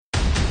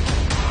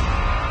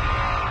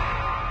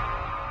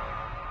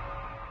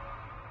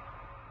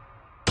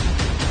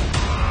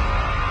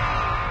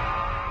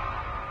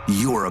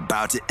You're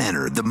about to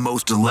enter the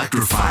most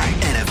electrifying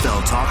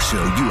NFL talk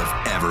show you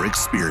have ever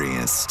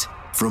experienced.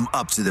 From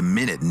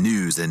up-to-the-minute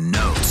news and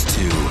notes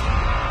to...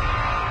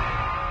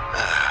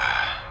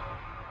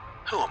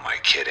 who am I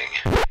kidding?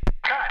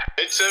 Cut.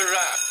 It's a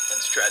wrap.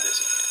 Let's try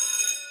this again.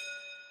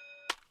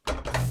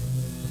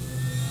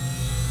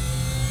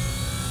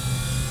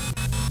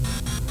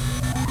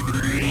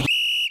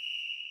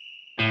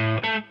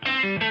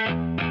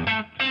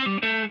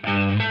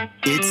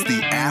 It's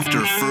the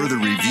After Further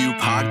Review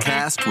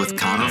podcast with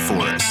Connor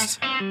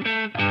Forrest. Want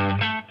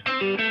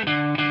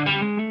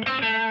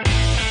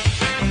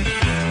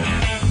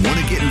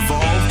to get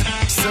involved?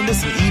 Send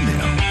us an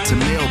email to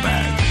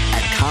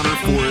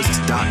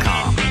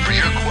mailbag@connorforrest.com for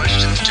your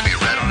questions to be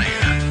read on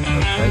air.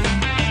 Okay,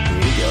 here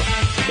we go.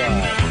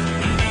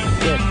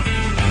 5, 6,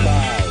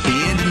 5.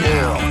 And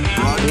now,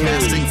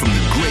 broadcasting from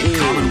the great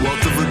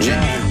Commonwealth of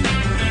Virginia.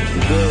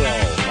 0.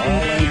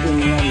 All engine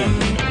running.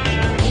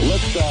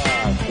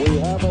 Liftoff. We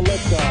have a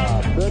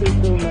liftoff.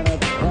 32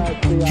 minutes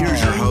past the hour.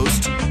 Here's your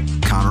host,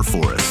 Connor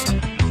Forrest.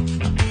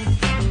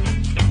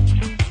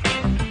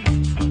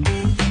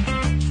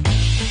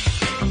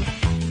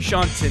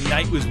 Sean,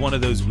 tonight was one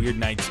of those weird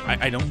nights.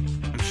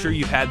 I'm sure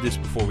you've had this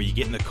before where you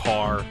get in the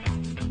car,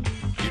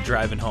 you're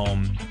driving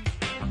home.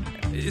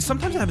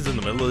 Sometimes it happens in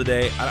the middle of the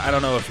day. I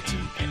don't know if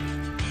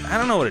I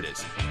don't know what it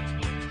is.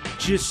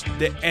 Just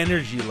the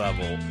energy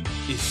level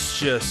is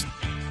just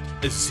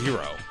a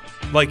zero.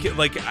 Like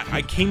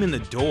I came in the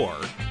door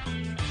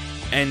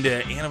and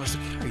Anna was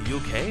like, "Are you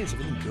okay? Is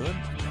everything good?"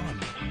 I'm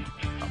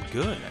like, "No, I'm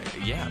good.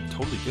 I'm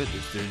totally good.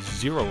 There's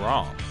zero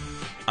wrong.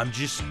 I'm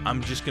just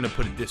gonna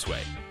put it this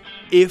way.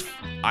 If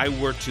I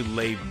were to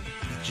lay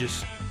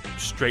just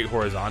straight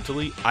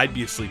horizontally, I'd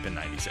be asleep in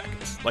 90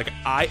 seconds. Like,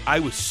 I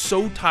was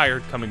so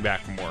tired coming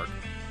back from work.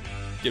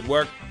 Did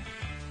work,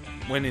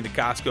 went into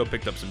Costco,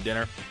 picked up some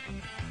dinner,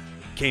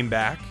 came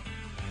back,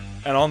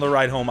 and on the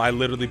ride home, I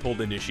literally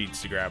pulled into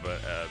Sheetz to grab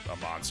a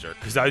Monster.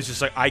 Because I was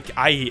just like,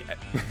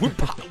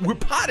 we're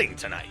potting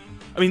tonight.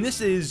 I mean,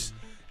 this is,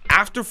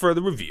 after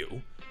further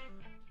review,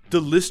 the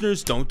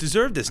listeners don't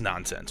deserve this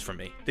nonsense from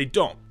me. They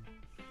don't.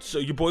 So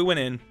your boy went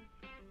in,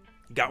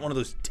 got one of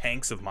those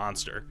tanks of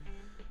Monster,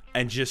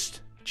 and just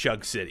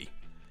chug city.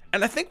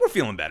 And I think we're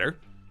feeling better.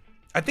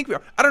 I think we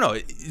are. I don't know.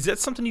 Is that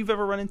something you've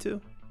ever run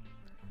into?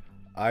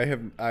 I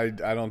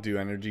don't do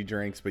energy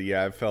drinks, but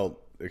yeah, I've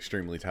felt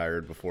extremely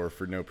tired before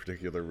for no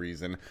particular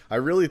reason. I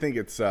really think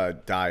it's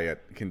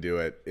diet can do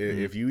it.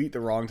 If you eat the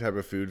wrong type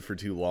of food for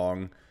too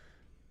long,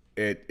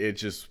 it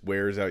just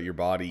wears out your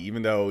body,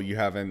 even though you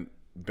haven't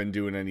been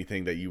doing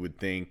anything that you would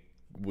think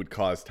would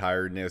cause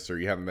tiredness, or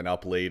you haven't been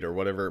up late or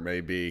whatever it may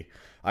be.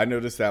 I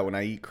noticed that when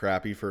I eat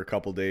crappy for a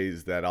couple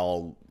days, that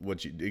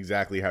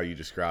exactly how you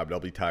described, I'll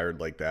be tired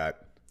like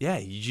that. Yeah,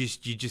 you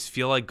just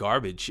feel like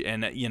garbage,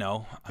 and I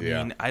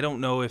mean, I don't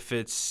know if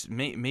it's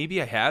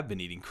maybe I have been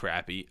eating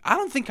crappy. I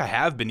don't think I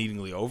have been eating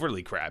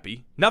overly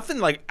crappy. Nothing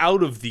like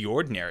out of the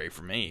ordinary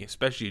for me,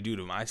 especially due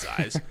to my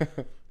size.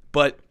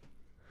 But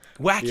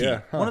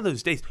wacky, one of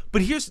those days.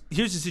 But here's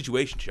the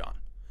situation, Sean.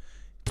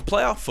 It's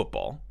playoff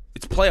football.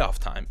 It's playoff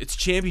time. It's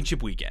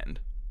championship weekend.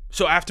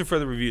 So after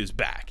further review is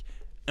back.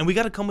 And we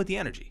got to come with the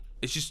energy.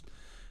 It's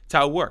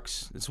how it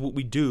works. It's what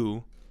we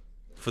do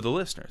for the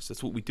listeners.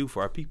 That's what we do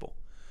for our people.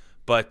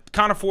 But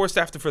Connor Forrest,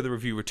 after further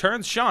review,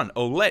 returns. Sean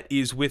Ouellette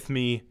is with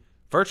me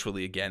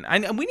virtually again.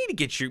 And we need to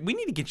get you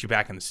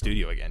back in the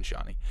studio again,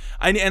 Shawnee.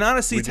 And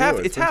honestly,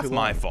 it's half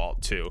my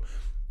fault too.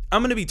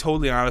 I'm going to be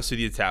totally honest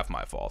with you. It's half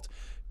my fault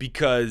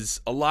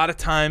because a lot of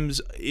times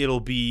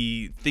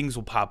things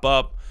will pop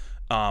up.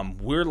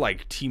 We're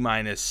like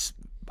T-minus,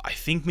 I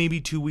think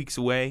maybe 2 weeks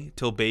away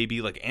till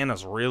baby. Like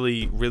Anna's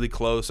really, really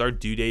close. Our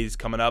due date is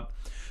coming up.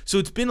 So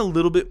it's been a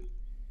little bit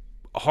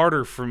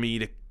harder for me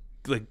to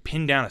like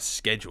pin down a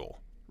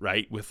schedule,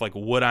 right? With like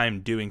what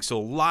I'm doing. So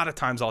a lot of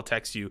times I'll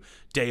text you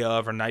day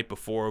of or night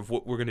before of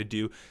what we're going to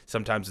do.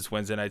 Sometimes it's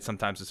Wednesday night,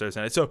 sometimes it's Thursday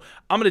night. So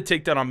I'm going to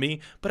take that on me,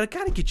 but I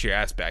got to get your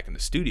ass back in the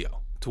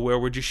studio to where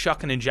we're just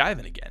shucking and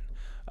jiving again.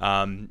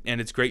 And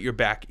it's great you're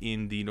back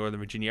in the Northern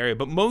Virginia area.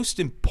 But most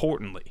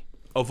importantly,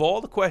 of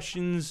all the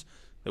questions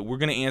that we're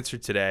going to answer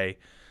today,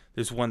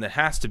 there's one that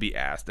has to be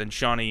asked. And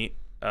Shawnee,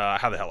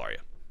 how the hell are you?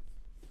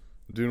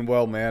 Doing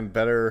well, man.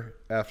 Better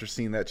after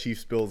seeing that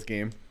Chiefs-Bills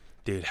game.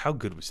 Dude, how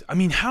good was it? I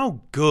mean,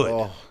 how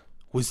good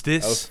was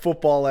this? That was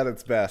football at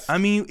its best. I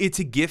mean, it's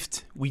a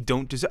gift we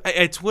don't deserve.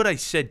 It's what I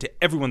said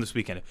to everyone this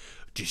weekend.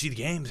 Did you see the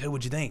games? Hey,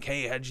 what'd you think?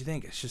 Hey, how'd you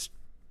think?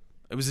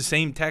 It was the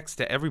same text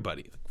to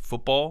everybody.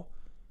 Football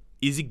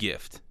is a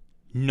gift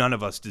none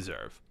of us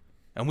deserve.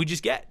 And we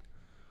just get.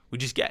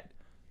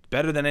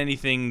 Better than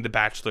anything The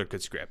Bachelor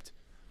could script.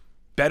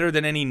 Better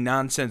than any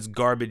nonsense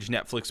garbage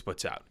Netflix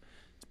puts out.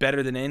 It's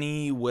better than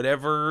any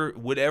whatever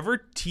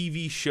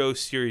TV show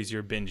series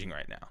you're binging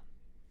right now.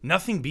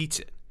 Nothing beats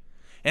it.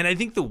 And I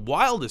think the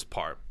wildest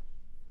part,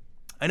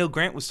 I know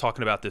Grant was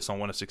talking about this on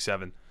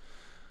 106.7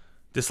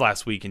 this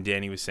last week, and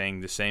Danny was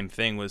saying the same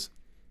thing, was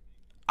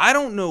I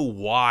don't know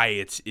why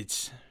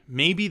it's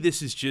maybe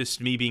this is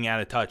just me being out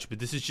of touch, but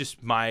this is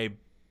just my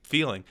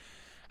feeling.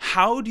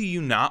 How do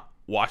you not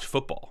watch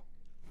football?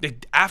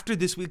 Like, after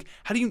this week,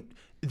 how do you...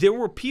 There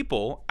were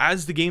people,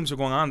 as the games are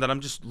going on, that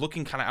I'm just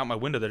looking kind of out my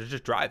window that are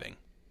just driving.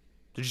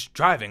 They're just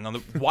driving on the...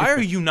 Why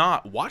are you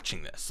not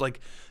watching this? Like,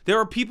 there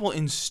are people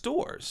in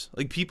stores.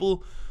 Like,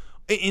 people...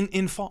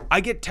 In fall... I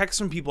get texts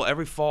from people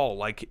every fall,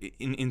 like,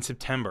 in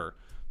September.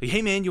 Like,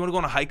 hey, man, you want to go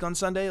on a hike on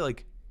Sunday?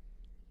 Like,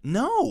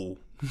 no.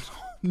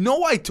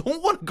 No, I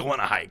don't want to go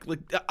on a hike.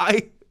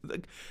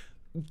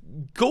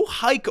 Go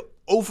hike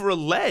over a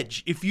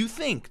ledge if you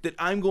think that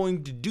I'm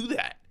going to do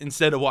that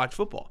instead of watch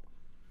football.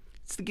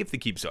 It's the gift that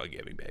keeps on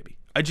giving, baby.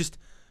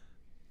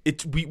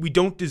 We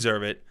don't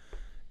deserve it.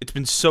 It's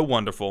been so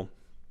wonderful.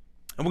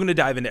 And we're going to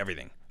dive into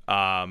everything.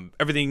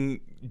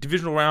 Everything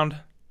divisional round.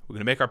 We're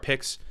going to make our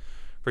picks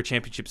for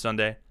Championship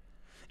Sunday.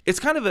 It's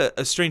kind of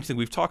a strange thing.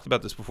 We've talked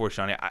about this before,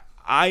 Shawnee.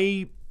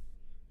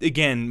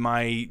 Again,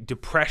 my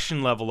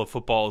depression level of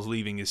football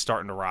is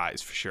starting to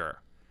rise for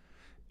sure.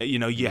 You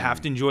know, you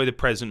have to enjoy the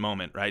present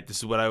moment, right? This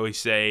is what I always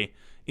say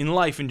in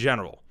life in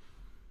general.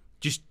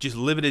 Just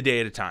live it a day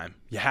at a time.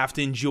 You have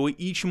to enjoy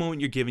each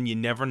moment you're given. You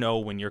never know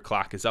when your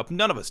clock is up.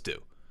 None of us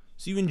do.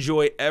 So you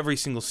enjoy every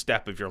single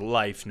step of your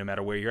life, no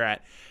matter where you're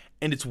at.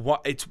 And it's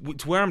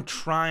where I'm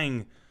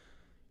trying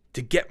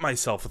to get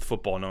myself with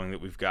football, knowing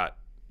that we've got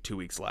 2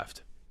 weeks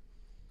left.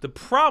 The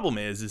problem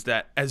is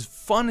that as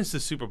fun as the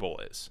Super Bowl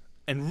is,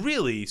 and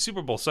really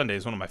Super Bowl Sunday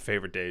is one of my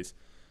favorite days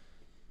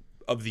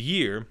of the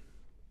year,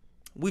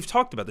 we've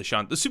talked about this,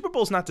 Sean. The Super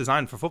Bowl is not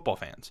designed for football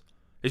fans.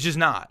 It's just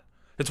not.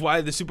 It's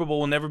why the Super Bowl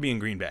will never be in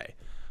Green Bay.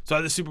 It's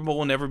why the Super Bowl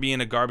will never be in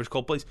a garbage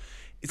cold place.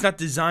 It's not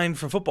designed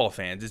for football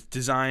fans. It's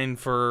designed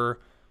for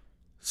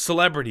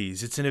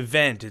celebrities. It's an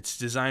event. It's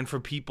designed for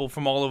people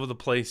from all over the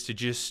place to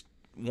just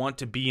want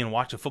to be and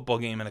watch a football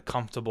game in a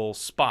comfortable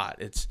spot.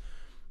 It's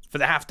for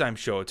the halftime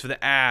show. It's for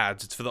the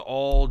ads. It's for the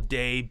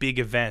all-day big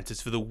events.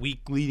 It's for the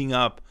week leading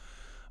up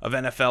of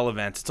NFL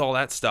events. It's all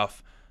that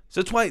stuff.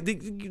 So that's why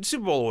the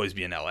Super Bowl will always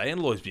be in LA, and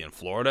it'll always be in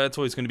Florida. It's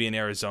always going to be in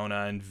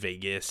Arizona and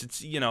Vegas.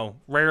 It's,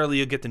 rarely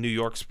you'll get the New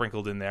York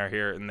sprinkled in there,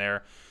 here and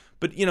there.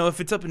 But, if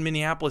it's up in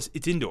Minneapolis,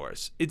 it's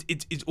indoors.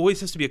 It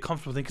always has to be a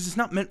comfortable thing because it's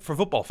not meant for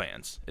football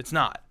fans. It's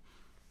not.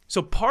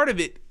 So part of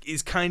it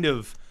is it's kind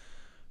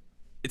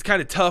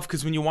of tough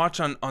because when you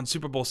watch on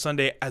Super Bowl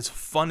Sunday, as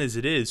fun as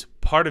it is,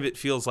 part of it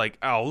feels like,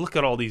 oh, look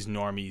at all these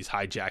normies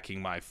hijacking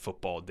my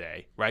football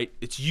day, right?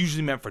 It's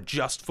usually meant for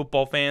just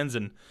football fans,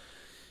 and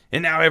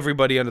now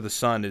everybody under the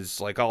sun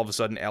is like, all of a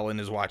sudden Ellen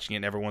is watching it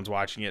and everyone's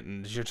watching it,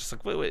 and you're just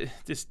like, wait,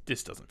 this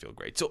doesn't feel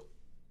great. So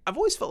I've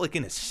always felt like,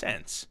 in a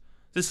sense,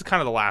 this is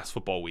kind of the last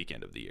football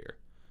weekend of the year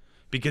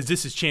because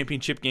this is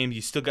championship games.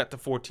 You still got the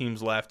 4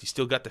 teams left. You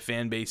still got the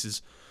fan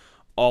bases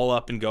all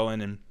up and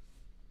going, and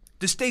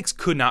the stakes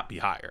could not be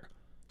higher.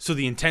 So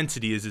the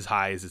intensity is as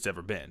high as it's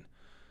ever been.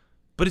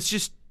 But it's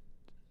just,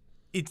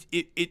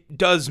 it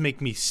does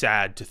make me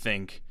sad to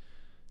think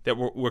that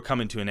we're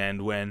coming to an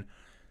end when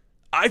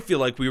I feel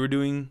like we were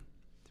doing,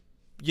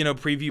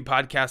 preview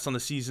podcasts on the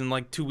season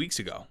like 2 weeks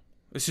ago.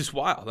 It's just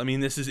wild. I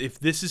mean, if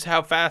this is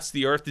how fast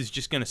the earth is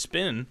just going to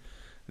spin,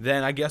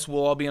 then I guess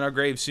we'll all be in our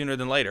graves sooner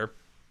than later.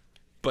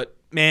 But,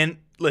 man,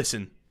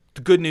 listen,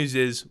 the good news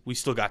is we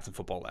still got some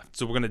football left.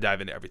 So we're going to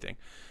dive into everything.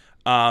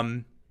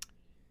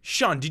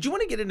 Sean, did you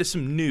want to get into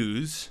some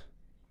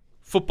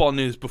football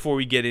news, before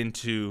we get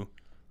into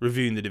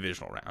reviewing the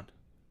divisional round?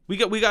 We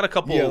got a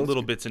couple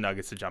little bits and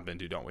nuggets to jump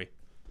into, don't we?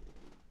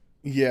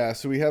 Yeah,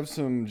 so we have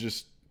some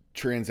just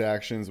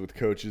transactions with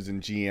coaches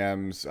and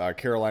GMs.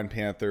 Carolina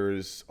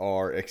Panthers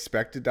are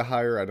expected to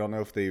hire, I don't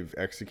know if they've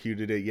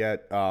executed it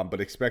yet,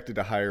 but expected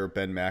to hire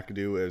Ben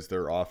McAdoo as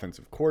their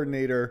offensive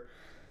coordinator.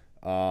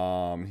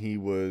 He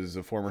was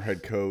a former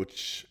head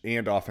coach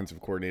and offensive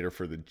coordinator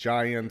for the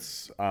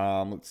Giants.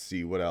 Let's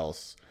see, what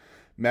else?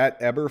 Matt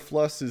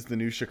Eberflus is the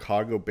new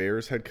Chicago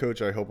Bears head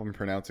coach. I hope I'm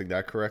pronouncing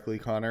that correctly,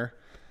 Connor.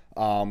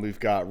 We've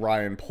got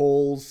Ryan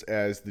Poles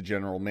as the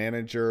general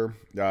manager.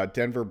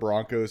 Denver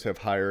Broncos have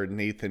hired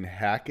Nathan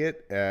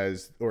Hackett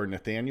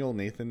Nathaniel,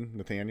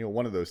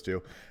 one of those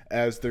two,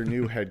 as their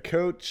new head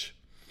coach.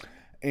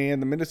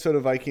 And the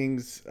Minnesota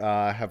Vikings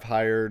have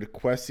hired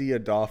Kwesi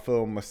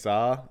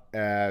Adolfo-Mensah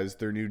as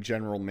their new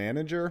general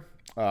manager.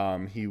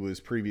 He was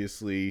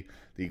previously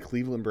the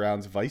Cleveland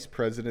Browns vice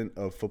president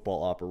of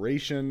football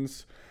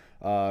operations.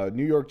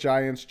 New York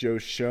Giants' Joe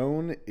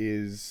Schoen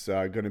is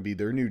going to be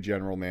their new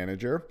general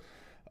manager.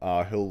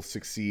 He'll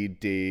succeed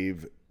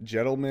Dave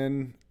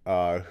Gettleman,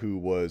 who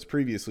was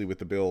previously with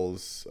the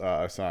Bills,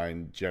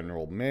 assigned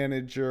general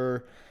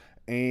manager.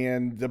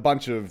 And a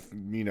bunch of,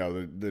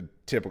 the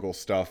typical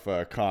stuff,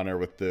 Connor,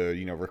 with the,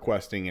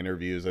 requesting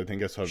interviews. I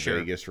think I saw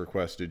Vegas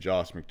requested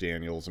Josh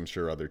McDaniels. I'm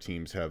sure other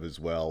teams have as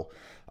well.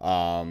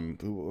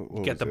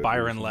 Get the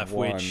Byron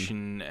Leftwich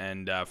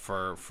and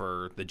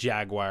for the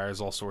Jaguars,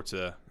 all sorts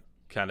of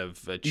kind of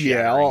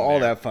all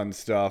that fun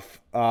stuff.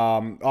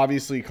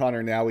 Obviously,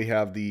 Connor, now we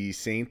have the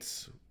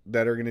Saints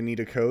that are going to need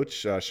a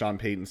coach. Sean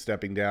Payton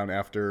stepping down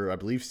after, I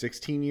believe,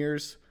 16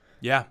 years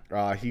Yeah.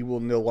 He will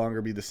no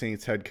longer be the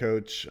Saints head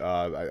coach.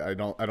 I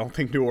don't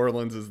think New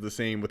Orleans is the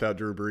same without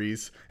Drew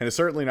Brees, and it's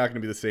certainly not going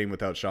to be the same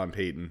without Sean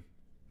Payton.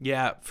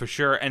 Yeah, for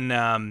sure.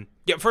 And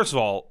first of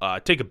all,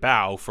 take a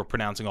bow for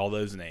pronouncing all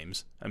those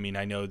names. I mean,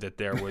 I know that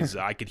there was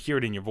I could hear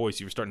it in your voice.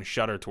 You were starting to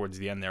shudder towards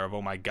the end there of,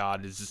 oh my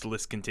God, as this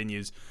list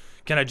continues,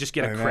 can I just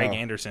get a Craig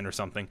Anderson or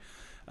something?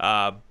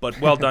 But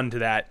well done to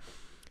that.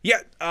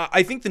 Yeah,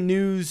 I think the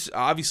news,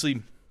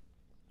 obviously,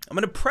 I'm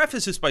going to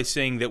preface this by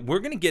saying that we're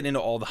going to get into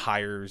all the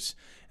hires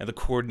and the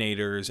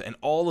coordinators and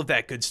all of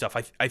that good stuff.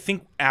 I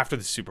think after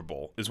the Super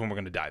Bowl is when we're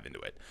going to dive into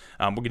it.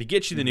 We're going to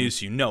get you the news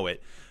so you know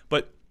it.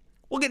 But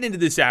we'll get into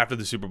this after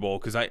the Super Bowl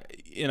because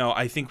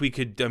I think we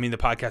could. I mean, the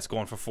podcast's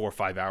going for 4 or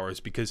 5 hours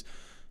because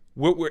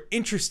what we're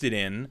interested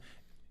in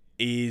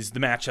is the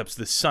matchups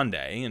this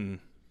Sunday and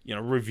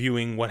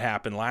reviewing what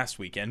happened last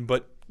weekend.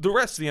 But the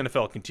rest of the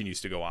NFL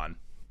continues to go on,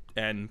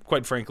 and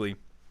quite frankly,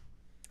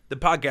 the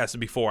podcast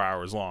would be 4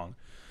 hours long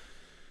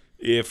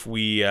if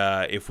we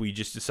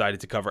just decided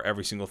to cover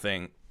every single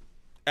thing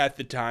at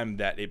the time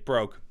that it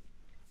broke.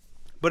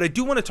 But I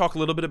do want to talk a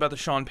little bit about the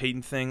Sean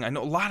Payton thing. I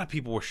know a lot of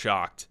people were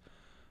shocked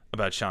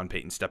about Sean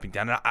Payton stepping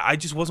down, and I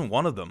just wasn't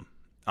one of them.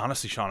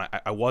 Honestly, Sean,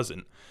 I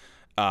wasn't.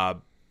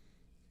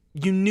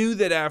 You knew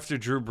that after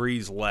Drew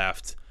Brees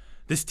left,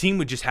 this team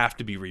would just have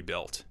to be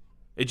rebuilt.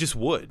 It just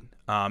would,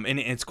 and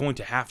it's going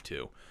to have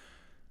to.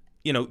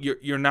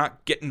 You're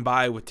not getting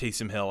by with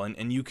Taysom Hill,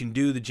 and you can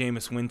do the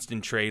Jameis Winston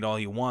trade all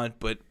you want,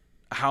 but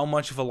how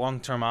much of a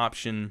long-term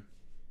option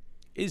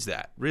is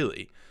that,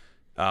 really?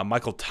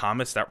 Michael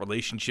Thomas, that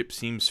relationship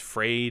seems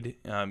frayed.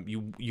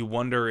 You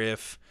wonder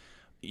if,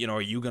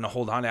 are you going to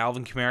hold on to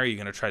Alvin Kamara? Are you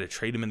going to try to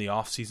trade him in the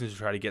offseason to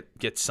try to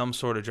get some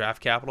sort of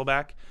draft capital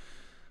back?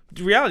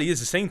 The reality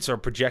is the Saints are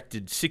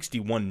projected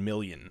 $61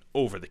 million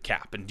over the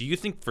cap. And do you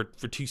think for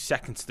 2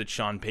 seconds that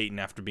Sean Payton,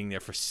 after being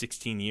there for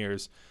 16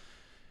 years,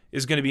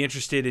 is going to be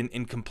interested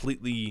in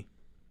completely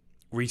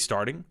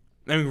restarting?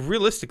 I mean,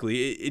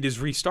 realistically, it is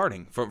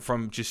restarting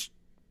from just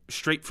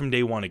straight from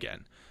day one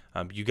again.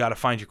 You got to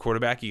find your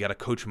quarterback. You got to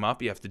coach him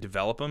up. You have to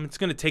develop him. It's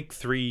going to take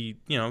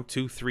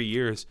 2, 3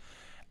 years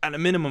at a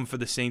minimum for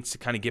the Saints to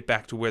kind of get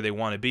back to where they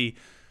want to be.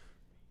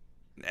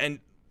 And,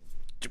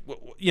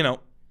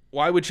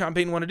 why would Sean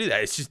Payton want to do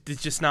that? It's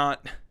just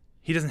not,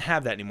 he doesn't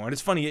have that anymore. And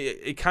it's funny,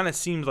 it kind of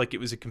seemed like it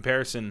was a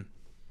comparison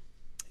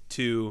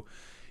to,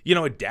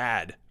 a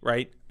dad,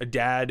 right? A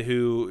dad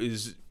who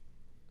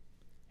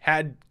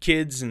had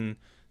kids and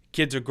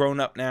kids are grown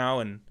up now,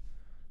 and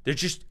there's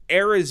just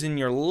eras in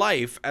your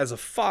life as a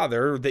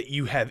father that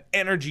you have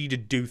energy to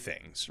do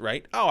things,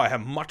 right? Oh, I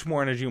have much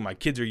more energy when my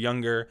kids are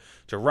younger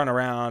to run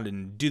around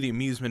and do the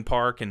amusement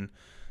park and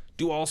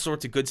do all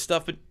sorts of good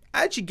stuff. But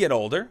as you get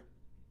older,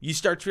 you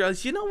start to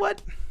realize, you know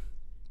what?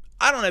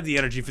 I don't have the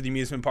energy for the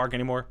amusement park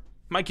anymore.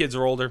 My kids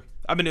are older.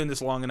 I've been doing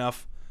this long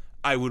enough.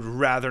 I would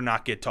rather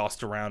not get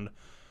tossed around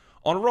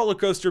on a roller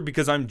coaster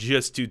because I'm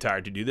just too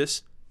tired to do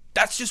this.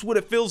 That's just what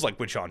it feels like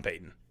with Sean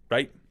Payton,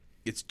 right?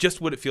 It's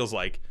just what it feels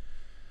like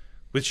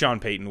with Sean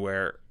Payton,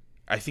 where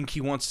I think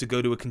he wants to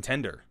go to a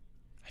contender.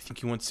 I think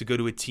he wants to go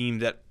to a team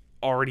that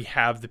already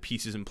have the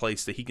pieces in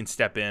place that he can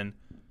step in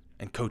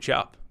and coach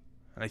up.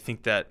 And I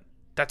think that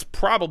that's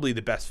probably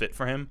the best fit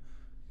for him.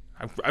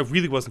 I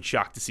really wasn't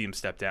shocked to see him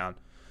step down.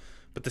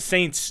 But the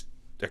Saints,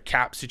 their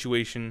cap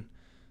situation,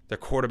 their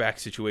quarterback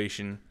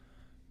situation,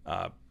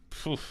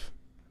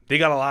 they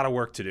got a lot of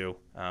work to do.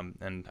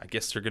 And I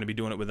guess they're going to be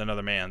doing it with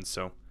another man.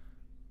 So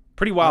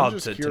pretty wild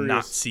to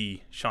not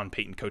see Sean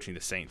Payton coaching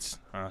the Saints.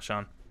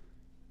 Sean?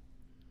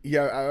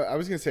 Yeah, I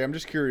was going to say, I'm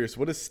just curious,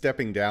 what does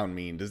stepping down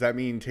mean? Does that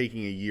mean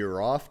taking a year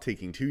off,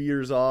 taking 2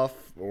 years off,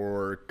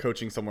 or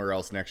coaching somewhere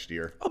else next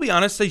year? I'll be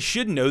honest, they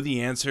should know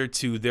the answer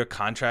to their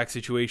contract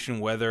situation,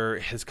 whether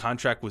his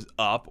contract was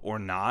up or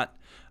not.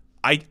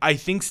 I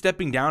think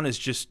stepping down is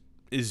just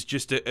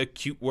a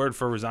cute word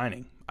for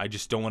resigning. I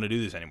just don't want to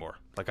do this anymore.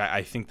 Like,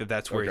 I think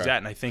that's where he's at,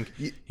 and I think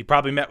he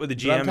probably met with the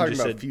GM. But I'm talking and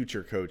just about said,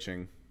 future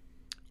coaching.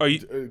 Are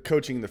you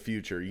coaching the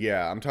future?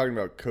 Yeah, I'm talking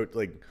about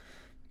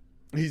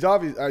he's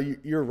obvious.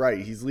 You're right.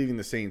 He's leaving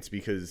the Saints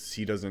because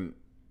he doesn't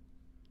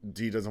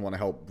want to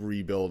help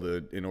rebuild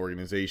an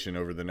organization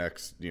over the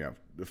next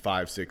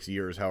 5-6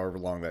 years, however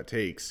long that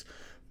takes.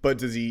 But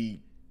does he?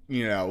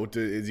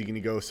 Is he going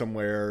to go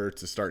somewhere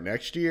to start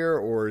next year,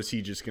 or is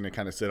he just going to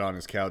kind of sit on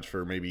his couch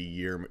for maybe a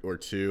year or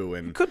two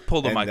and could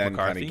pull the Mike then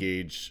McCarthy? Kind of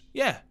gauge?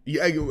 Yeah,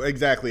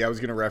 exactly. I was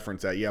going to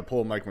reference that. Yeah,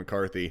 pull Mike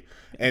McCarthy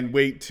and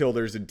wait till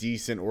there's a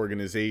decent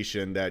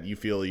organization that you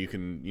feel you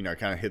can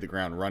kind of hit the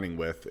ground running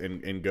with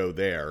and go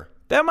there.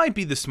 That might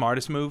be the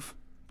smartest move.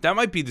 That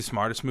might be the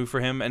smartest move for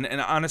him. And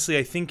honestly,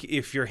 I think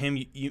if you're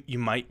him, you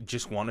might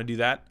just want to do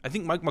that. I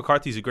think Mike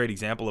McCarthy's a great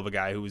example of a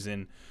guy who was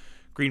in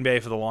Green Bay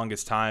for the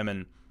longest time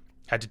and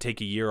had to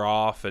take a year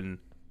off and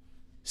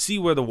see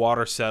where the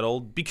water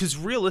settled. Because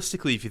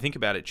realistically, if you think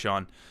about it,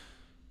 Sean,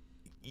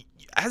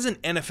 as an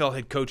NFL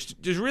head coach,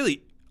 there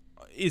really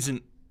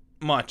isn't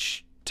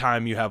much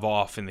time you have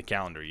off in the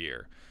calendar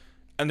year.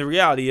 And the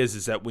reality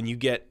is that when you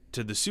get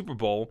to the Super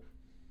Bowl,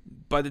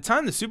 by the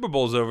time the Super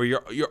Bowl is over,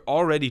 you're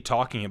already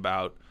talking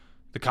about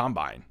the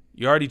combine.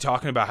 You're already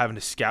talking about having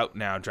to scout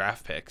now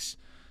draft picks,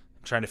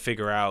 trying to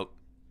figure out,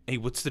 hey,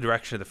 what's the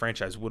direction of the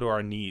franchise? What are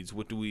our needs?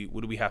 What do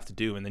we have to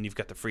do? And then you've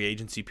got the free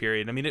agency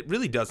period. I mean, it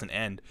really doesn't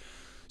end.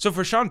 So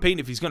for Sean Payton,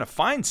 if he's going to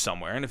find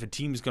somewhere, and if a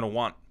team's going to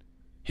want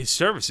his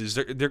services,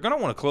 they're going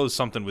to want to close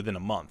something within a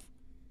month.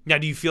 Now,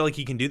 do you feel like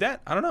he can do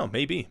that? I don't know.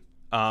 Maybe.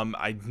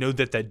 I know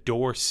that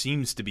door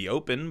seems to be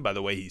open by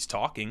the way he's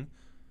talking.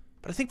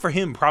 But I think for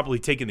him, probably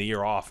taking the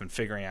year off and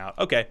figuring out,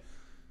 okay,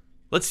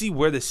 let's see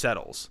where this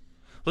settles.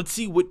 Let's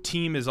see what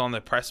team is on the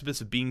precipice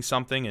of being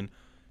something, and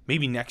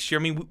maybe next year.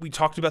 I mean, we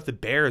talked about the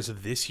Bears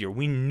of this year.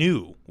 We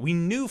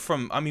knew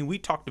from, I mean, we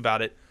talked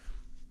about it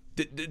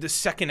the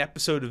second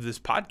episode of this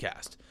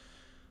podcast.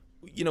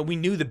 You know, we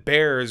knew the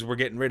Bears were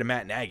getting rid of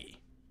Matt Nagy.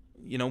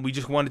 You know, we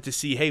just wanted to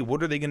see, hey,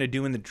 what are they going to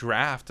do in the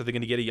draft? Are they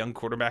going to get a young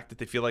quarterback that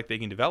they feel like they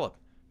can develop?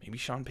 Maybe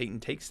Sean Payton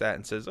takes that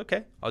and says,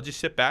 okay, I'll just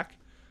sit back,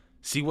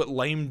 see what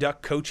lame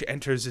duck coach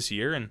enters this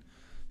year, and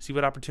see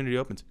what opportunity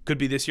opens. Could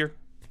be this year,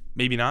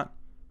 maybe not.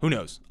 Who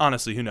knows?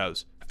 Honestly, who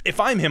knows? If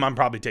I'm him, I'm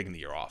probably taking the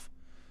year off.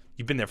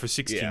 You've been there for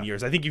 16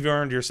 years. I think you've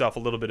earned yourself a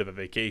little bit of a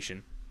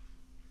vacation.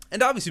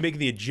 And obviously making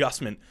the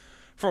adjustment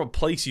from a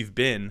place you've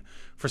been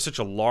for such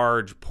a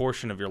large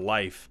portion of your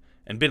life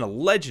and been a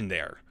legend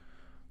there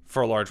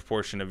for a large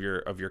portion of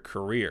your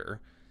career,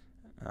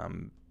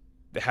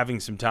 having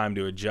some time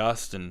to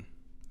adjust and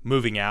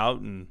moving out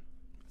and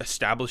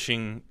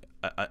establishing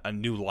a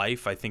new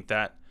life, I think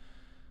that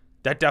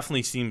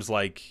definitely seems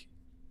like,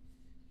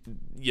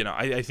 you know,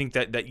 I think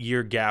that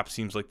year gap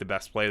seems like the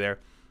best play there.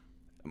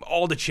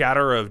 All the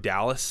chatter of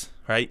Dallas,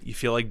 right? You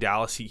feel like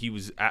Dallas, he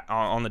was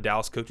on the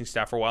Dallas coaching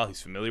staff for a while.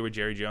 He's familiar with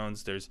Jerry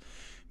Jones. There's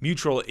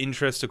mutual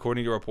interest,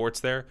 according to reports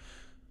there.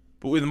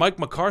 But with Mike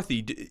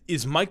McCarthy,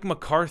 is Mike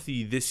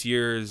McCarthy this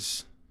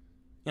year's,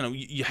 you know,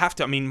 you have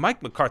to, I mean,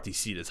 Mike McCarthy's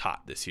seat is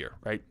hot this year,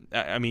 right?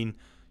 I mean,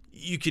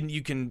 you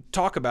can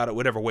talk about it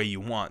whatever way you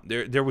want.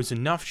 There was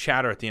enough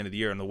chatter at the end of the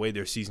year and the way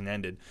their season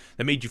ended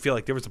that made you feel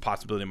like there was a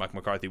possibility Mike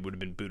McCarthy would have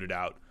been booted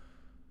out,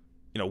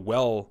 you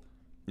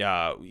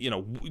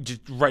know,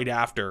 just right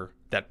after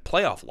that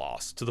playoff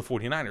loss to the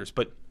 49ers.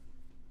 But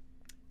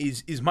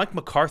is Mike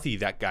McCarthy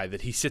that guy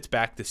that he sits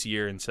back this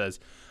year and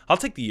says, I'll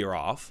take the year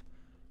off.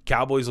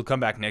 Cowboys will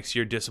come back next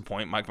year,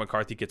 disappoint. Mike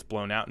McCarthy gets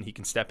blown out and he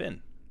can step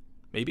in.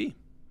 Maybe.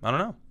 I don't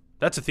know.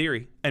 That's a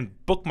theory.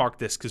 And bookmark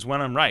this, because when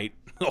I'm right,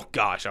 oh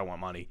gosh, I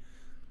want money.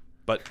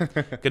 But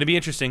going to be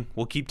interesting.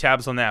 We'll keep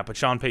tabs on that. But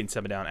Sean Payton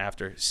stepping down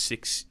after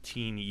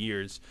 16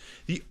 years.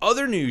 The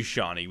other news,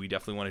 Shawnee, we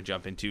definitely want to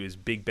jump into is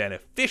Big Ben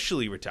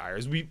officially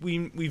retires.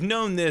 We've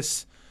known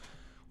this.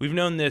 We've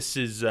known this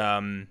has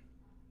been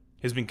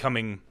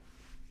coming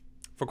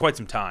for quite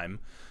some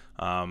time.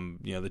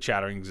 You know, the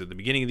chatterings at the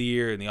beginning of the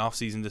year, in the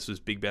offseason, this was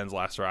Big Ben's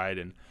last ride,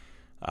 and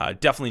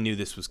definitely knew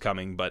this was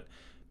coming. But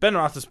Ben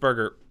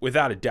Roethlisberger,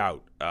 without a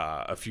doubt,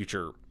 a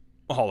future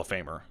Hall of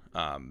Famer.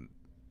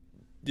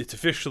 It's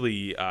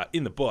officially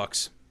in the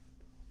books.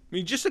 I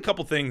mean, just a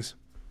couple things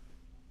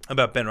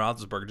about Ben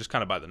Roethlisberger, just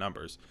kind of by the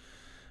numbers.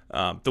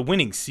 The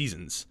winning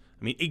seasons.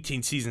 I mean,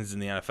 18 seasons in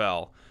the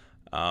NFL.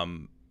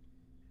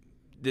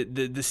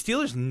 The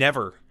Steelers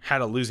never had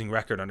a losing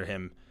record under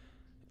him,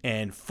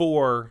 and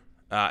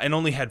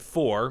only had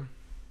 4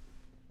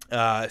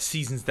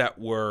 seasons that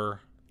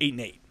were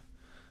 8-8,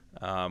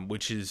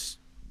 which is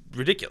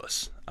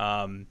ridiculous.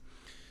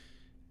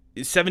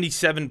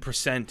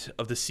 77%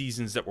 of the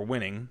seasons that were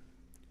winning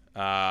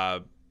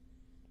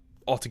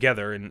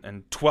altogether,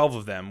 and 12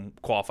 of them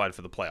qualified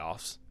for the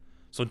playoffs.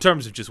 So in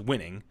terms of just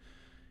winning,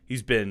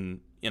 he's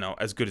been, you know,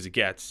 as good as it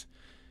gets.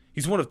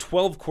 He's one of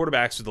 12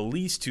 quarterbacks with at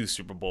least 2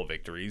 Super Bowl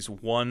victories.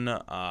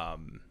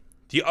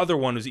 The other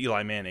one was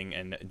Eli Manning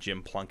and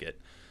Jim Plunkett.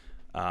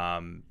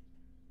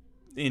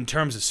 In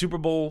terms of Super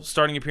Bowl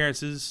starting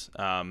appearances,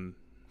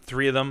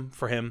 3 of them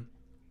for him.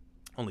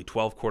 Only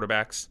 12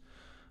 quarterbacks.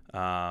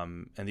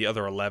 And the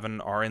other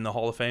 11 are in the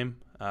Hall of Fame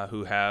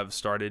who have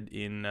started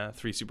in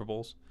 3 Super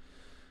Bowls.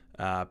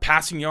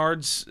 Passing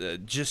yards,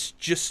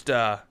 just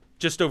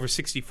over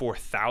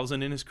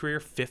 64,000 in his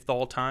career, 5th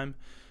all time.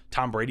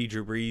 Tom Brady,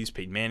 Drew Brees,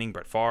 Peyton Manning,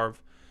 Brett Favre,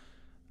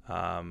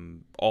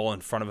 all in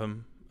front of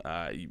him.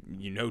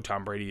 You know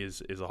Tom Brady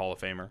is a Hall of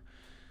Famer.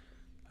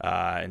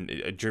 And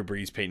Drew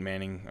Brees, Peyton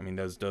Manning, I mean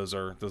those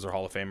are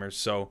Hall of Famers.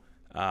 So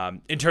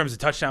in terms of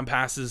touchdown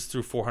passes,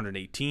 through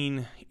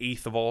 418,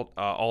 8th of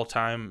all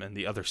time, and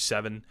the other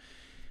 7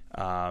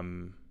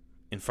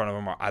 in front of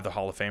him are either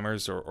Hall of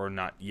Famers or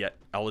not yet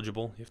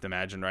eligible. You have to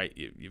imagine, right?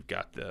 You've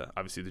got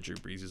obviously the Drew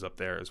Brees is up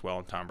there as well,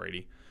 and Tom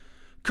Brady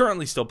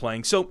currently still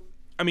playing. So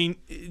I mean,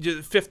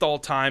 5th all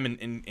time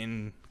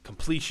in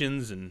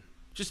completions, and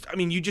just, I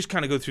mean, you just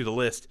kind of go through the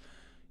list.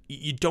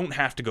 You don't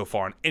have to go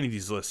far on any of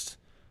these lists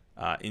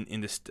in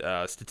this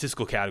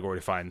statistical category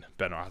to find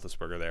Ben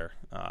Roethlisberger there.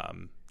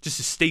 Just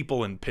a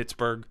staple in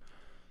Pittsburgh,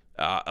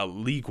 a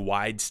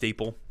league-wide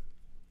staple.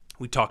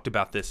 We talked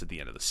about this at the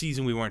end of the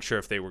season. We weren't sure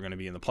if they were going to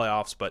be in the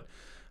playoffs, but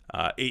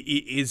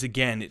it is,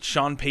 again, it's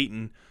Sean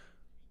Payton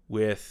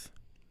with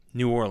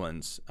New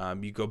Orleans.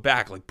 You go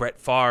back, like Brett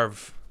Favre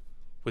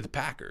with the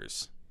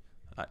Packers.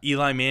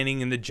 Eli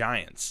Manning and the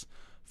Giants,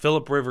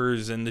 Phillip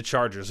Rivers and the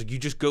Chargers. Like, you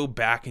just go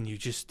back and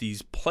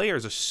these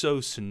players are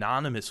so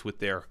synonymous with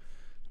their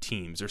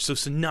teams. They're so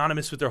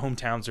synonymous with their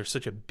hometowns. They're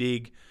such a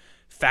big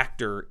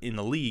factor in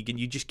the league, and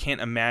you just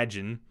can't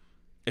imagine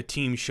a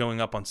team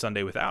showing up on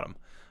Sunday without them,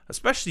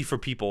 especially for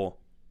people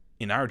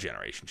in our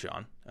generation,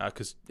 Sean,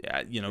 because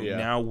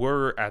now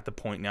we're at the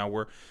point now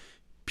where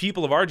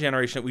people of our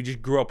generation that we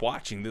just grew up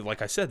watching,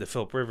 like I said, the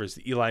Phillip Rivers,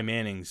 the Eli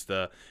Mannings,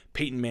 the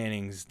Peyton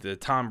Mannings, the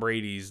Tom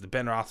Bradys, the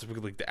Ben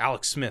Roethlisberger, the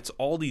Alex Smiths,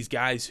 all these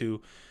guys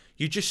who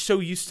you're just so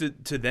used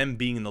to them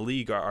being in the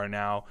league are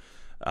now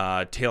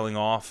tailing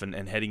off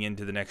and heading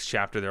into the next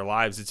chapter of their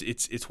lives.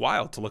 It's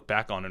wild to look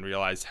back on and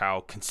realize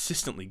how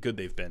consistently good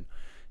they've been.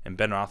 And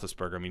Ben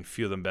Roethlisberger, I mean,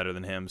 few of them better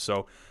than him.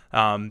 So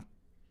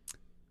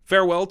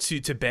farewell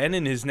to Ben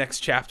in his next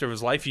chapter of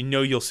his life.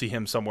 You'll see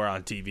him somewhere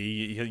on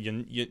TV.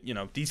 You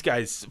know, these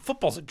guys,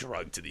 football's a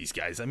drug to these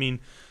guys. I mean,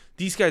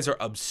 these guys are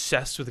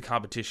obsessed with the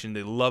competition.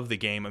 They love the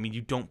game. I mean,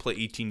 you don't play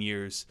 18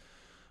 years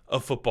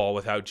of football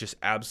without just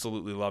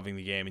absolutely loving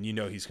the game. And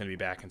he's going to be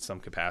back in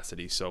some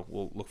capacity. So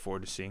we'll look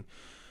forward to seeing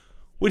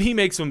what he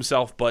makes of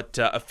himself. But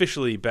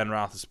officially, Ben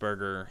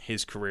Roethlisberger,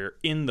 his career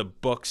in the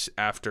books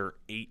after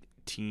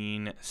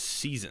 18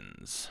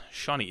 seasons.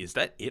 Shawnee, is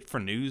that it for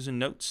news and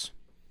notes?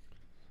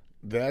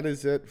 That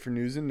is it for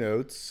news and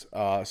notes.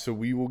 So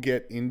we will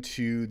get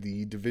into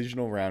the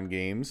divisional round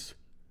games.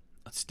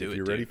 Let's do it.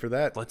 You're ready for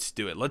that? Let's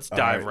do it. Let's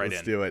dive right in.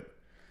 Let's do it.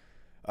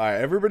 All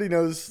right. Everybody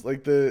knows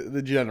like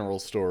the general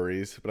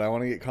stories, but I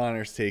want to get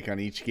Connor's take on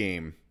each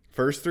game.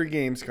 First 3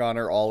 games,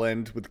 Connor, all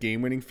end with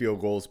game-winning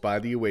field goals by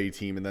the away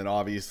team, and then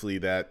obviously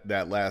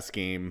that last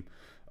game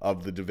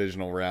of the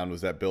divisional round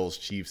was that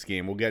Bills-Chiefs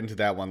game. We'll get into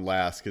that one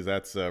last because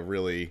that's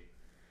really,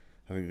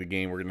 I think, the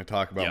game we're going to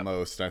talk about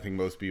most. I think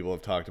most people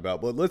have talked about.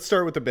 But let's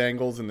start with the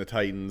Bengals and the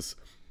Titans.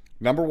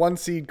 Number 1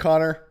 seed,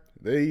 Connor.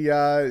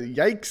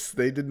 Yikes.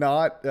 They did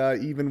not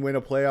even win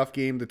a playoff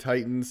game, the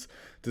Titans,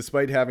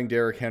 despite having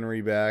Derrick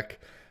Henry back.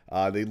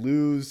 They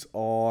lose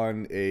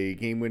on a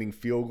game-winning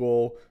field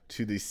goal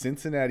to the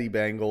Cincinnati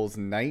Bengals,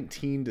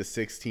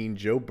 19-16.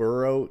 Joe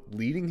Burrow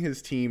leading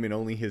his team in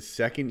only his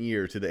second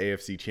year to the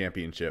AFC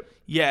Championship.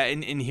 Yeah,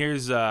 and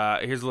here's a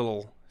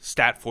little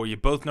stat for you.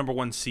 Both number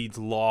 1 seeds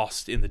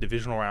lost in the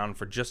divisional round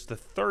for just the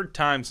 3rd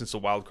time since the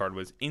wild card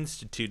was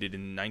instituted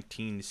in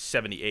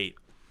 1978.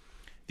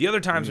 The other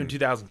times were in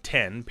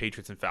 2010,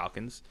 Patriots and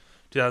Falcons.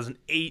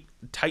 2008,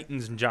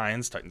 Titans and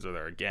Giants. Titans are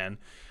there again.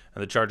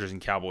 And the Chargers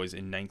and Cowboys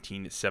in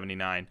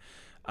 1979.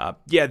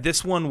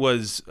 This one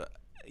was,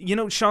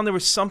 Sean, there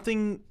was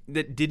something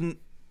that didn't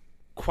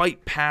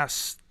quite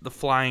pass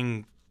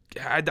the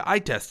eye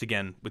test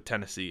again with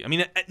Tennessee. I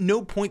mean, at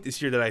no point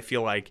this year did I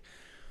feel like,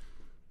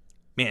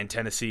 man,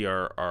 Tennessee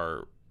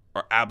are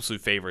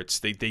absolute favorites.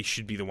 They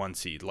should be the 1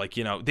 seed. Like,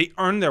 they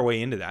earned their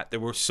way into that. They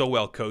were so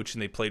well coached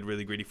and they played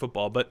really gritty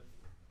football. But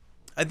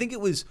I think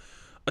it was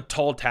a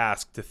tall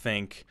task to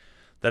think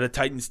that a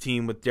Titans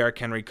team with Derrick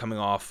Henry coming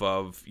off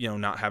of,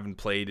 not having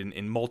played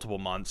in multiple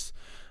months,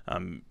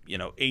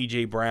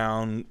 A.J.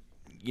 Brown,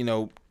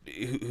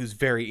 who's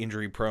very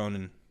injury prone,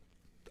 and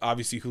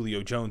obviously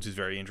Julio Jones is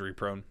very injury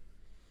prone,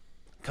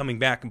 coming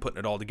back and putting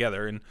it all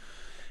together. And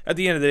at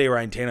the end of the day,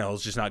 Ryan Tannehill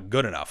is just not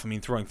good enough. I mean,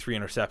 throwing 3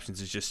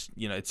 interceptions is just,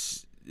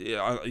 it's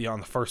on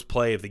the first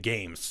play of the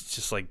game. It's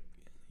just like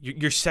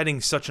you're setting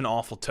such an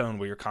awful tone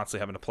where you're constantly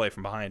having to play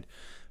from behind.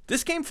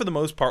 This game, for the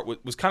most part,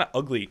 was kind of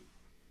ugly,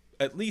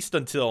 at least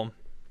until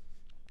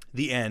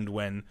the end,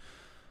 when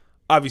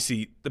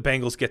obviously the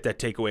Bengals get that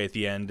takeaway at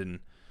the end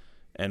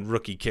and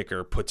rookie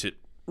kicker puts it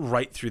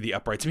right through the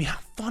uprights. I mean, how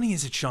funny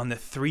is it, Sean, that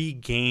 3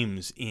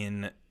 games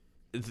in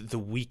the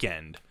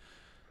weekend,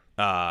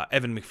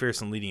 Evan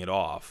McPherson leading it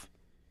off,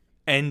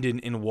 end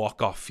in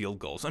walk-off field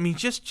goals? I mean,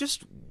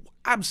 just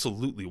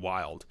absolutely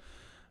wild.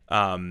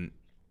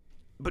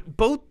 But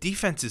both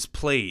defenses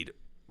played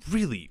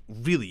really,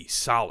 really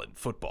solid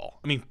football.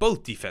 I mean,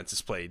 both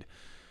defenses played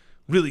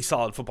really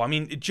solid football. I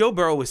mean, Joe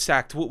Burrow was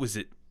sacked, what was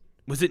it?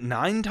 Was it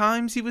 9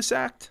 times he was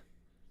sacked?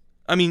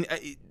 I mean,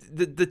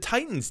 the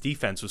Titans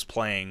defense was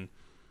playing.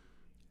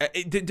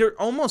 You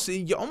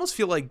almost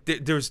feel like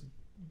there's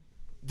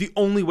the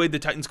only way the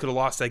Titans could have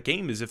lost that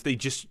game is if they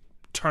just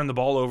turned the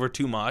ball over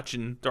too much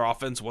and their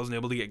offense wasn't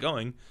able to get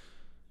going.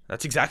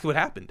 That's exactly what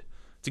happened.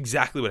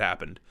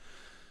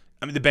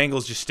 I mean, the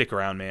Bengals just stick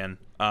around, man.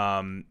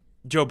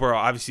 Joe Burrow,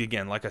 obviously,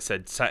 again, like I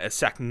said,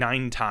 sacked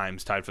 9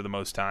 times, tied for the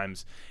most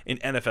times in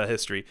NFL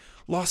history.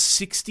 Lost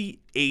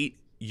 68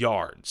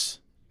 yards.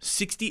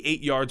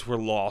 68 yards were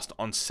lost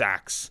on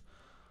sacks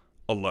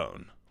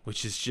alone,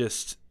 which is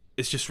just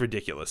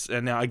ridiculous.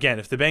 And now, again,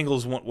 if the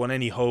Bengals want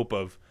any hope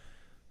of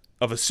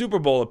a Super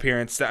Bowl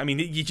appearance, I mean,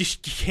 you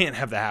can't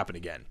have that happen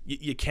again.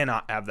 You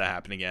cannot have that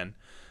happen again.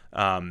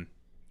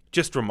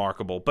 Just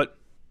remarkable. But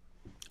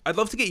I'd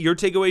love to get your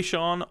takeaway,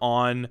 Sean,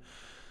 on,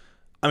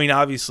 I mean,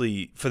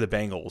 obviously for the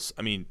Bengals,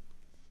 I mean,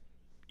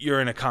 you're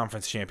in a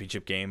conference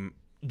championship game.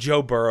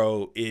 Joe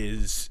Burrow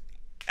is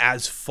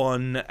as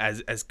fun,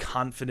 as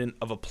confident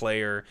of a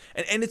player.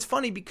 And it's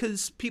funny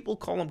because people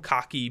call him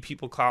cocky,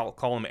 people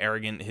call him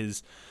arrogant.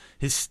 His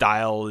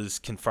style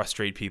can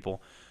frustrate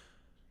people.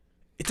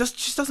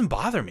 Just doesn't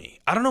bother me.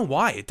 I don't know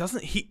why. It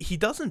doesn't. He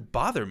doesn't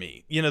bother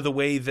me. You know, the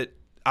way that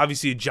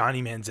obviously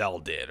Johnny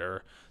Manziel did,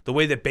 or the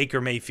way that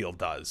Baker Mayfield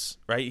does.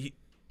 Right?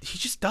 He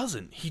just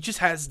doesn't. He just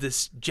has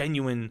this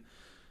genuine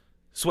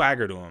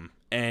swagger to him.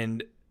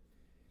 And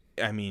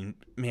I mean,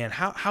 man,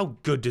 how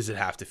good does it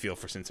have to feel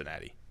for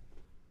Cincinnati?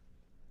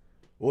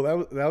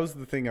 Well, that was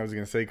the thing I was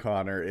going to say,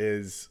 Connor,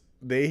 is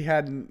they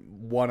hadn't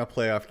won a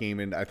playoff game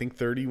in, I think,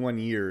 31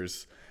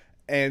 years.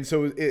 And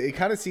so it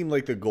kind of seemed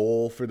like the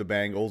goal for the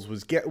Bengals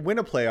was win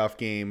a playoff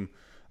game.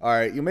 All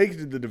right, you make it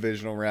to the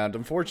divisional round.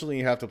 Unfortunately,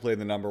 you have to play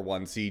the number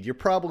 1 seed. You're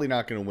probably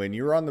not going to win.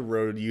 You're on the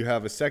road. You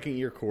have a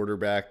second-year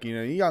quarterback,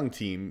 young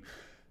team.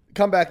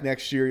 Come back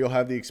next year. You'll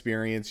have the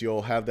experience.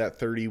 You'll have that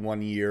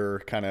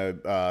 31-year kind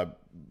of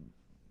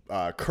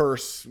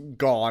curse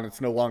gone. It's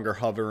no longer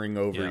hovering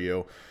over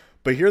you.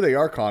 But here they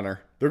are,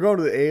 Connor. They're going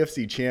to the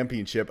AFC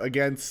Championship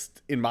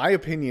against, in my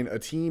opinion, a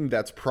team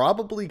that's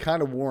probably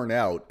kind of worn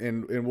out.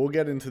 And we'll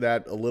get into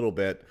that a little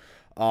bit.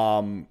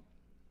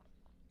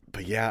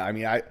 But yeah, I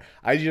mean,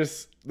 I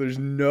just, there's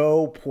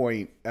no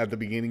point at the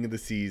beginning of the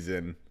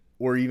season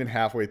or even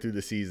halfway through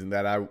the season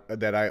that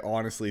I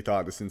honestly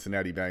thought the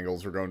Cincinnati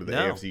Bengals were going to the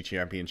AFC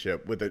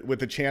Championship with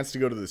a chance to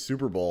go to the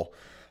Super Bowl.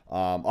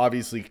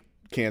 Obviously,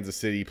 Kansas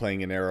City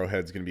playing in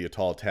Arrowhead is going to be a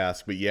tall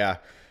task, but yeah,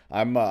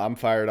 I'm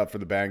fired up for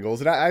the Bengals,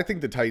 and I think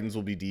the Titans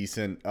will be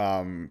decent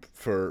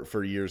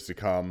for years to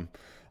come.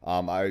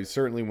 I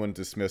certainly wouldn't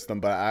dismiss them,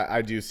 but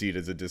I do see it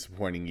as a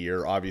disappointing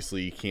year.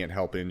 Obviously, you can't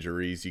help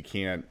injuries. You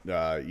can't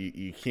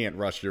you can't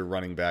rush your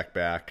running back.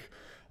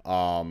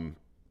 What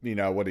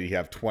do you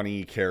have?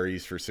 20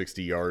 carries for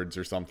 60 yards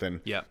or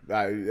something. Yeah.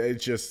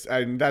 It's just,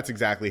 and that's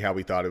exactly how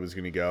we thought it was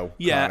going to go.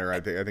 Yeah. Connor,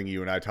 I think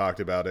you and I talked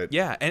about it.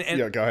 Yeah. And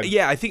yeah, go ahead.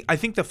 Yeah, I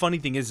think the funny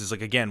thing is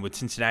like, again, with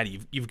Cincinnati,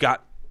 you've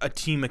got a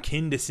team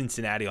akin to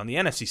Cincinnati on the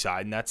NFC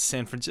side, and that's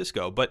San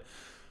Francisco. But,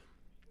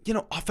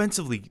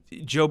 offensively,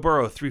 Joe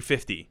Burrow,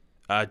 350.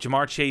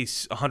 Jamar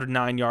Chase,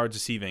 109 yards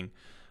receiving.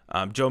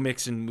 Joe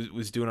Mixon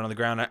was doing it on the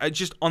ground. I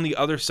just, on the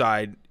other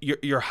side,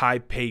 your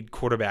high-paid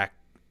quarterback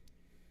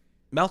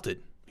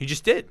melted. He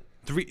just did.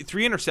 Three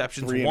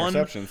interceptions. One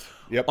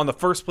Yep. on the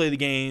first play of the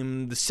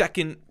game, the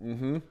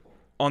second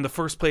on the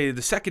first play of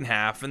the second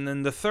half, and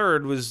then the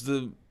third was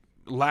the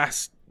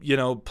last,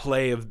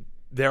 play of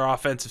their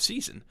offensive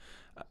season.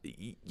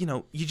 You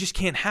just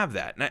can't have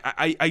that. And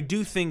I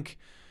do think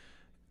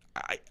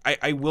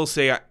I will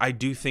say I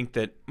do think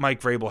that Mike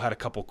Vrabel had a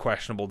couple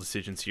questionable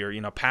decisions here.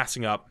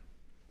 Passing up.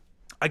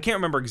 I can't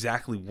remember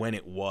exactly when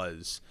it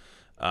was.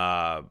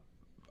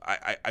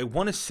 I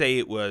want to say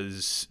it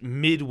was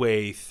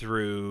midway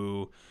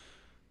through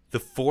the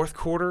fourth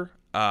quarter.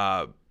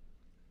 I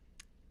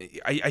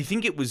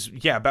think it was,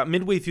 about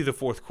midway through the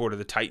fourth quarter,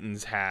 the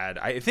Titans had,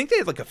 I think they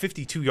had like a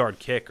 52-yard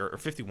kick or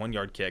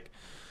 51-yard kick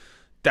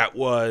that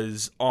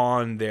was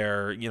on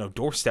their,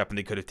 doorstep, and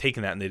they could have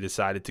taken that, and they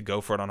decided to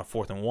go for it on a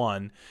 4th and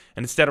 1.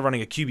 And instead of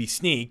running a QB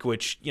sneak,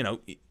 which, with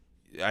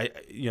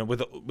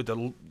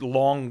a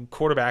long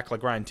quarterback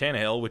like Ryan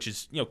Tannehill, which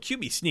is,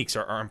 QB sneaks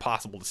are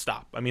impossible to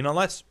stop. I mean,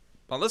 unless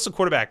a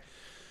quarterback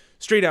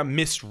straight out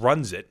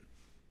misruns it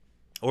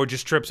or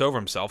just trips over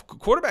himself,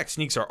 quarterback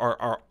sneaks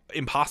are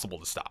impossible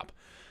to stop.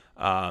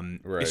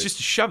 Right. It's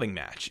just a shoving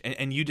match,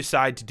 and you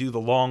decide to do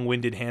the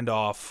long-winded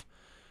handoff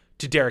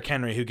to Derrick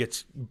Henry, who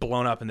gets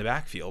blown up in the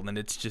backfield, and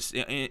it's just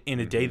in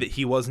a day that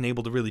he wasn't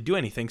able to really do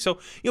anything. So,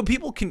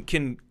 people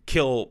can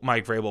kill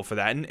Mike Vrabel for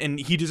that, and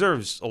he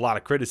deserves a lot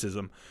of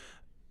criticism.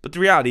 But the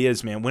reality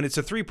is, man, when it's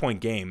a 3-point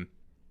game,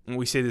 and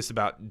we say this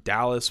about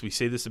Dallas, we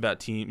say this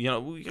about team,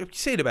 we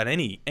say it about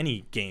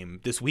any game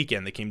this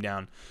weekend that came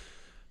down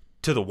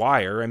to the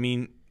wire. I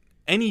mean,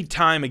 any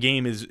time a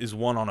game is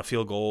won on a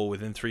field goal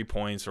within 3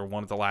 points or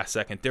won at the last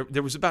second,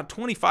 there was about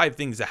 25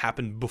 things that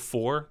happened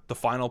before the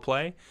final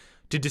play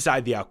to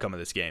decide the outcome of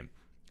this game.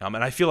 And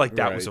I feel like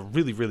that was a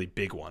really, really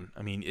big one.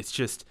 I mean, it's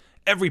just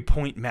every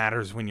point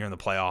matters when you're in the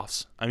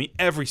playoffs. I mean,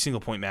 every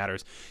single point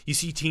matters. You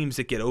see teams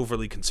that get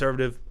overly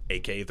conservative,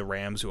 a.k.a. the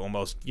Rams, who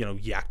almost,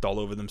 yacked all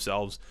over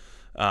themselves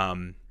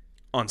on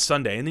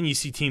Sunday. And then you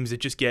see teams that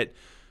just get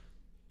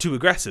too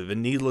aggressive,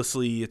 and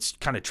needlessly, it's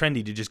kind of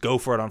trendy to just go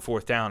for it on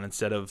 4th down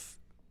instead of,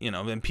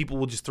 and people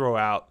will just throw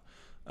out,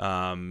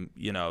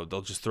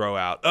 they'll just throw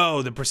out,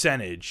 the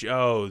percentage,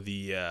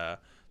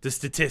 the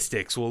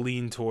statistics will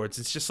lean towards.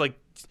 It's just like,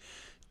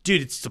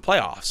 dude, it's the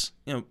playoffs.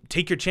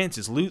 Take your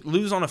chances.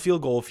 Lose on a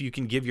field goal if you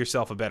can give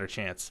yourself a better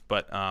chance.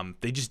 But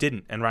they just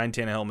didn't. And Ryan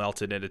Tannehill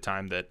melted at a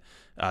time that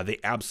they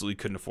absolutely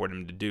couldn't afford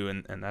him to do.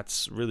 And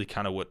that's really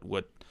kind of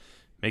what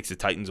makes the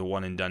Titans a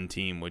one-and-done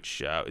team,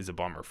 which is a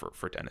bummer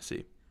for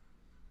Tennessee.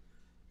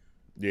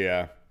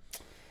 Yeah.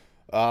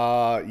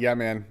 Yeah,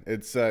 man,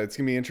 it's gonna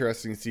be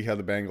interesting to see how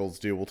the Bengals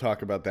do. We'll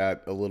talk about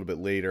that a little bit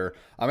later.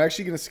 I'm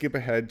actually gonna skip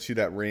ahead to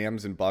that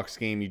Rams and Bucks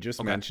game. You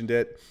just mentioned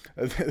it,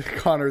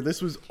 Connor.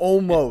 This was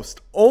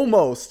almost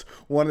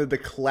one of the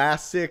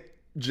classic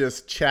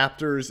just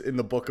chapters in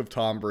the book of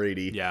Tom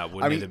Brady. Yeah,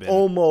 wouldn't it have been?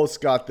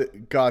 Almost got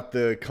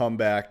the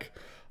comeback.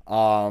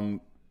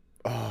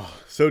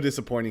 So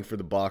disappointing for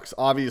the Bucs.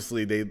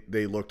 Obviously,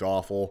 they looked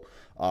awful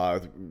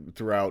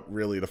throughout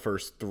really the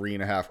first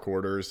 3.5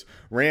 quarters.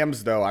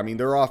 Rams, though, I mean,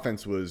 their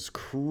offense was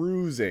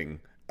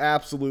cruising.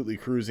 Absolutely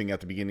cruising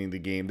at the beginning of the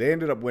game. They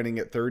ended up winning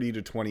at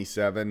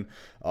 30-27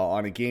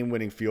 on a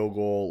game-winning field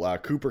goal.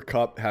 Cooper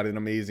Kupp had an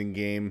amazing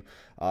game.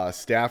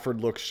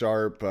 Stafford looked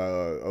sharp.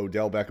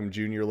 Odell Beckham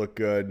Jr. looked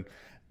good.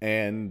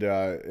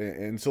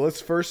 And so let's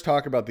first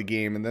talk about the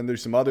game, and then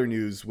there's some other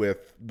news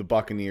with the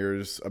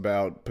Buccaneers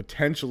about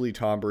potentially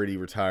Tom Brady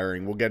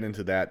retiring. We'll get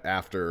into that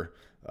after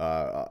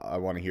I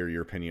want to hear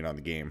your opinion on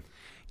the game.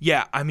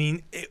 Yeah, I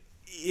mean,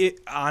 it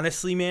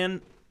honestly,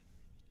 man,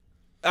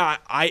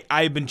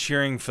 I've been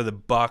cheering for the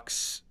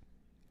Bucs.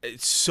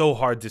 It's so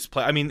hard to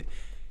play. I mean,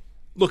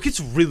 look, it's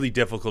really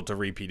difficult to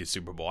repeat a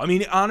Super Bowl. I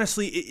mean,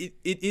 honestly,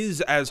 it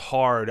is as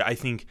hard, I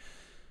think,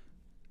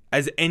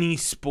 as any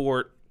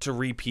sport to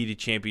repeat a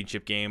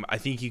championship game. I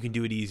think you can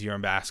do it easier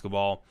in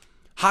basketball.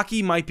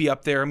 Hockey might be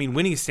up there. I mean,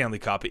 winning a Stanley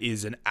Cup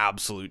is an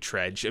absolute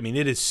trudge. I mean,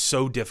 it is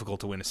so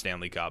difficult to win a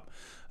Stanley Cup.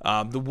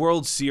 The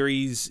World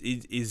Series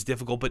is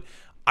difficult, but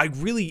I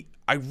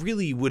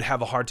really would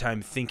have a hard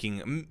time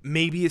thinking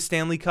maybe a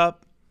Stanley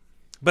Cup.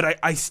 But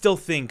I still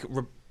think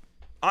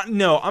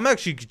no, I'm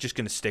actually just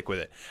going to stick with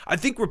it. I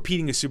think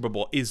repeating a Super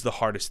Bowl is the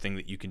hardest thing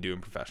that you can do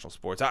in professional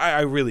sports.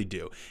 I really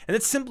do. And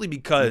it's simply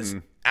because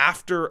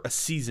after a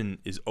season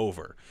is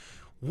over,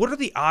 what are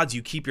the odds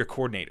you keep your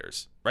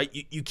coordinators, right?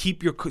 You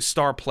keep your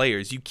star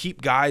players. You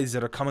keep guys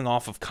that are coming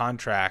off of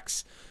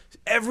contracts.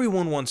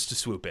 Everyone wants to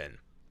swoop in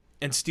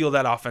and steal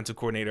that offensive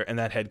coordinator and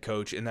that head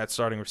coach and that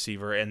starting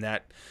receiver and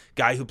that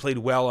guy who played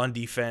well on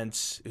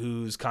defense,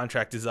 whose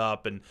contract is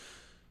up. And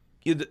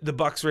the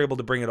Bucs were able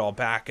to bring it all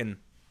back. And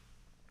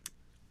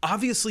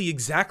obviously,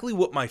 exactly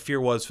what my fear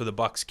was for the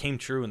Bucs came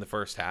true in the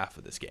first half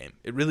of this game.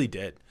 It really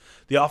did.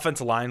 The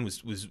offensive line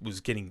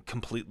was getting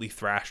completely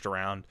thrashed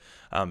around.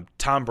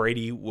 Tom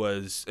Brady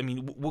was, I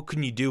mean, what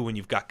can you do when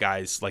you've got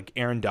guys like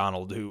Aaron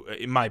Donald, who,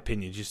 in my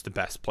opinion, is just the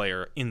best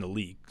player in the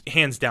league,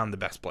 hands down the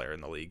best player in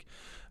the league,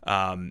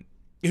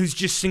 who's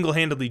just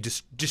single-handedly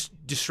just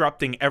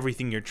disrupting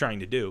everything you're trying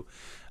to do.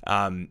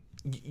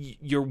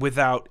 You're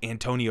without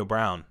Antonio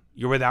Brown.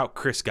 You're without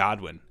Chris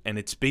Godwin, and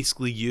it's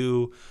basically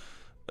you,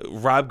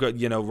 Rob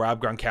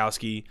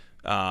Gronkowski,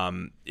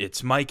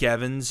 it's Mike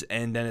Evans,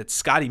 and then it's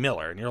Scotty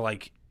Miller. And you're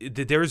like,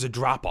 there's a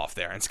drop-off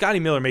there. And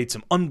Scotty Miller made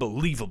some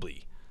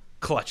unbelievably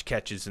clutch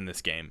catches in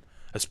this game,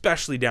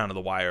 especially down to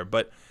the wire.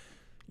 But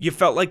you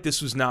felt like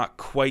this was not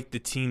quite the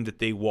team that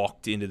they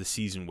walked into the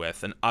season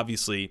with. And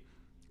obviously,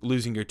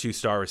 losing your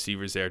 2-star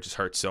receivers there just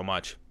hurts so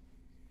much.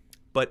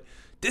 But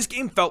this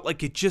game felt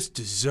like it just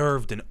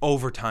deserved an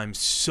overtime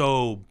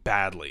so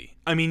badly.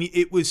 I mean,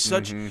 it was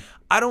such...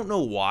 I don't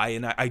know why,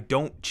 and I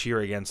don't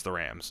cheer against the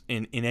Rams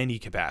in any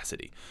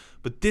capacity.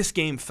 But this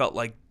game felt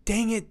like,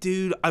 dang it,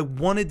 dude, I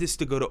wanted this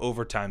to go to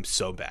overtime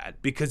so bad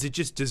because it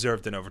just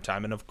deserved an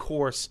overtime. And, of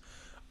course,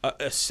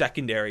 a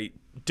secondary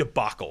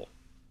debacle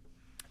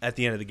at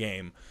the end of the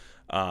game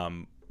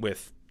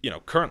with,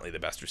 currently the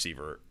best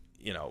receiver,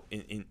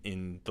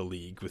 in the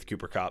league with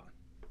Cooper Kupp.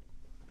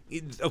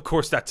 Of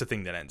course, that's the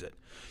thing that ends it.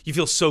 You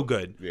feel so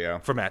good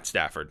for Matt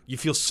Stafford. You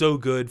feel so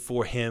good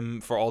for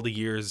him for all the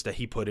years that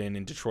he put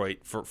in Detroit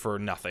for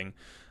nothing.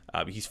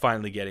 He's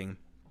finally getting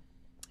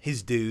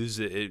his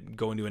dues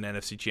going to an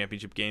NFC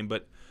Championship game.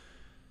 But,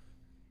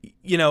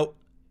 dude,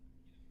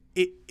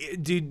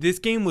 this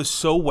game was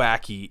so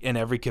wacky in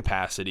every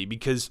capacity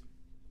because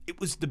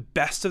it was the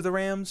best of the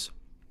Rams.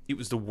 It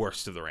was the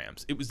worst of the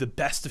Rams. It was the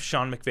best of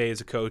Sean McVay as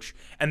a coach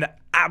and the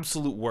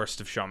absolute worst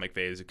of Sean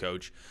McVay as a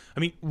coach. I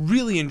mean,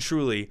 really and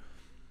truly,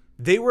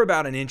 they were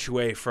about an inch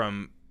away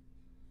from...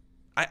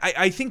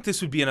 I think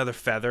this would be another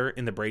feather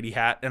in the Brady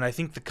hat, and I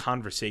think the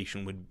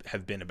conversation would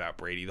have been about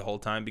Brady the whole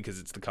time because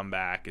it's the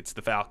comeback, it's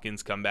the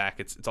Falcons comeback,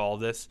 it's all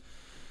this.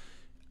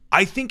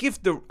 I think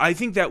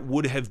that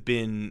would have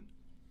been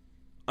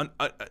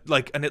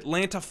like an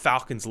Atlanta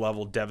Falcons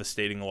level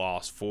devastating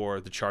loss for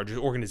the Chargers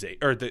organization,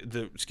 or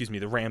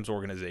the Rams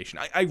organization.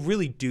 I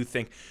really do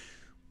think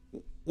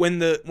when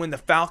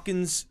the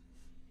Falcons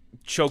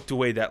choked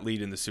away that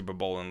lead in the Super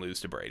Bowl and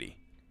lose to Brady,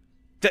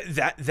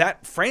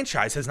 that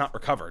franchise has not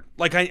recovered.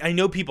 Like I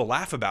know people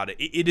laugh about it.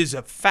 It is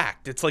a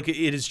fact. It's like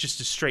it is just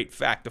a straight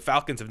fact. The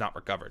Falcons have not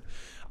recovered.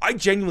 I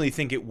genuinely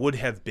think it would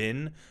have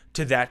been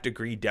to that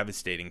degree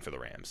devastating for the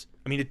Rams.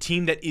 I mean, a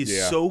team that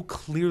is so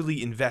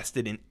clearly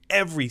invested in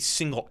every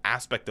single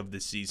aspect of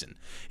this season.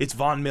 It's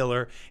Von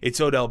Miller,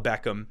 it's Odell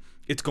Beckham,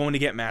 it's going to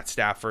get Matt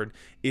Stafford.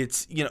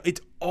 It's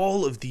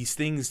all of these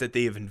things that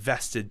they have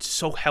invested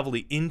so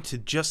heavily into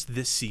just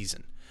this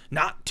season.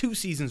 Not 2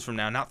 seasons from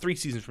now, not 3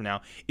 seasons from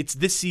now. It's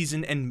this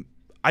season, and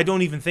I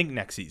don't even think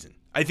next season.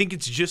 I think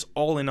it's just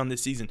all in on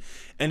this season.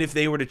 And if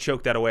they were to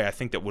choke that away, I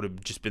think that would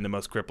have just been the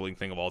most crippling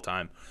thing of all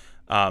time.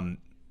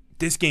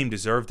 This game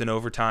deserved an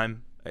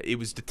overtime. It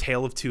was the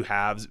tale of 2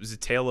 halves. It was a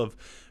tale of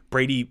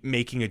Brady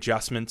making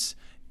adjustments.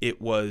 It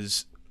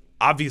was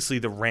obviously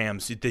the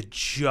Rams, they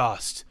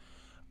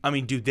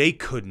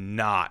could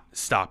not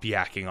stop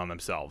yakking on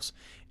themselves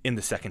in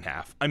the second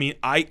half. I mean,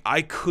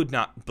 I could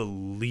not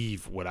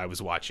believe what I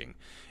was watching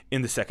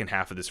in the second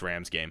half of this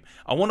Rams game.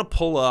 I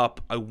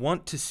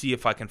want to see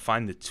if I can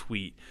find the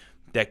tweet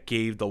that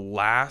gave the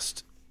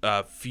last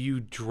few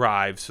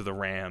drives for the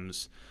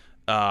Rams.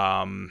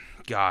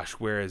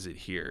 Where is it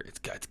here?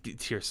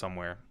 It's here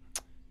somewhere.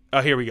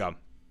 Oh, here we go.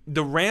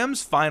 The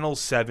Rams' final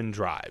 7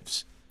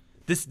 drives.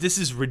 This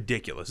is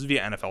ridiculous. This is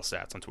via NFL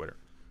Stats on Twitter.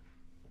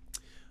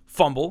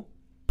 Fumble,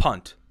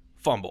 punt,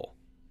 fumble.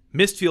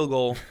 Missed field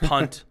goal,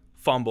 punt,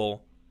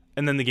 fumble,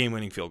 and then the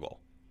game-winning field goal.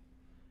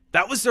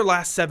 That was their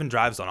last 7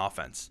 drives on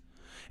offense.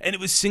 And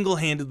it was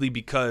single-handedly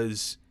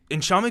because,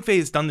 and Sean McVay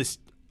has done this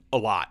a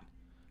lot.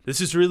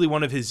 This is really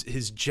one of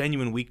his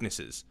genuine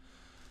weaknesses.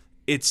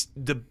 It's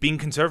the being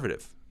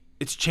conservative.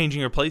 It's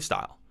changing your play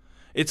style.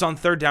 It's on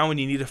third down when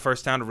you need a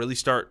first down to really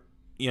start,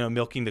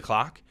 milking the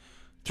clock.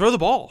 Throw the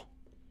ball.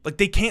 Like,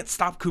 they can't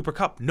stop Cooper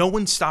Kupp. No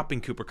one's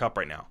stopping Cooper Kupp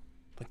right now.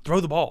 Like, throw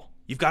the ball.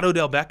 You've got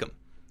Odell Beckham.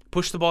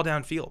 Push the ball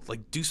downfield.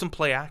 Like, do some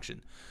play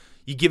action.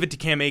 You give it to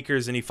Cam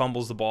Akers and he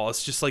fumbles the ball.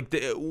 It's just like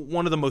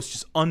one of the most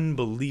just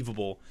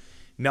unbelievable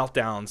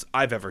meltdowns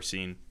I've ever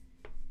seen.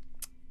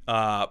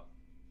 I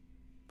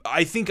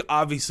think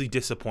obviously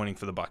disappointing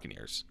for the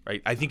Buccaneers,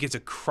 right? I think it's a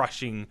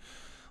crushing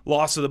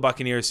loss of the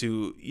Buccaneers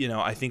who,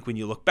 I think when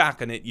you look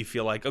back on it, you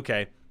feel like,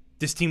 okay,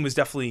 this team was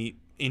definitely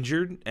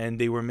injured and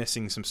they were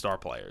missing some star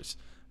players.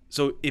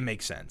 So it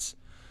makes sense.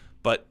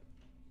 But,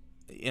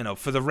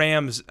 for the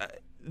Rams,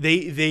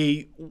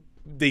 they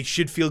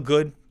should feel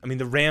good. I mean,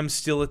 the Rams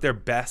still at their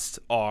best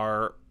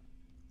are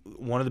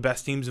one of the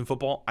best teams in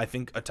football. I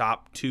think a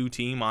top 2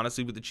 team,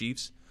 honestly, with the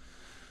Chiefs.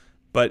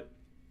 But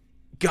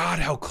God,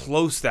 how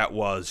close that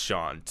was,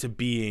 Sean, to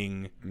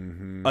being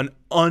an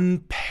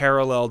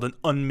unparalleled and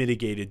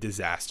unmitigated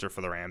disaster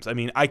for the Rams. I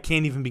mean, I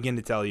can't even begin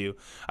to tell you.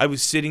 I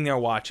was sitting there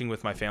watching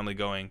with my family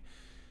going,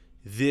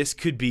 this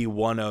could be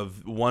one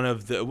of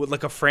the,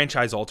 like a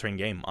franchise-altering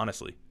game,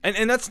 honestly.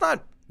 And that's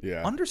not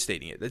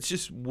understating it. That's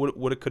just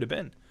what it could have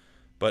been.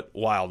 But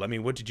wild. I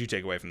mean, what did you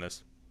take away from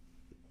this?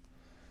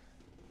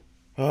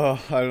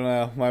 Oh, I don't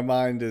know. My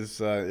mind is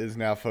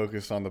now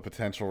focused on the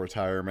potential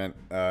retirement.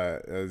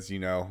 As you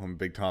know, I'm a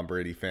big Tom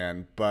Brady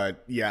fan.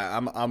 But yeah,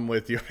 I'm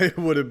with you. It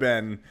would have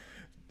been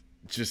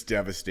just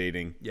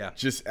devastating. Yeah,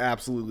 just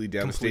absolutely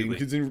devastating.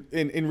 Because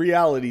in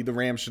reality, the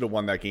Rams should have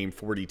won that game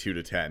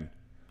 42-10.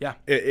 Yeah,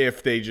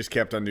 if they just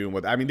kept on doing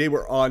what I mean, they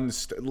were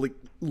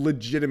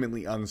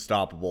legitimately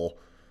unstoppable.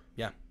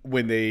 Yeah,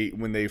 when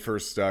they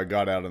first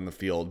got out on the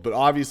field. But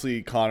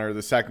obviously, Connor,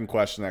 the second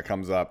question that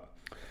comes up.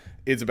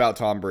 It's about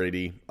Tom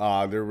Brady.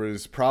 There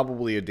was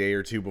probably a day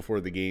or two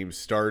before the game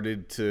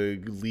started to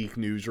leak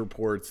news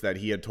reports that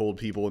he had told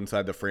people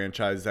inside the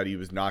franchise that he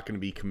was not going to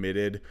be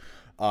committed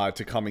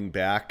to coming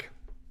back.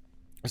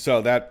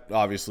 So that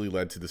obviously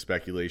led to the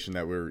speculation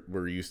that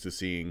we're used to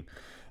seeing,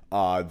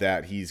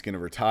 that he's going to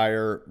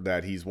retire,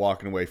 that he's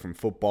walking away from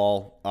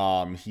football.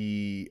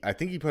 I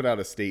think he put out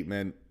a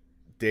statement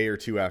day or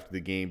two after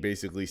the game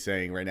basically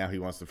saying right now he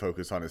wants to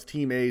focus on his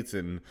teammates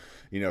and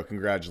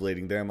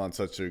congratulating them on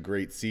such a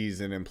great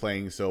season and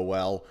playing so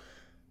well.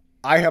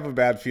 I have a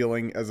bad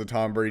feeling as a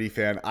Tom Brady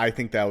fan. I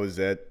think that was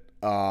it.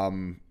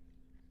 I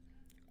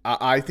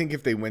think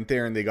if they went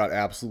there and they got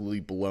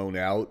absolutely blown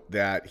out,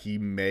 that he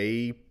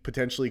may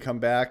potentially come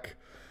back.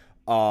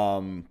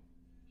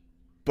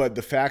 But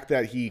the fact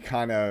that he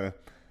kind of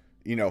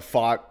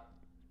fought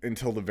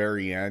until the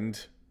very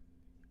end,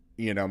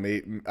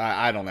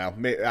 I don't know.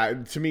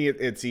 To me,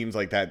 it seems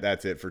like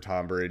that's it for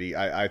Tom Brady.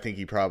 I think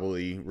he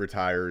probably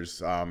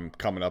retires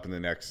coming up in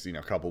the next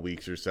couple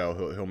weeks or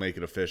so. He'll make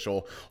it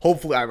official.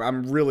 Hopefully,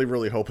 I'm really,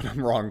 really hoping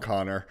I'm wrong,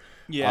 Connor.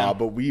 Yeah.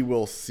 But we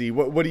will see.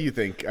 What do you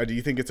think? Do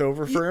you think it's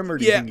over for him, or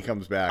do you think he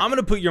comes back? I'm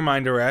gonna put your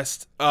mind to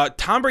rest.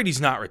 Tom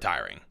Brady's not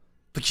retiring.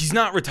 Like, he's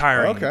not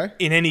retiring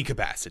in any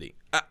capacity.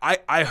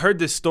 I heard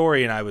this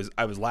story and I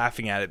was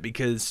laughing at it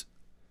because,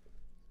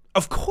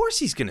 of course,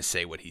 he's gonna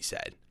say what he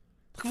said.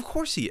 Like, of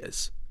course he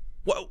is.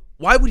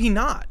 Why would he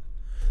not?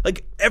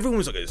 Like, everyone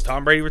was like, is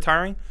Tom Brady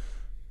retiring?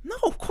 No,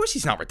 of course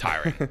he's not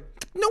retiring.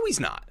 No, he's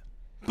not.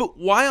 But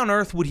why on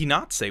earth would he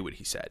not say what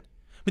he said?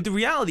 But the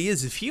reality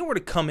is, if he were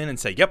to come in and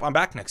say, yep, I'm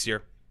back next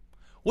year,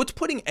 what's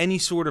putting any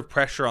sort of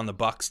pressure on the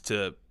Bucs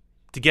to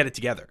get it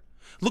together?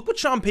 Look what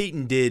Sean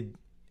Payton did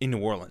in New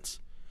Orleans.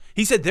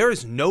 He said there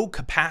is no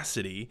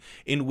capacity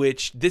in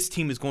which this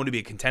team is going to be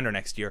a contender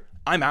next year.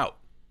 I'm out.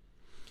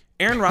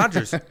 Aaron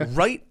Rodgers,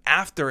 right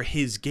after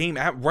his game,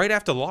 right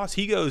after the loss,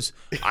 he goes,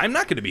 I'm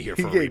not going to be here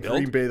for a rebuild. He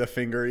gave Green Bay the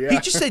finger, yeah. He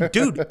just said,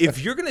 dude,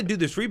 if you're going to do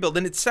this rebuild,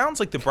 and it sounds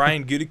like the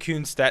Brian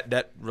Gutekunst,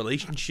 that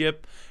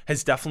relationship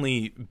has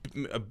definitely,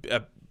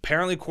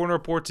 apparently according to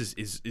reports,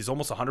 is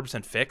almost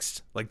 100%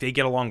 fixed. Like, they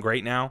get along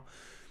great now.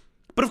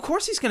 But of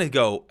course he's going to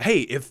go, hey,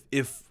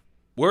 if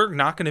we're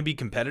not going to be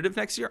competitive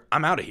next year,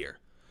 I'm out of here.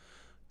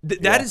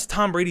 That is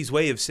Tom Brady's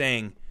way of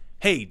saying,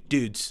 hey,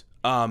 dudes,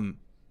 I'm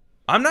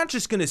not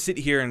just going to sit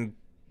here and,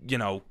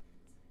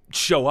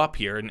 show up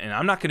here, and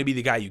I'm not going to be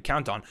the guy you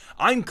count on.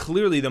 I'm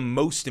clearly the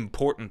most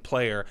important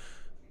player,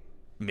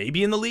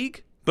 maybe in the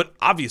league, but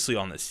obviously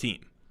on this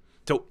team.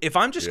 So if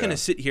I'm just going to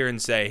sit here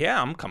and say,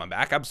 yeah, I'm coming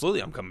back,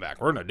 absolutely, I'm coming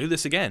back, we're going to do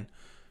this again.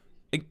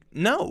 Like,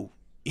 no.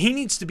 He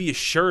needs to be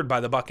assured by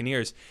the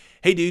Buccaneers,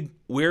 hey, dude,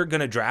 we're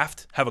going to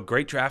have a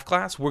great draft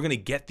class. We're going to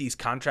get these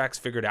contracts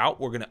figured out.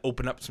 We're going to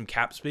open up some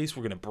cap space.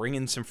 We're going to bring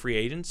in some free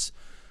agents.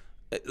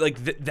 Like,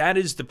 that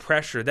is the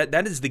pressure.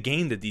 That is the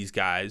game that these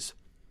guys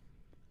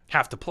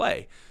have to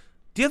play.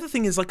 The other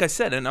thing is, like I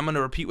said, and I'm going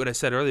to repeat what I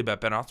said earlier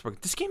about Ben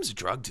Roethlisberger, this game is a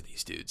drug to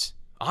these dudes,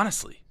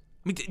 honestly.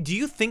 I mean, do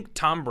you think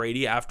Tom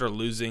Brady, after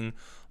losing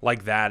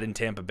like that in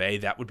Tampa Bay,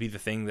 that would be the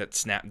thing that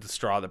snapped the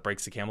straw that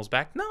breaks the camel's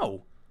back?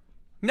 No.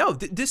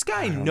 This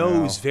guy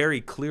knows very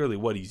clearly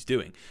what he's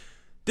doing.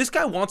 This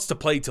guy wants to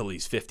play till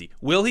he's 50.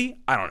 Will he?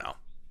 I don't know.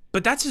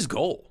 But that's his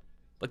goal.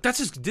 Like,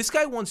 this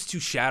guy wants to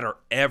shatter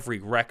every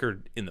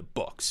record in the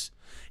books.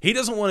 He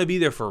doesn't want to be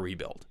there for a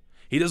rebuild.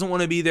 He doesn't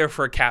want to be there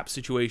for a cap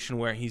situation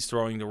where he's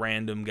throwing to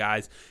random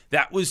guys.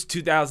 That was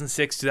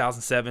 2006,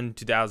 2007,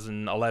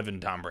 2011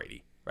 Tom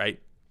Brady, right?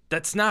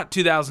 That's not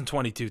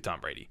 2022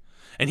 Tom Brady.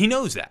 And he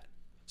knows that.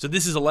 So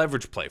this is a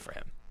leverage play for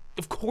him.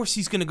 Of course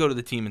he's going to go to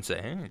the team and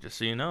say, hey, just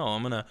so you know,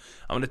 I'm going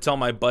to tell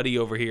my buddy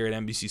over here at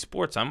NBC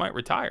Sports I might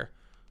retire.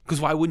 Because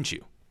why wouldn't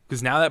you?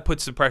 Because now that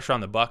puts the pressure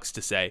on the Bucs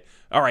to say,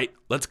 all right,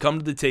 let's come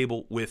to the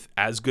table with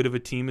as good of a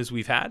team as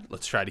we've had.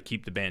 Let's try to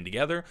keep the band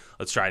together.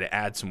 Let's try to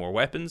add some more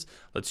weapons.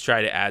 Let's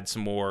try to add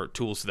some more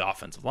tools to the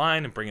offensive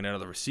line and bring in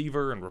another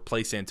receiver and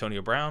replace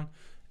Antonio Brown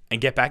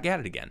and get back at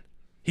it again.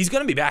 He's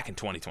going to be back in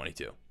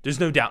 2022. There's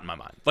no doubt in my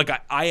mind. Like,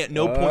 I at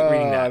no point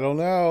reading that. I don't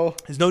know.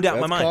 There's no doubt in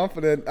my mind.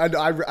 Confident.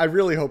 I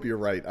really hope you're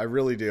right. I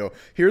really do.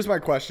 Here's my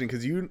question,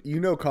 because you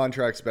know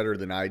contracts better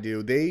than I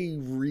do. They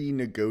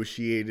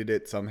renegotiated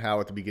it somehow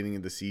at the beginning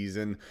of the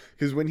season,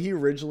 because when he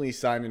originally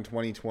signed in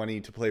 2020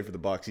 to play for the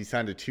Bucs, he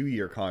signed a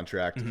 2-year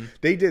contract. Mm-hmm.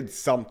 They did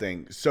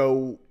something.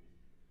 So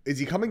is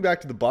he coming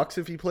back to the Bucs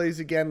if he plays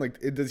again?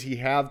 Like, does he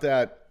have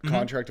that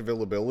contract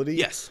availability?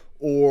 Yes.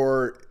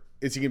 Or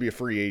is he going to be a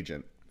free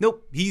agent?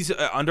 Nope, he's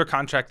under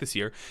contract this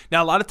year.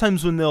 Now, a lot of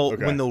times when they'll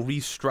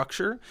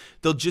restructure,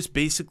 they'll just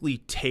basically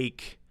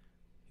take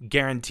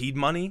guaranteed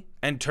money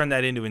and turn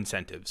that into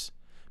incentives.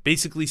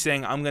 Basically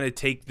saying, I'm going to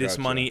take this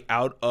money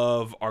out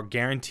of our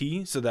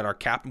guarantee so that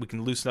we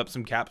can loosen up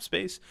some cap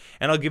space,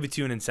 and I'll give it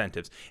to you in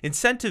incentives.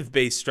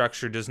 Incentive-based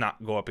structure does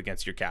not go up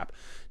against your cap.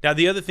 Now,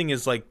 the other thing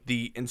is, like,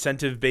 the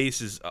incentive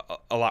base is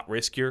a lot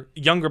riskier.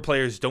 Younger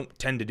players don't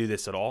tend to do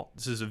this at all.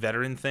 This is a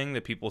veteran thing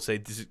that people say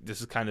this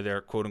is kind of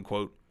their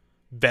quote-unquote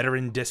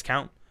veteran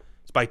discount.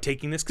 It's by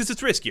taking this because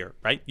it's riskier,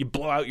 right? You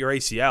blow out your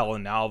ACL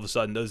and now all of a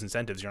sudden those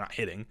incentives you're not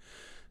hitting.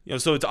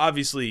 So it's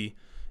obviously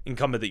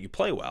incumbent that you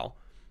play well.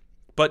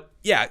 But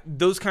yeah,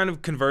 those kind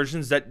of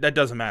conversions that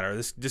doesn't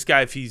matter. This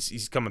guy, if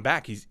he's coming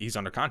back, he's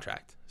under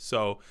contract.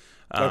 So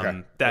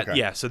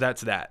so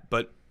that's that.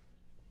 But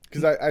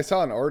because I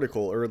saw an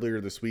article earlier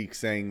this week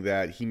saying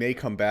that he may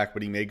come back,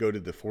 but he may go to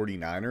the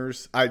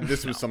 49ers.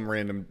 This was some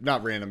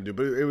not random dude,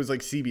 but it was like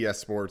CBS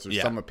Sports or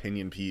some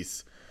opinion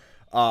piece.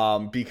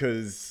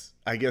 Because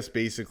I guess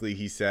basically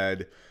he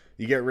said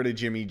you get rid of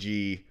Jimmy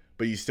G,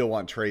 but you still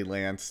want Trey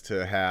Lance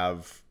to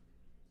have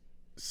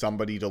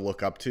somebody to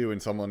look up to and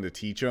someone to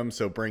teach him.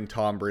 So bring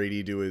Tom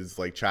Brady to his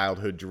like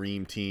childhood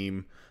dream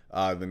team,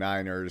 the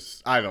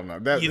Niners. I don't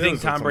know. You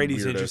think Tom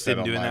Brady's interested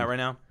in doing that right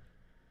now?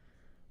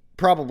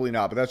 Probably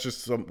not, but that's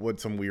just what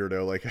some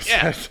weirdo like I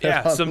said.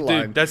 Yeah, some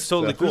dude. That's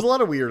totally cool. There's a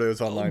lot of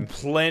weirdos online.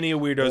 Plenty of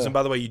weirdos, and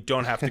by the way, you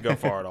don't have to go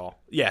far at all.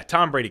 Yeah,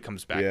 Tom Brady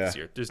comes back this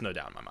year. There's no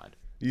doubt in my mind.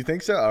 You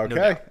think so?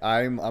 Okay, no,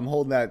 I'm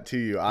holding that to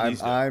you.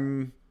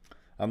 I'm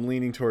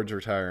leaning towards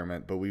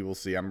retirement, but we will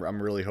see.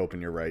 I'm really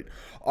hoping you're right.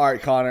 All right,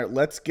 Connor,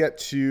 let's get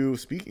to,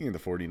 speaking of the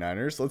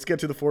 49ers, let's get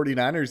to the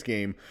 49ers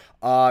game.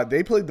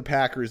 They played the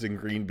Packers in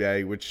Green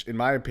Bay, which in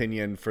my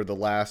opinion for the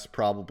last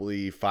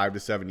probably 5 to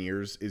 7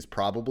 years is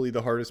probably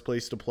the hardest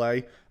place to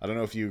play. I don't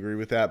know if you agree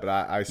with that, but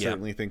I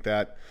certainly think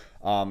that,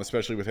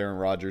 especially with Aaron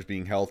Rodgers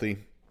being healthy.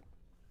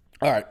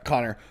 All right,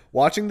 Connor,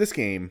 watching this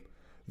game,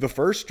 the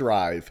first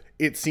drive,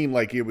 it seemed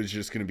like it was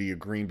just going to be a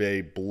Green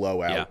Bay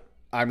blowout. Yeah.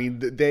 I mean,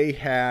 they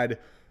had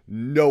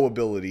no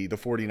ability, the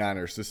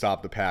 49ers, to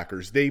stop the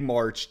Packers. They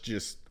marched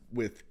just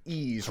with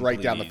ease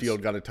right down the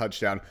field, got a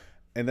touchdown,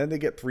 and then they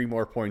get 3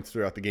 more points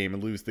throughout the game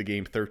and lose the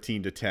game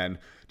 13-10.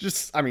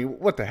 Just, I mean,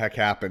 what the heck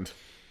happened?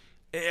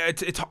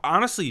 It's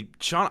honestly,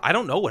 Sean, I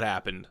don't know what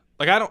happened.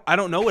 Like, I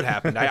don't know what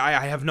happened.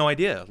 I have no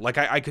idea. Like,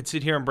 I could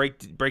sit here and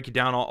break it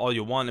down all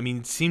you want. I mean,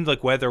 it seemed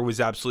like weather was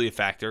absolutely a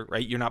factor,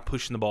 right? You're not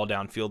pushing the ball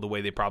downfield the way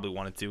they probably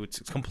wanted to.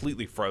 It's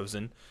completely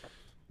frozen.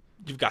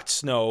 You've got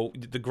snow.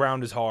 The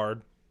ground is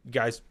hard. You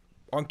guys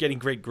aren't getting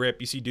great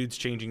grip. You see dudes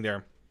changing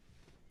their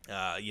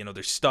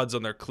studs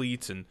on their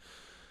cleats and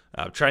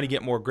trying to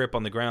get more grip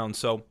on the ground.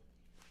 So,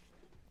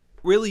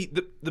 really,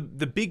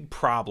 the big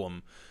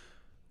problem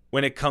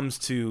when it comes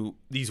to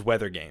these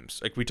weather games,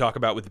 like we talk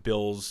about with the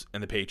Bills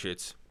and the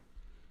Patriots.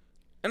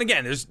 And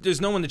again, there's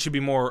no one that should be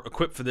more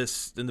equipped for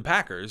this than the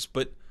Packers,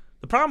 but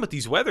The problem with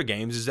these weather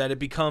games is that it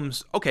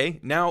becomes, okay,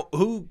 now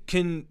who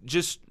can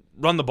just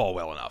run the ball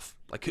well enough?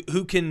 Like,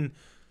 who can,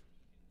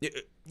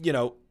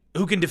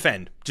 who can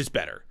defend just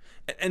better?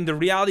 And the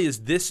reality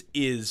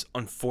is,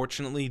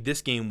 unfortunately,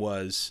 this game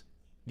was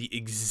the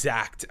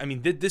exact,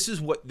 this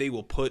is what they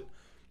will put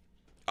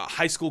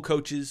high school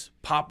coaches,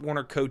 Pop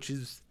Warner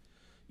coaches,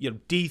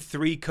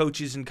 D3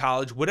 coaches in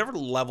college, whatever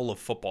level of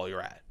football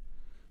you're at.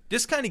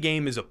 This kind of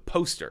game is a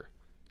poster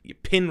you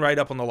pin right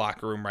up on the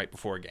locker room right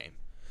before a game.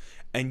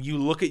 And you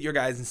look at your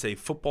guys and say,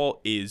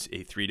 football is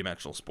a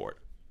three-dimensional sport.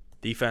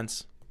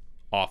 Defense,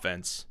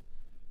 offense,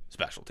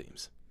 special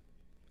teams.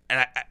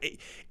 And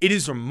it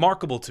is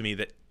remarkable to me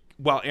that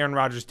while Aaron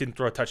Rodgers didn't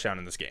throw a touchdown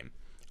in this game,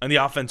 and the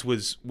offense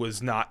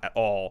was not at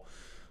all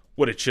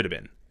what it should have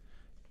been,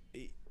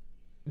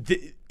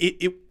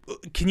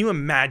 can you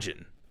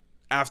imagine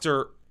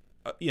after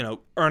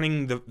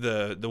earning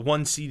the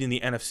one seed in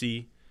the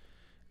NFC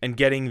and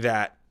getting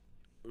that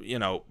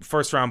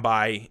first round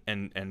bye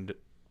and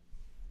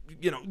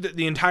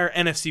the entire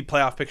NFC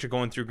playoff picture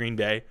going through Green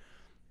Bay,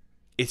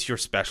 it's your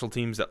special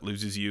teams that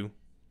loses you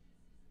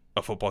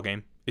a football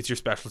game. It's your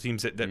special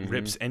teams that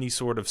rips any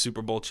sort of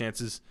Super Bowl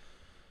chances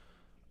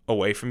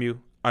away from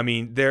you. I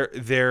mean,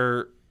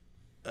 the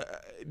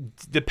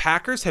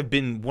Packers have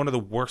been one of the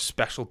worst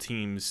special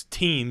teams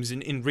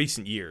in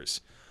recent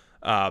years.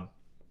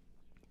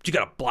 You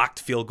got a blocked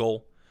field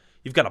goal.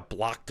 You've got a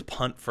blocked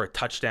punt for a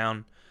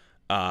touchdown.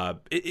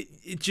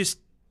 It just,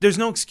 there's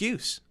no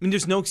excuse.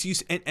 There's no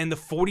excuse. And the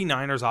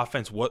 49ers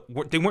offense,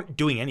 they weren't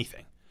doing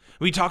anything.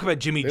 We talk about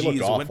Jimmy G.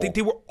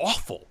 They were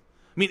awful.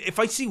 If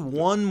I see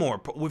one more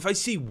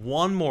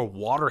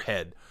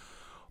waterhead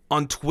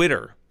on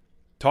Twitter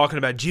talking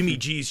about Jimmy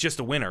G's just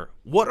a winner,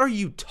 what are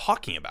you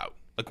talking about?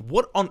 Like,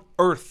 what on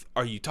earth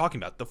are you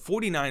talking about? The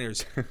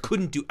 49ers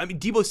couldn't do.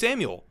 Deebo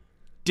Samuel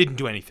didn't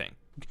do anything.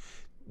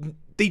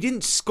 They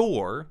didn't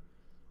score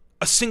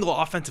a single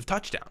offensive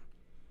touchdown.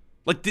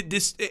 Like,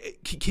 this,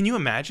 can you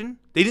imagine?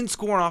 They didn't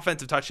score an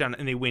offensive touchdown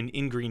and they win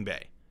in Green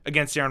Bay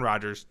against Aaron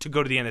Rodgers to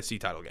go to the NFC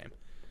title game.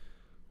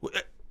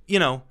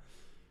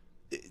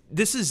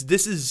 This is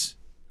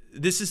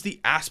the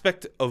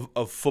aspect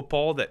of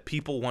football that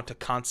people want to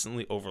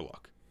constantly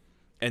overlook.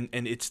 And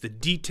it's the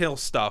detail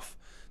stuff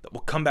that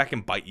will come back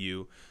and bite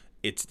you.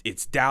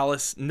 It's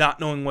Dallas not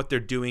knowing what they're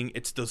doing.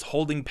 It's those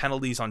holding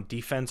penalties on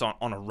defense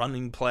on a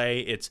running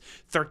play. It's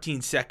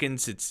 13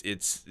 seconds.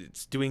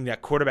 It's doing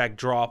that quarterback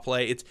draw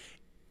play. It's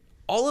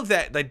all of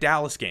that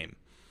Dallas game.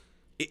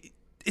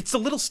 It's the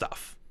little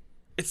stuff.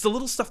 It's the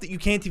little stuff that you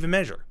can't even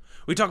measure.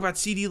 We talk about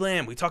CeeDee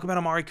Lamb. We talk about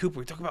Amari Cooper.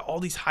 We talk about all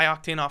these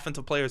high-octane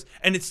offensive players.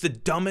 And it's the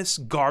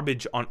dumbest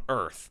garbage on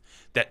earth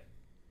that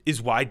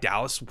is why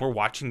Dallas were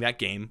watching that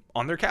game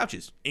on their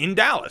couches in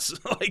Dallas,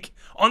 like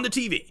on the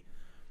TV.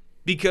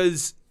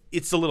 Because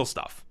it's the little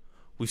stuff.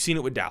 We've seen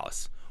it with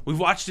Dallas. We've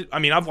watched it.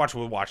 I've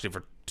watched it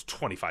for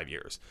 25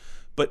 years.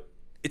 But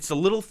it's the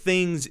little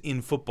things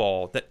in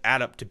football that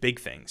add up to big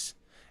things.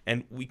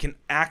 And we can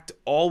act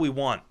all we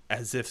want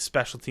as if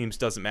special teams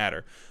doesn't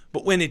matter.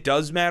 But when it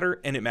does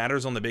matter, and it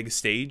matters on the biggest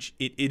stage,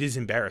 it is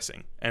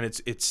embarrassing. And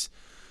it's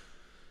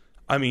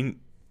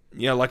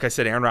like I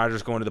said, Aaron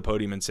Rodgers going to the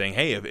podium and saying,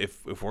 hey,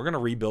 if we're going to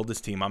rebuild this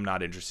team, I'm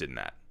not interested in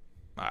that.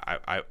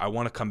 I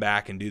want to come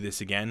back and do this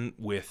again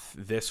with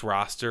this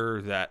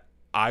roster that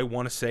I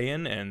want to stay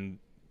in and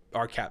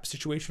our cap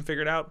situation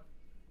figured out.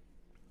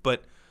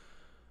 But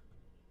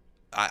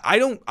I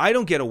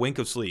don't get a wink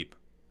of sleep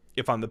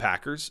if I'm the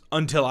Packers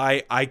until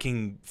I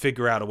can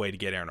figure out a way to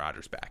get Aaron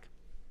Rodgers back.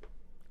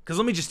 Because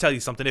let me just tell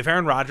you something. If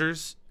Aaron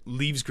Rodgers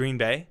leaves Green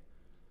Bay,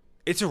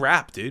 it's a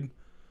wrap, dude.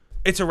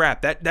 It's a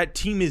wrap. That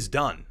team is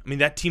done.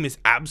 That team is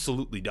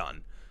absolutely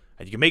done.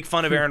 And you can make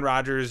fun of Aaron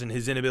Rodgers and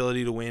his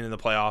inability to win in the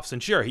playoffs.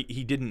 And sure,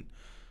 he didn't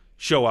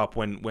show up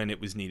when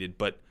it was needed.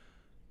 But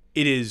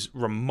it is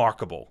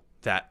remarkable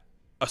that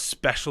a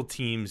special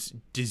teams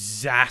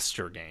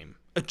disaster game,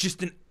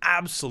 just an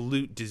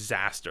absolute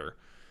disaster,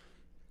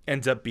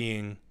 ends up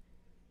being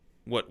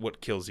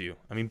what kills you.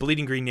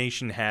 Bleeding Green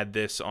Nation had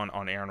this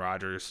on Aaron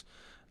Rodgers,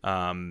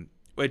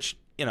 which,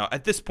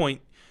 at this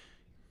point,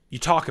 you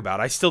talk about.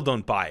 I still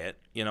don't buy it,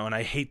 and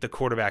I hate the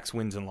quarterback's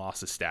wins and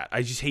losses stat.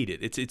 I just hate it.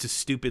 It's a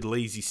stupid,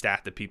 lazy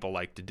stat that people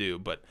like to do.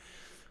 But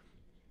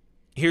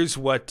here's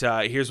what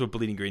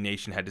Bleeding Green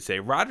Nation had to say.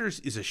 Rodgers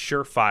is a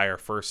surefire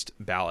first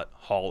ballot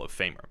Hall of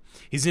Famer.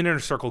 He's an inner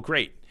circle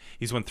great.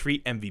 He's won 3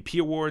 MVP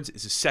awards,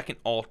 is his second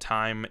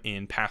all-time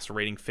in passer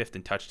rating, 5th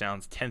in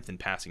touchdowns, 10th in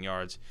passing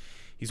yards.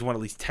 He's won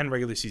at least 10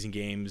 regular season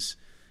games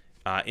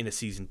in a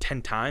season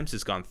 10 times.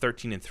 Has gone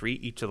 13-3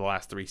 each of the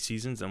last 3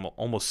 seasons and will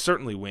almost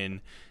certainly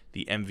win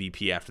the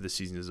MVP after the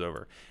season is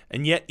over.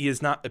 And yet he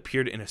has not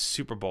appeared in a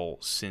Super Bowl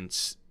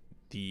since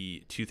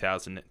the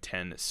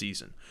 2010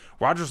 season.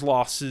 Rodgers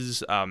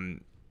loses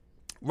NFC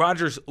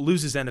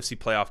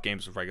playoff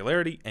games with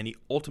regularity, and he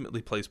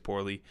ultimately plays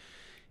poorly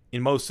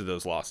in most of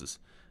those losses.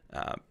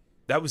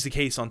 That was the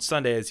case on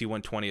Sunday as he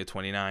went 20 of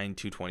 29,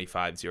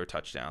 225, 0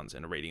 touchdowns,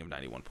 and a rating of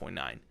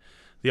 91.9.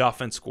 The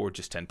offense scored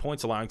just 10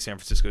 points, allowing San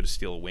Francisco to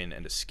steal a win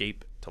and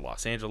escape to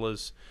Los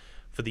Angeles.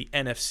 for the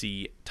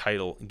NFC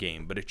title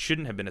game. But it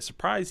shouldn't have been a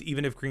surprise,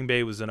 even if Green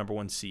Bay was the number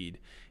 1 seed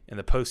in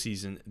the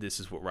postseason. This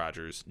is what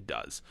Rodgers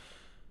does.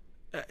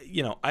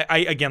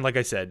 I again, like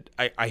I said,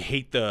 I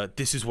hate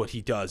this is what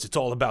he does. It's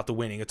all about the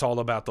winning. It's all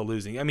about the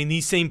losing. I mean,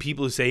 these same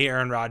people who say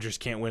Aaron Rodgers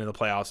can't win in the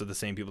playoffs are the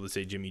same people that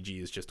say Jimmy G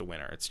is just a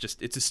winner.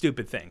 It's a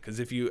stupid thing, because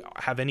if you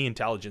have any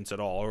intelligence at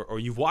all, or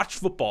you've watched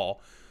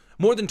football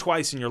more than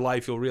twice in your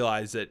life, you'll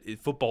realize that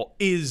football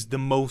is the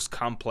most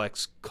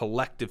complex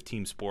collective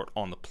team sport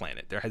on the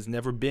planet. There has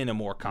never been a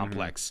more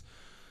complex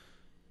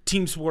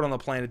team sport on the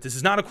planet. This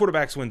is not a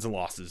quarterback's wins and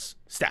losses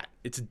stat.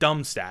 It's a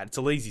dumb stat. It's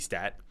a lazy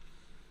stat.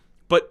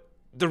 But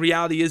the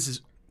reality is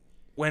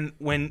when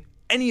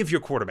any of your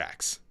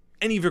quarterbacks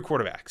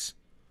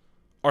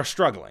are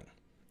struggling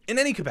in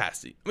any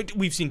capacity. I mean,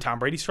 we've seen Tom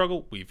Brady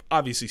struggle. We've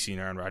obviously seen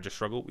Aaron Rodgers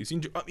struggle. We've seen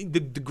the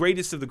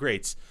greatest of the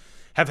greats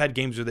have had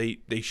games where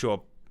they show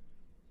up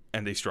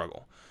and they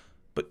struggle.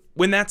 But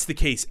when that's the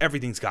case,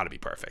 everything's got to be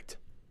perfect.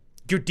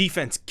 Your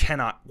defense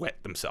cannot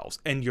wet themselves,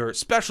 and your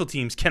special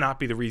teams cannot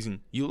be the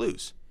reason you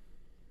lose.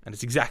 And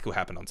it's exactly what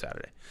happened on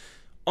Saturday.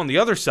 On the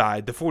other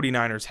side, the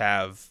 49ers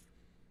have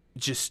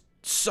just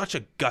such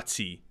a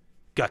gutsy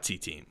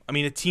team. I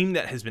mean, a team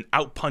that has been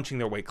out-punching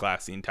their weight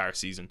class the entire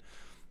season.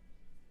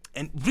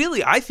 And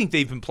really, I think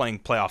they've been playing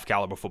playoff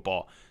caliber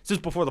football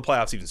since before the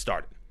playoffs even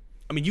started.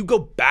 I mean, you go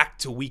back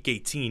to Week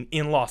 18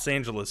 in Los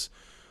Angeles,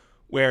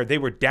 where they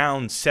were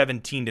down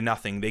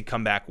 17-0. They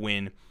come back,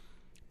 win,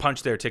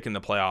 punch their ticket in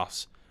the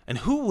playoffs. And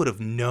who would have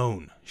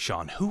known,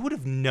 Sean,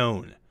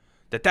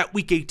 that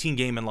Week 18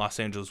 game in Los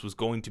Angeles was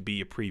going to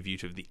be a preview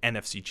to the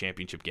NFC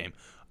Championship game?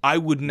 I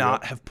would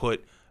not have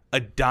put a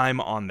dime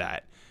on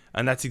that.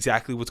 And that's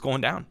exactly what's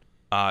going down.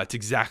 It's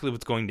exactly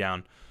what's going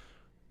down.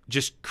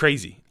 Just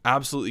crazy.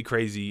 Absolutely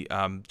crazy.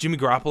 Jimmy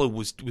Garoppolo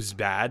was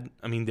bad.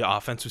 I mean, the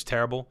offense was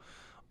terrible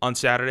on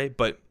Saturday,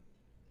 but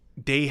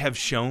they have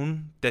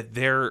shown that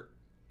they're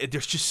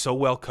just so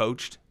well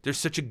coached. They're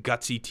such a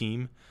gutsy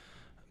team.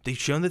 They've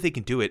shown that they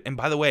can do it. And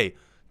by the way,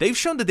 they've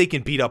shown that they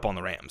can beat up on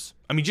the Rams.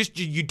 I mean, just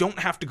you don't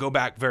have to go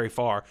back very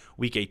far,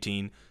 Week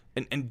 18,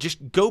 and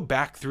just go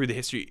back through the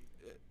history.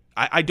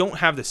 I don't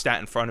have the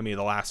stat in front of me of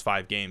the last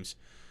 5 games.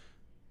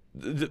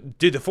 The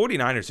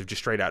 49ers have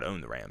just straight out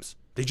owned the Rams.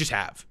 They just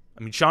have.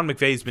 I mean, Sean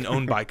McVay's been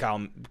owned by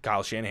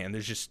Kyle Shanahan.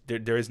 There's just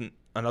there isn't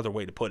another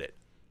way to put it.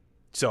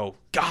 So,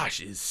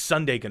 gosh, is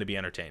Sunday going to be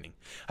entertaining?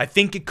 I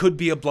think it could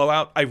be a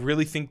blowout. I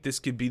really think this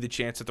could be the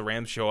chance that the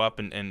Rams show up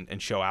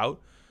and show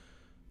out.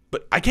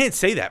 But I can't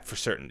say that for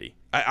certainty.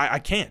 I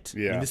can't.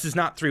 Yeah. I mean, this is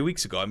not 3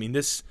 weeks ago. I mean,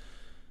 this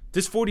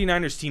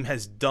 49ers team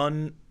has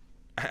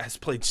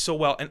played so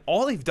well, and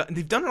all they've done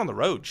it on the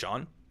road,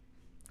 Sean.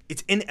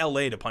 It's in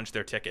LA to punch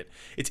their ticket.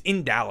 It's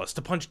in Dallas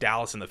to punch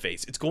Dallas in the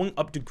face. It's going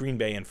up to Green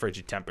Bay in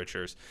frigid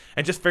temperatures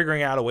and just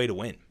figuring out a way to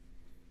win.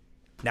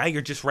 Now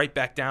you're just right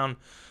back down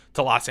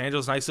to Los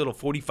Angeles. Nice little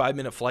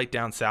 45-minute flight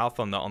down south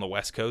on the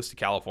West Coast to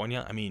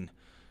California. I mean,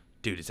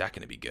 dude, is that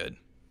going to be good?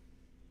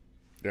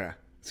 Yeah,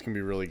 it's going to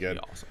be really good.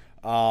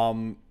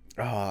 Awesome.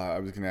 I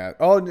was gonna add.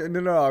 Oh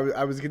no!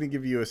 I was gonna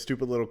give you a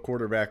stupid little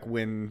quarterback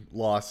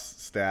win-loss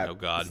stat. Oh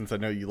God! Since I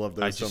know you love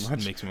those so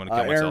much. It makes me want to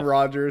kill myself.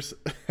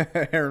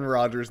 Aaron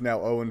Rodgers now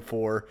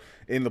 0-4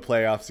 in the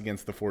playoffs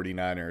against the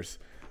 49ers.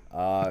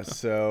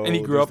 And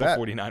he grew up a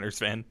 49ers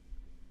fan.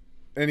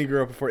 And he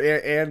grew up before,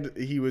 and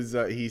he was.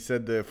 He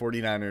said the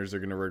 49ers are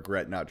gonna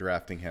regret not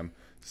drafting him.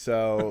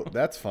 So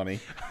that's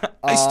funny.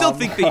 I still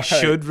think they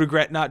should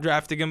regret not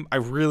drafting him. I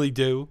really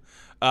do.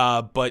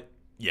 But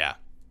yeah,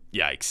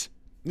 yikes.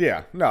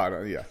 Yeah,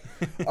 no, yeah.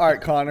 All right,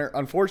 Connor.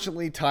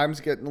 Unfortunately, time's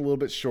getting a little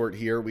bit short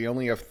here. We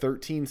only have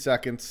 13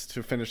 seconds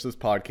to finish this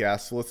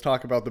podcast, so let's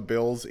talk about the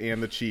Bills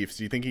and the Chiefs.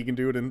 Do you think he can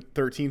do it in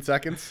 13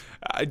 seconds?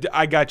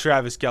 I got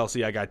Travis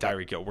Kelce. I got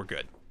Tyreek Hill. We're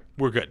good.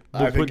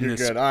 I think you're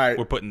good. All right.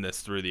 We're putting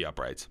this through the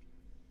uprights.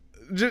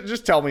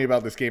 Just tell me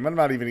about this game. I'm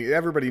not even.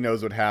 Everybody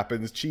knows what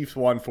happens. Chiefs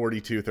won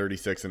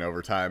 42-36 in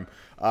overtime.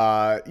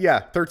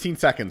 13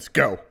 seconds.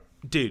 Go,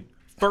 dude.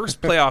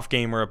 First playoff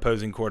game where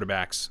opposing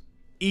quarterbacks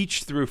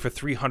each threw for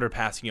 300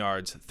 passing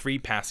yards, 3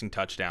 passing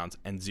touchdowns,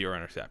 and 0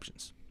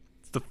 interceptions.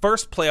 It's the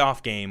first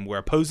playoff game where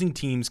opposing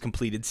teams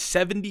completed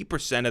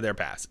 70% of their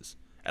passes,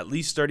 at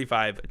least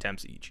 35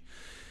 attempts each.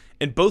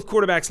 And both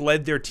quarterbacks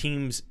led their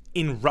teams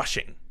in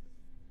rushing.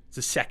 It's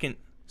the second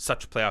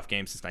such playoff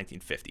game since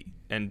 1950.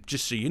 And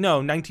just so you know,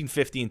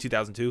 1950 and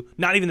 2002,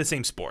 not even the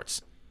same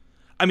sports.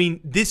 I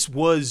mean, this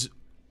was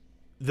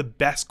the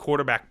best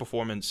quarterback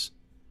performance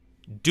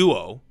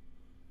duo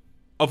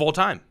of all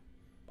time.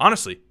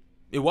 Honestly.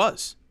 It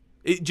was.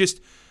 It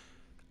just,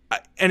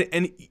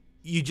 and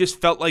you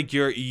just felt like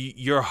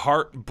your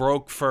heart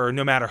broke for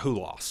no matter who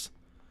lost,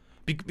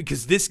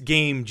 because this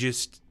game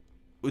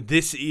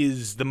this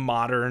is the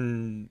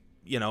modern,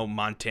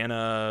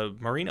 Montana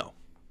Marino.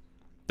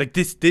 Like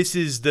this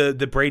is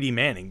the Brady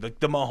Manning, like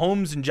the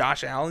Mahomes and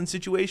Josh Allen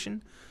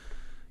situation.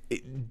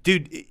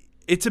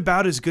 It's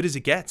about as good as it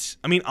gets.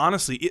 I mean,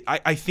 honestly,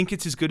 I think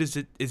it's as good as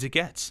it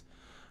gets.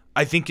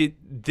 I think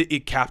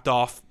it capped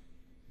off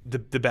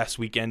the best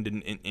weekend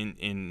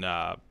in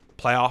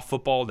playoff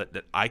football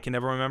that I can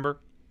ever remember.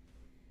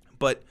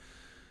 But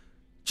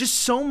just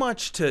so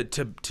much to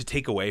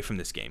take away from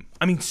this game.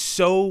 I mean,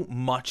 so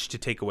much to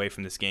take away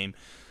from this game.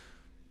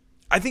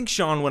 I think,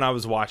 Sean, when I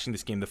was watching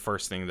this game, the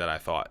first thing that I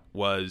thought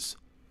was,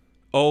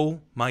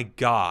 oh my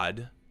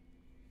God,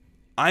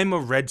 I'm a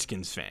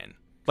Redskins fan.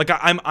 Like,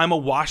 I'm a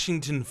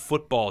Washington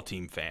football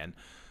team fan.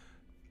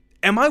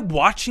 Am I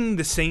watching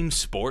the same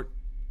sport?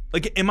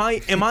 Like, am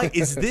I,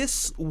 is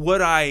this what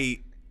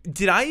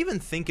did I even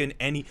think in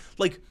any,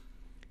 like,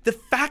 the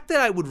fact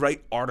that I would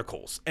write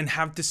articles and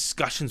have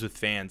discussions with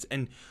fans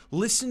and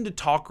listen to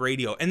talk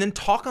radio and then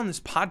talk on this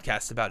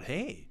podcast about,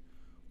 hey,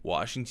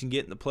 Washington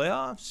get in the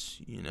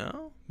playoffs, you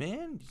know,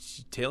 man,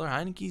 Taylor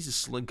Heineke's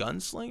a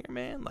gunslinger,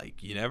 man.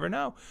 Like, you never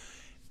know.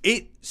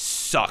 It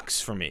sucks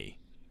for me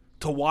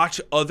to watch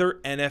other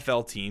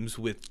NFL teams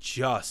with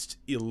just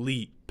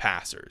elite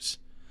passers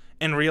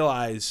and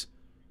realize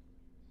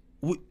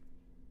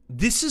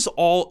this is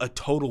all a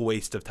total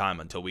waste of time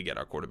until we get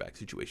our quarterback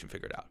situation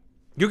figured out.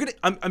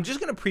 I'm just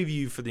gonna preview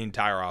you for the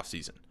entire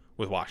offseason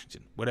with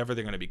Washington, whatever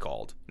they're gonna be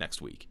called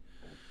next week.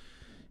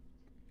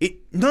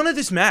 None of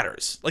this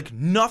matters. Like,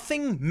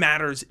 nothing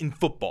matters in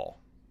football.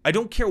 I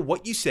don't care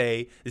what you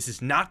say. This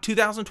is not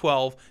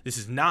 2012. This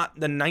is not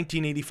the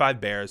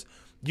 1985 Bears.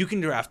 You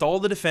can draft all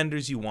the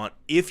defenders you want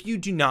if you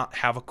do not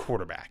have a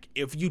quarterback.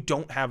 If you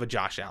don't have a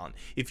Josh Allen.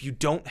 If you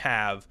don't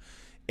have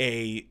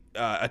a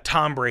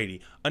Tom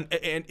Brady, and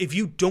if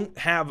you don't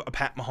have a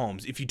Pat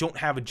Mahomes, if you don't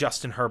have a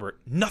Justin Herbert,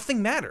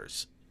 nothing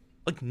matters.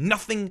 Like,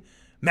 nothing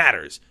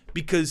matters,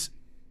 because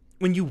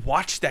when you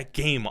watch that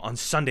game on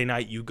Sunday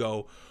night, you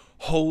go,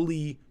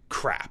 holy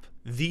crap,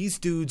 these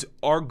dudes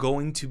are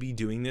going to be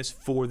doing this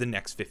for the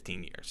next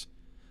 15 years.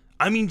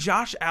 I mean,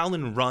 Josh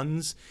Allen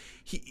runs,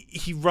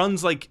 he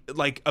runs like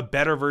a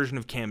better version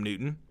of Cam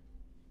Newton.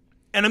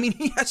 And I mean,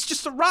 he has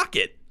just a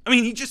rocket. I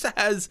mean, he just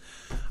has,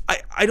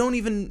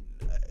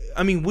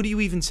 what do you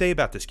even say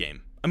about this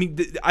game? I mean,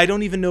 I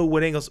don't even know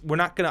what angles. We're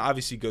not going to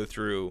obviously go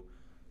through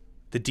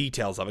the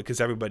details of it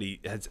because everybody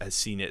has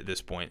seen it at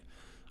this point,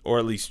 or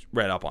at least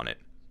read up on it.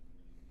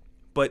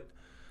 But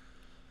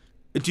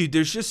dude,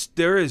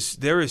 there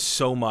is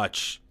so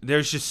much.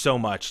 There's just so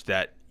much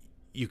that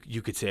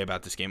you could say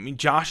about this game. I mean,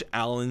 Josh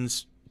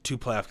Allen's 2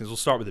 playoff games. We'll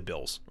start with the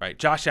Bills, right?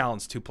 Josh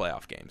Allen's 2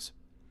 playoff games.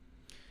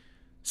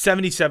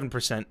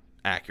 77%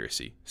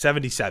 accuracy.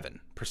 77%.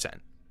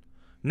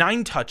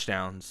 9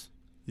 touchdowns.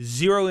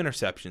 0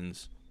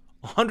 interceptions.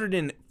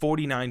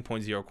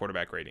 149.0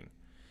 quarterback rating.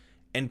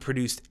 And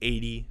produced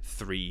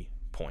 83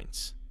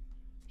 points.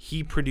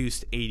 He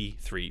produced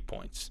 83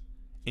 points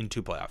in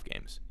 2 playoff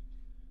games.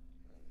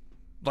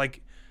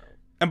 Like,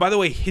 and by the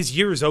way, his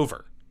year is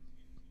over.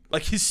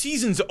 Like, his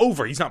season's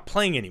over. He's not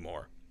playing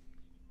anymore.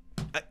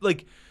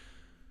 Like,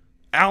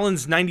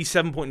 Allen's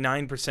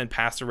 97.9%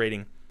 passer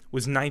rating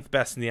was 9th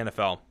best in the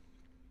NFL,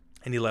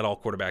 and he led all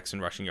quarterbacks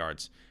in rushing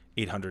yards,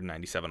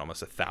 897,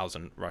 almost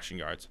 1,000 rushing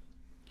yards.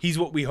 He's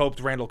what we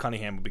hoped Randall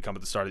Cunningham would become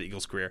at the start of the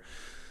Eagles' career.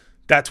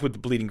 That's what the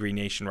Bleeding Green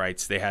Nation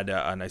writes. They had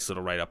a nice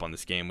little write-up on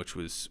this game, which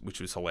was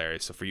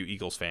hilarious. So for you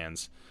Eagles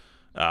fans,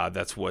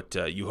 that's what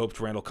you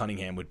hoped Randall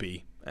Cunningham would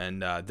be,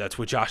 and that's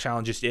what Josh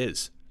Allen just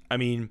is. I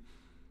mean,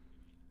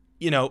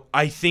 you know,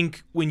 I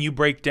think when you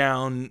break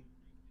down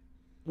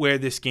where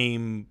this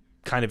game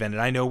kind of ended,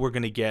 I know we're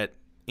going to get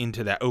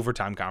into that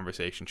overtime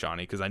conversation,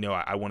 Shawnee, because I know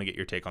I want to get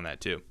your take on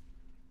that too.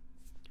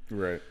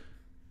 Right.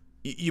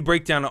 You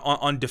break down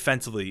on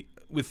defensively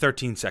with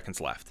 13 seconds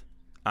left.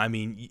 I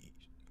mean,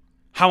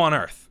 how on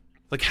earth?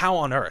 Like, how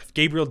on earth?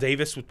 Gabriel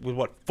Davis with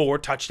what, 4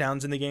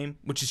 touchdowns in the game,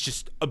 which is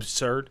just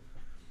absurd.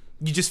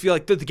 You just feel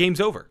like the game's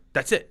over.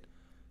 That's it.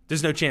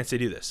 There's no chance they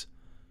do this.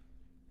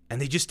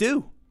 And they just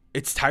do.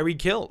 It's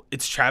Tyreek Hill.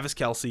 It's Travis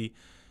Kelce.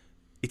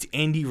 It's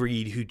Andy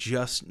Reid, who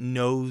just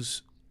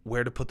knows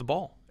where to put the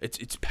ball.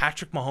 It's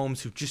Patrick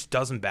Mahomes, who just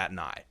doesn't bat an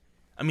eye.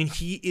 I mean,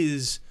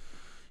 he's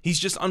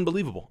just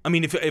unbelievable. I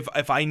mean,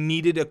 if I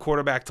needed a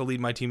quarterback to lead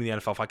my team in the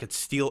NFL, if I could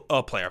steal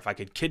a player, if I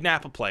could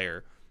kidnap a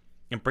player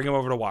and bring him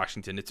over to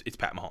Washington, it's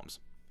Pat Mahomes.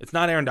 It's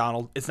not Aaron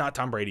Donald. It's not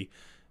Tom Brady.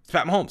 It's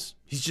Pat Mahomes.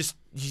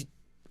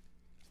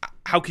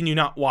 How can you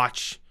not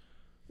watch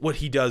what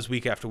he does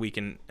week after week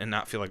and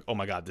not feel like, oh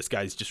my God, this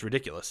guy's just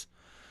ridiculous?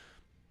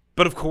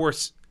 But of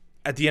course,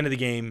 at the end of the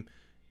game,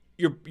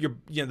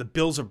 the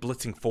Bills are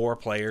blitzing 4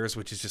 players,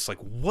 which is just like,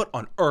 what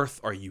on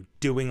earth are you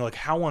doing? Like,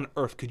 how on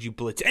earth could you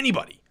blitz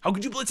anybody? How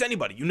could you blitz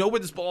anybody? You know where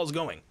this ball is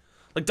going.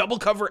 Like, double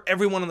cover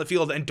everyone on the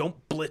field and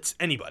don't blitz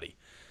anybody.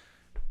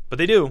 But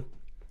they do.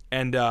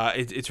 And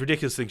it's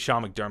ridiculous to think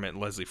Sean McDermott and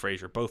Leslie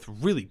Frazier, both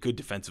really good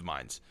defensive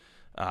minds,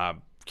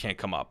 can't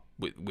come up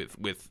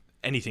with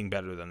anything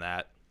better than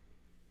that.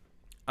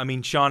 I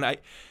mean, Sean,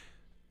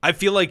 I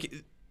feel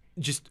like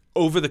just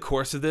over the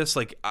course of this,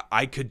 like,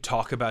 I could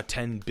talk about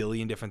 10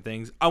 billion different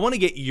things. I want to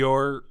get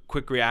your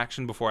quick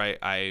reaction before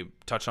I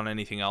touch on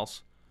anything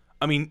else.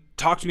 I mean,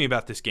 talk to me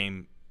about this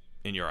game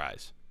in your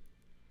eyes.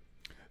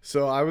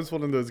 So I was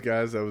one of those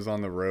guys that was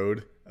on the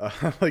road.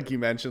 Like you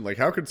mentioned, like,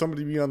 how could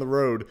somebody be on the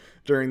road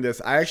during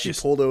this? I actually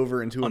pulled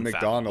over into a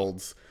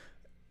McDonald's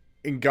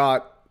and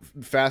got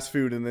fast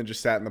food and then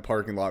just sat in the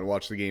parking lot and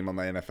watched the game on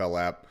my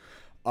NFL app.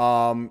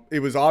 It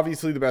was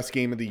obviously the best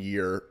game of the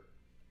year.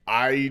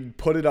 I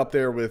put it up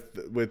there with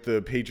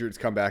the Patriots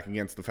comeback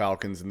against the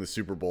Falcons in the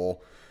Super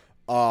Bowl.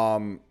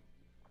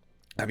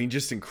 I mean,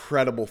 just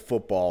incredible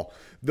football.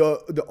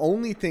 The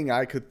only thing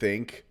I could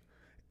think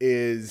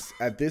is,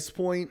 at this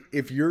point,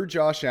 if you're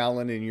Josh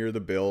Allen and you're the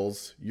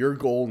Bills, your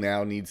goal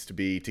now needs to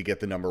be to get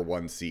the number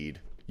 1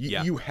 seed.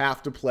 You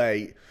have to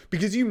play,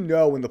 because in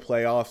the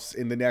playoffs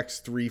in the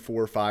next 3,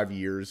 4, 5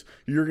 years,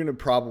 you're going to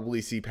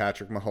probably see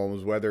Patrick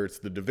Mahomes, whether it's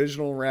the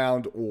divisional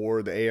round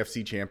or the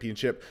AFC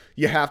Championship.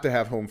 You have to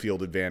have home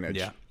field advantage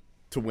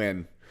to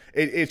win.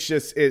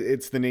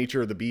 It's the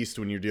nature of the beast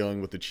when you're dealing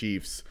with the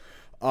Chiefs.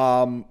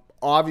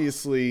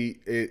 Obviously,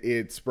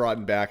 it's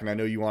brought back, and I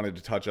know you wanted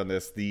to touch on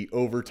this, the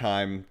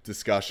overtime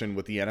discussion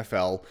with the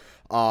NFL.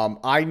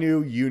 I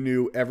knew, you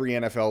knew, every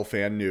NFL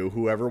fan knew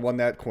whoever won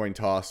that coin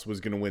toss was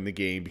going to win the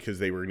game because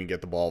they were going to get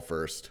the ball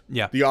first.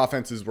 Yeah. The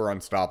offenses were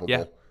unstoppable.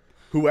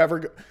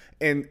 Yeah.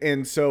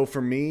 And so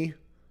for me,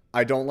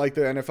 I don't like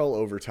the NFL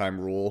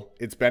overtime rule.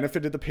 It's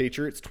benefited the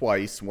Patriots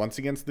twice, once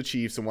against the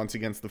Chiefs and once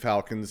against the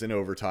Falcons in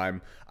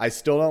overtime. I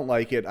still don't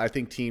like it. I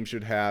think teams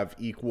should have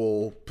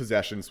equal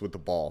possessions with the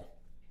ball.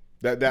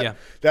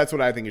 That's what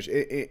I think.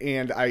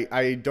 And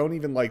I don't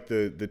even like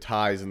the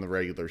ties in the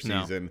regular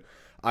season. No.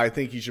 I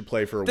think you should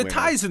play for a winner. The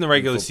ties in the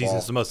regular season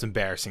is the most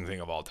embarrassing thing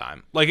of all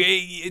time. Like,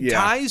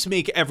 ties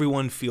make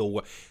everyone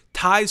feel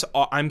ties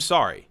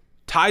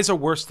are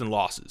worse than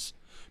losses,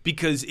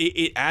 because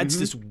it adds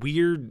this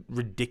weird,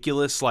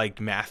 ridiculous like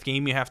math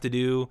game you have to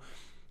do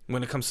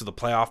when it comes to the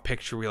playoff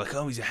picture. We're like,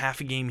 oh, he's a half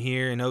a game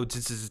here, and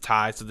this is a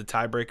tie, so the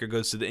tiebreaker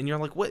goes to and you're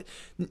like, what?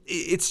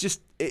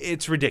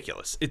 It's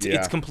ridiculous.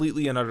 It's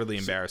completely and utterly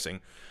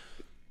embarrassing.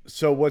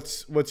 So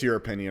what's your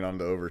opinion on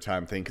the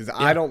overtime thing? Because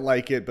I don't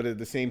like it, but at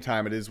the same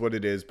time, it is what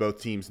it is.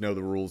 Both teams know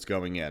the rules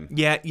going in.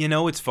 Yeah,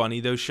 it's funny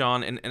though,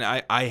 Sean, and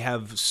I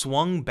have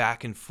swung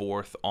back and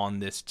forth on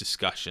this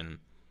discussion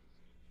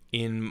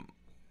in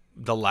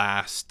the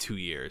last 2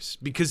 years,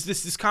 because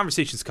this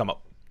conversation's come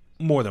up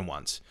more than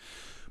once.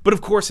 But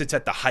of course, it's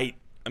at the height.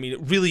 I mean,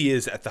 it really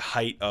is at the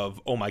height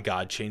of, oh my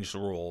God, change the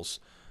rules.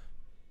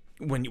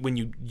 When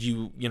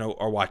you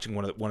are watching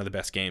one of the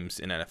best games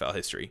in NFL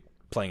history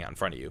playing out in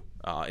front of you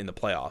in the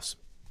playoffs.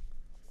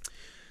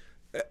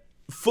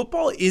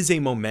 Football is a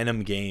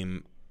momentum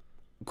game,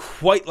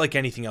 quite like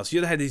anything else.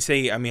 You had to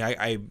say, I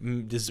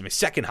mean, this is my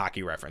second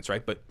hockey reference,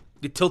 right? But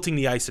tilting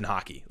the ice in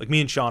hockey. Like, me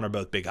and Sean are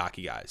both big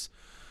hockey guys.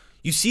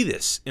 You see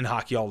this in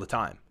hockey all the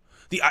time.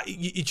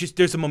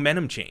 There's a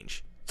momentum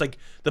change. It's like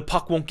the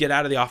puck won't get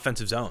out of the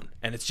offensive zone,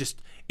 and it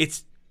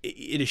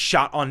is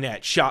shot on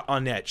net,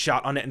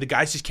 and the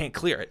guys just can't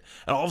clear it.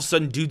 And all of a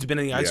sudden, dude's been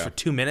in the ice for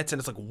 2 minutes, and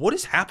it's like, what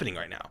is happening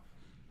right now?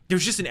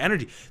 There's just an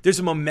energy. There's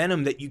a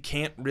momentum that you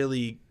can't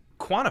really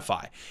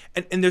quantify.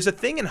 And there's a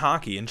thing in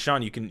hockey, and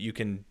Sean, you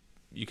can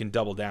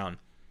double down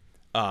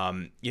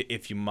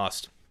if you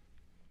must.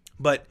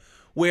 But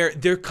where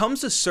there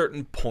comes a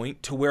certain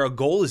point to where a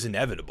goal is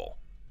inevitable.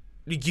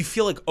 You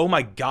feel like, oh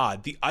my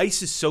God, the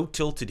ice is so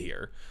tilted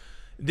here.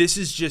 This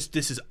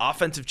is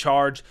offensive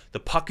charge.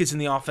 The puck is in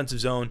the offensive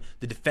zone.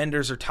 The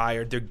defenders are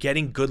tired. They're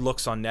getting good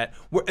looks on net,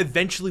 where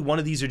eventually one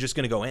of these are just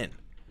going to go in,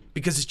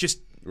 because it's just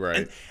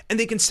right. And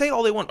they can say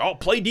all they want. Oh,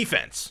 play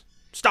defense.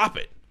 Stop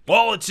it.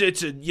 Well,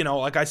 it's a,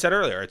 like I said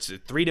earlier, it's a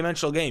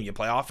 3-dimensional game. You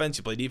play offense,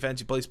 you play defense,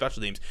 you play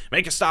special teams.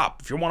 Make a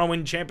stop. If you want to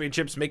win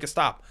championships, make a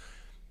stop.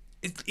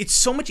 It's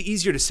so much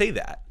easier to say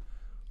that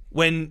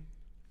when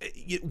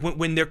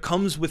there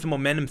comes with a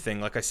momentum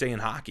thing, like I say in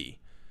hockey.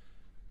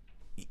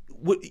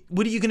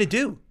 What are you going to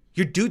do?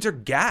 Your dudes are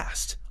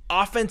gassed.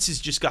 Offense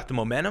has just got the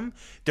momentum.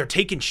 They're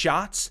taking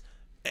shots.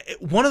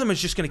 One of them is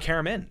just going to carry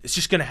them in. It's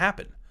just going to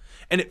happen.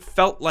 And it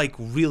felt like,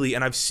 really,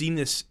 and I've seen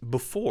this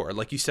before,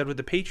 like you said with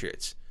the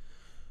Patriots,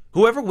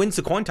 whoever wins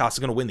the coin toss is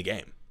going to win the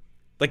game.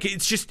 Like,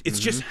 it's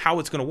just how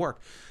it's going to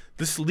work.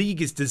 This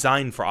league is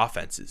designed for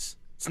offenses.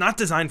 It's not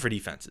designed for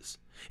defenses.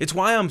 It's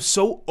why I'm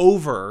so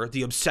over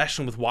the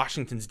obsession with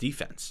Washington's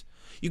defense.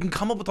 You can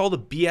come up with all the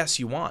BS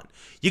you want.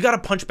 You got to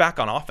punch back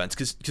on offense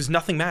because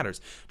nothing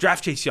matters.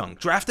 Draft Chase Young.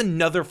 Draft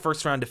another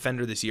first-round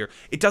defender this year.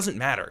 It doesn't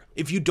matter.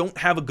 If you don't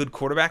have a good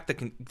quarterback that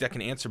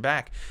can answer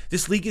back,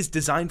 this league is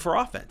designed for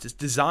offense. It's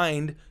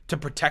designed to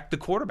protect the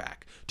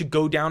quarterback, to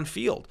go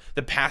downfield.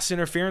 The pass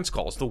interference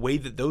calls, the way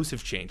that those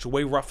have changed, the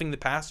way roughing the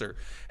passer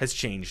has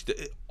changed.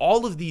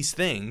 All of these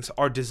things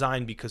are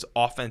designed because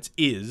offense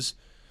is,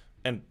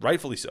 and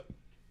rightfully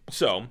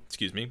so,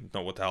 excuse me, don't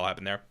know what the hell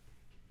happened there,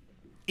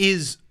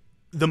 is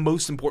the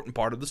most important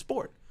part of the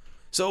sport.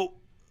 So,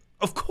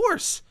 of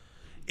course,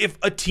 if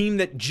a team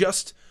that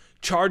just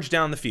charged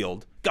down the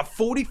field, got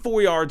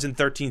 44 yards in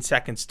 13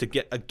 seconds to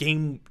get a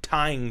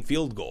game-tying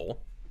field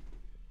goal,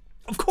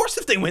 of course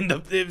if they win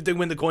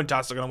the coin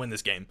toss, they're going to win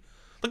this game.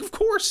 Like, of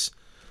course.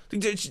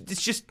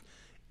 It's just,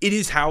 it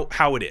is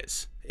how it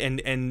is.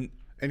 And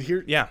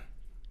here, yeah.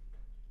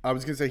 I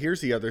was going to say, here's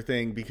the other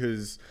thing,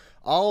 because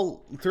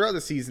throughout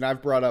the season,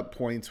 I've brought up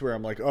points where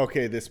I'm like,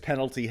 okay, this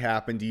penalty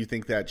happened. Do you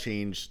think that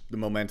changed the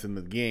momentum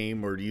of the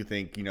game, or do you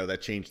think,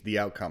 that changed the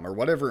outcome, or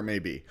whatever it may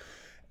be?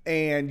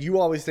 And you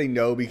always say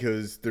no,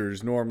 because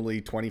there's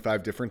normally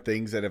 25 different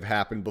things that have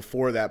happened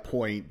before that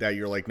point that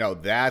you're like, no,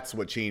 that's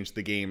what changed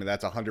the game, and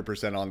that's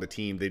 100% on the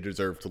team. They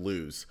deserve to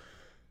lose.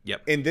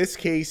 Yep. In this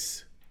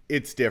case,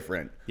 it's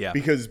different. Yeah.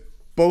 Because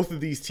both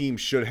of these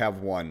teams should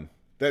have won.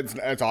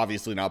 That's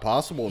obviously not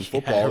possible in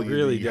football. Yeah, it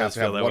really you have does to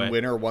have feel that one way.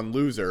 winner, one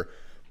loser.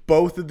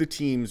 Both of the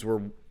teams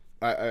were.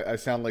 I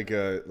sound like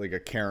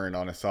a Karen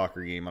on a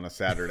soccer game on a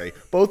Saturday.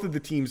 Both of the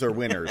teams are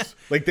winners.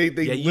 Like they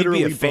Yeah, literally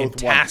you'd be a both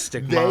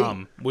fantastic won.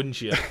 mom,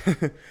 wouldn't you?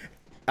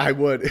 I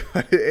would.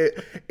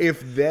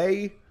 If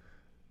they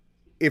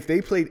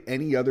played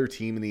any other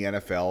team in the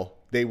NFL,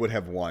 they would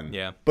have won.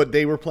 Yeah. But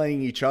they were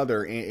playing each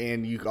other,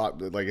 and you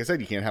got, like I said,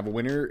 you can't have a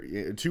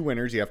winner, two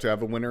winners. You have to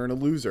have a winner and a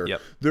loser.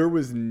 Yep. There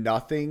was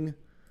nothing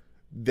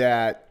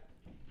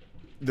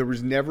there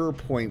was never a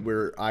point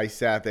where I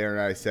sat there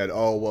and I said,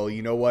 oh, well,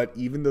 you know what?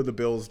 Even though the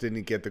Bills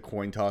didn't get the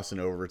coin toss in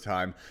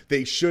overtime,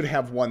 they should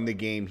have won the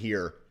game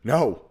here.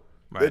 No.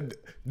 Right.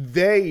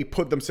 They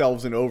put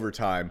themselves in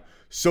overtime.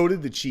 So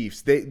did the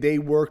Chiefs. They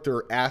worked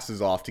their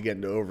asses off to get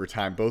into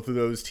overtime, both of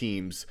those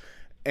teams.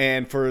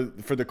 And for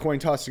the coin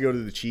toss to go to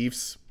the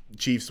Chiefs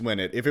win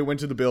it. If it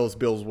went to the Bills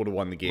would have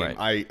won the game.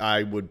 Right.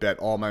 I would bet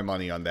all my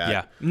money on that.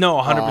 Yeah. No,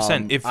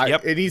 100%.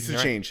 It needs to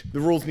change.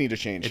 The rules need to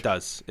change. It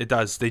does. It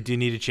does. They do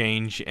need to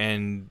change,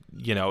 and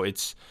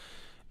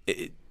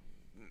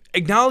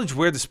acknowledge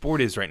where the sport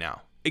is right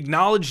now.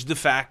 Acknowledge the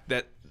fact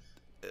that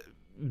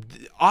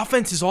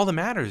offense is all that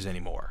matters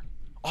anymore.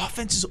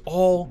 Offense is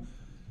all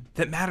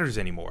that matters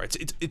anymore.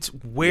 It's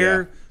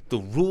where the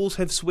rules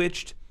have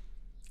switched.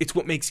 It's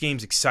what makes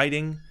games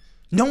exciting.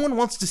 No one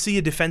wants to see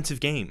a defensive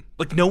game.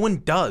 Like, no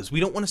one does. We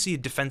don't want to see a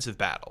defensive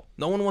battle.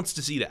 No one wants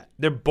to see that.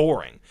 They're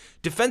boring.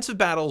 Defensive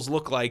battles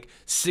look like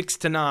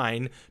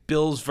 6-9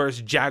 Bills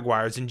versus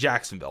Jaguars in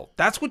Jacksonville.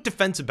 That's what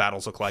defensive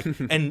battles look like.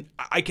 And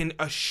I can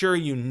assure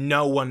you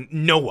no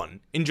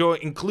one,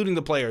 including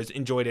the players,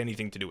 enjoyed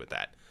anything to do with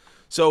that.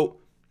 So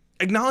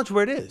acknowledge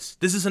where it is.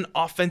 This is an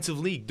offensive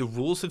league. The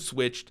rules have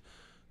switched,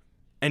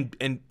 and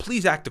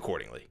please act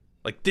accordingly.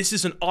 Like, this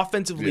is an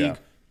offensive league.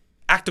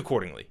 Act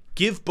accordingly.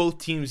 Give both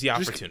teams the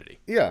opportunity.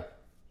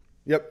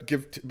 Yep.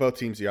 Give both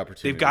teams the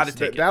opportunity. They've got to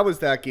take it. That was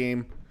that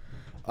game.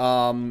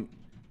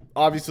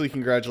 Obviously,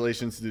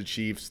 congratulations to the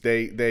Chiefs.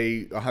 They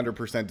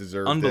 100%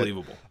 deserved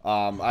Unbelievable.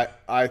 it.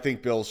 I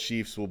think Bills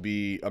Chiefs will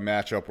be a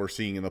matchup we're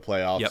seeing in the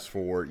playoffs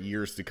for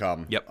years to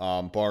come. Yep.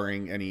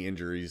 Barring any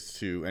injuries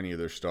to any of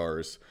their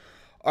stars.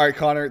 All right,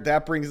 Connor.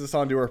 That brings us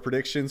on to our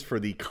predictions for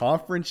the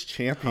conference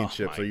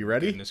championships. Are you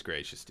ready? Goodness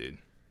gracious, dude.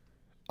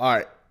 All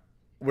right.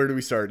 Where do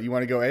we start? You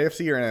want to go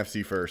AFC or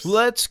NFC first?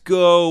 Let's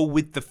go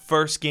with the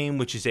first game,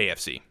 which is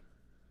AFC.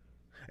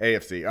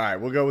 AFC. All right,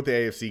 we'll go with the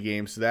AFC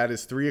game. So that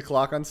is 3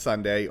 o'clock on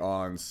Sunday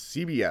on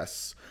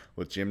CBS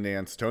with Jim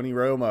Nantz, Tony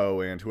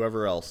Romo, and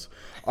whoever else.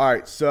 All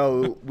right,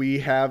 so we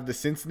have the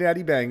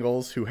Cincinnati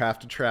Bengals, who have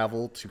to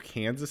travel to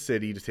Kansas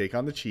City to take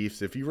on the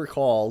Chiefs. If you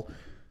recall,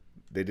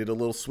 they did a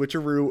little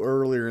switcheroo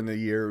earlier in the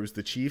year. It was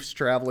the Chiefs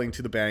traveling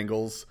to the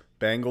Bengals.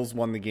 Bengals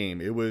won the game.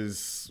 It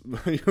was,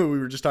 we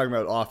were just talking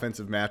about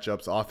offensive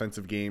matchups,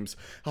 offensive games,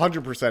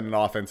 100% an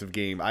offensive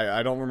game.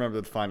 I don't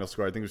remember the final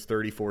score. I think it was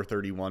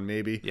 34-31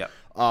 maybe. Yeah.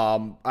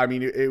 I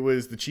mean, it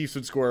was the Chiefs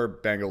would score,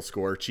 Bengals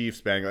score,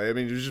 Chiefs, Bengals. I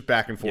mean, it was just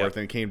back and forth,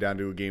 and it came down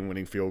to a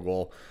game-winning field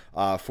goal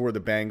for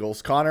the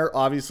Bengals. Connor,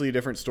 obviously a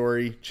different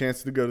story.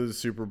 Chance to go to the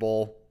Super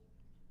Bowl.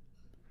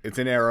 It's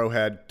in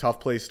Arrowhead.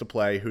 Tough place to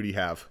play. Who do you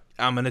have?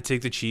 I'm going to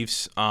take the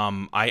Chiefs.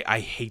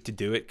 I hate to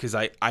do it because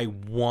I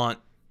want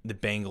the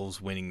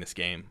Bengals winning this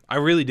game. I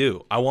really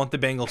do. I want the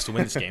Bengals to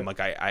win this game. Like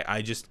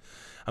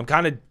I'm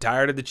kind of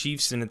tired of the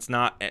Chiefs, and it's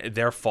not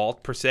their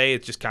fault per se.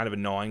 It's just kind of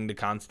annoying to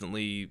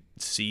constantly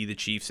see the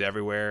Chiefs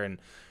everywhere, and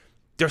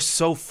they're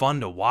so fun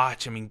to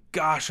watch. I mean,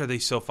 gosh, are they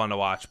so fun to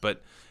watch?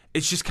 But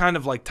it's just kind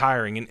of like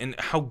tiring. And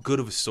how good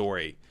of a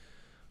story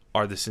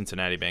are the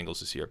Cincinnati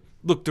Bengals this year?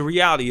 Look, the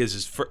reality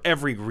is for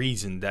every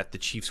reason that the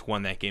Chiefs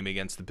won that game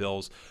against the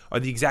Bills are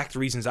the exact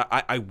reasons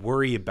I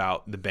worry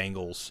about the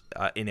Bengals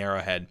in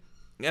Arrowhead.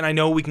 And I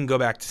know we can go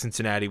back to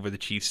Cincinnati where the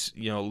Chiefs,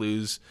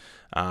 lose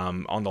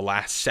on the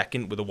last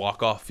second with a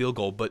walk-off field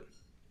goal, but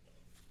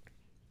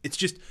it's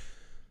just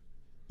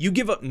you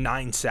give up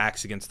 9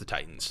 sacks against the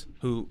Titans,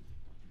 who,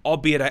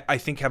 albeit I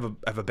think have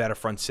a better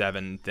front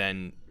seven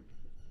than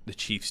the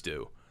Chiefs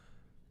do.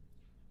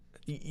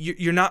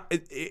 You're not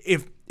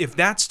if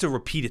that's to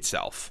repeat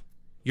itself,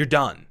 you're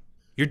done.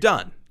 You're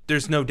done.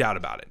 There's no doubt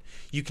about it.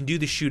 You can do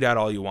the shootout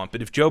all you want,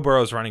 but if Joe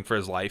Burrow's running for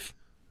his life,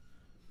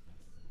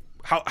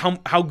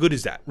 How good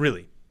is that,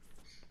 really?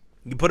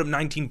 You put up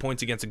 19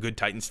 points against a good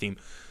Titans team.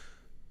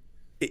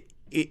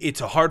 It's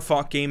a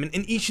hard-fought game,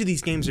 and each of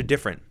these games are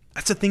different.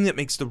 That's the thing that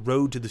makes the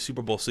road to the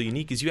Super Bowl so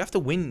unique, is you have to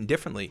win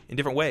differently, in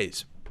different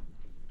ways.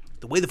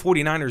 The way the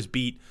 49ers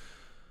beat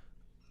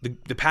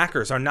the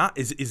Packers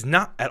is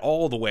not at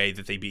all the way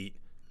that they beat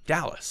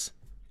Dallas.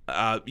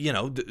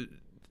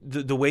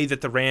 The way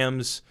that the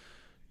Rams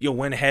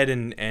went ahead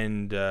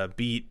and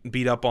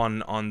beat up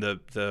on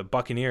the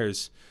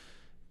Buccaneers.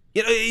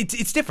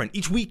 It's different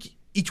each week.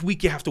 Each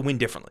week you have to win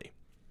differently.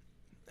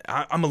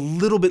 I'm a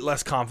little bit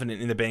less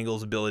confident in the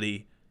Bengals'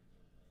 ability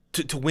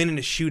to win in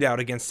a shootout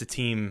against a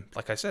team,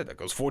 like I said, that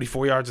goes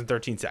 44 yards in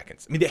 13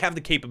 seconds. I mean, they have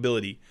the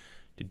capability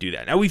to do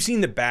that. Now, we've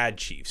seen the bad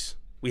Chiefs.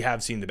 We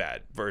have seen the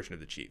bad version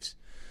of the Chiefs.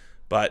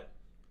 But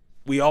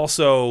we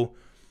also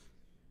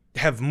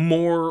have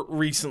more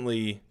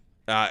recently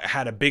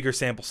had a bigger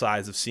sample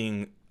size of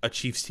seeing a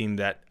Chiefs team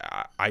that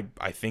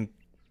I think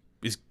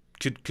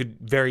could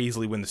very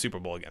easily win the Super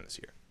Bowl again this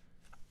year.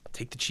 I'll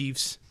take the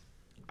Chiefs.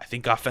 I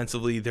think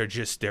offensively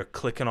they're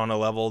clicking on a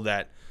level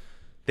that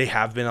they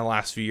have been in the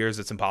last few years.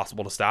 It's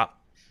impossible to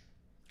stop.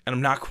 And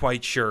I'm not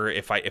quite sure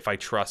if I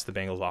trust the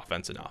Bengals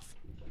offense enough.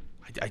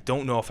 I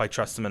don't know if I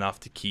trust them enough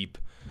to keep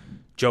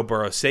Joe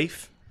Burrow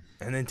safe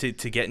and then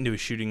to get into a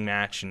shooting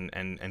match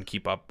and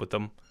keep up with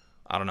them.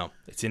 I don't know.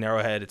 It's in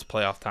Arrowhead. It's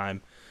playoff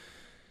time.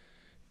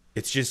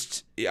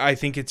 I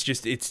think it's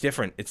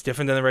different. It's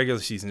different than the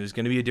regular season. There's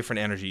going to be a different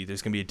energy.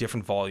 There's going to be a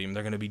different volume.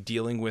 They're going to be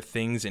dealing with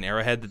things in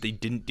Arrowhead that they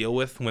didn't deal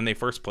with when they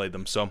first played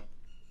them. So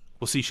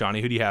we'll see,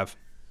 Shawnee. Who do you have?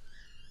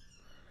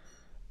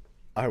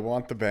 I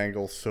want the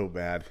Bengals so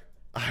bad.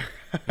 I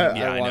want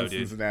know,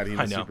 dude. Cincinnati in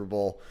the Super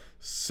Bowl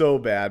so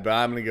bad, but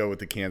I'm going to go with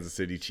the Kansas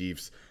City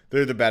Chiefs.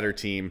 They're the better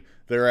team.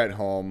 They're at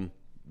home.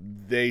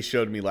 They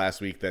showed me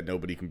last week that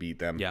nobody can beat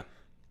them. Yeah.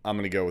 I'm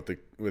going to go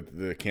with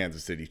the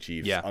Kansas City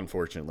Chiefs,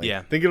 unfortunately. Yeah.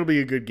 I think it'll be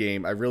a good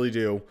game. I really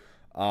do.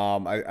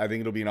 I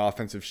think it'll be an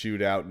offensive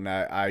shootout, and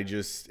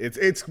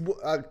it's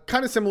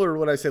kind of similar to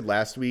what I said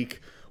last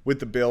week with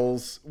the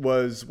Bills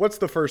was what's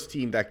the first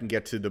team that can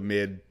get to the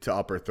mid to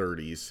upper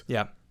 30s?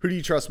 Yeah. Who do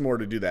you trust more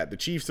to do that? The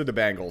Chiefs or the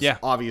Bengals? Yeah.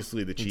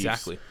 Obviously the Chiefs.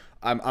 Exactly.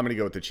 I'm going to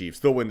go with the Chiefs.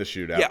 They'll win the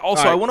shootout. Yeah,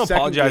 also, I want to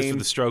apologize for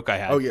the stroke I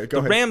had. Oh, yeah, go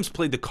ahead. The Rams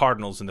played the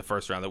Cardinals in the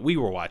first round that we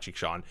were watching,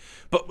 Sean.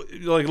 But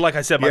like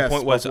I said, my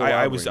point was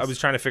I was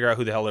trying to figure out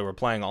who the hell they were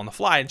playing on the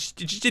fly. It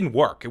just didn't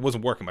work. It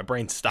wasn't working. My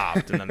brain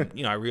stopped. And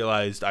then I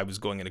realized I was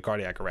going into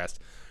cardiac arrest.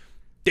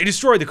 They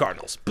destroyed the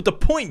Cardinals. But the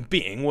point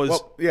being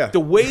was the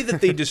way that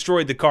they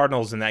destroyed the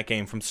Cardinals in that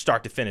game from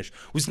start to finish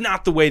was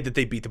not the way that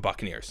they beat the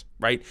Buccaneers,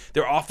 right?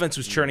 Their offense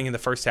was churning in the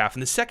first half. In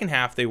the second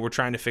half, they were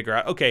trying to figure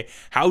out, okay,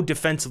 how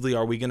defensively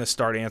are we going to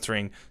start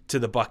answering to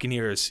the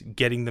Buccaneers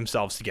getting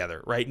themselves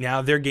together, right?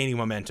 Now they're gaining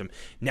momentum.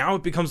 Now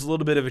it becomes a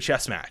little bit of a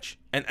chess match.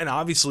 And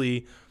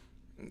obviously,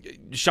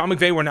 Sean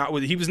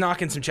McVay he was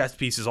knocking some chess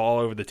pieces all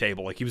over the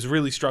table. Like he was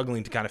really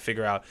struggling to kind of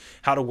figure out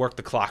how to work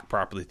the clock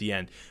properly at the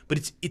end.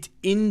 But it's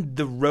in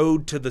the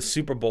road to the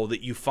Super Bowl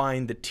that you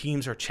find that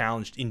teams are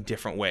challenged in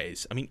different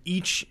ways. I mean,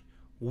 each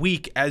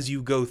week as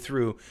you go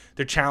through,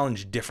 they're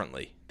challenged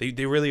differently.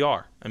 They really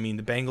are. I mean,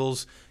 the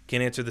Bengals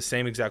can answer the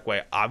same exact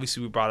way.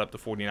 Obviously, we brought up the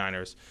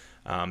 49ers.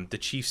 The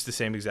Chiefs the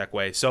same exact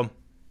way. So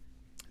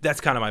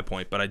that's kind of my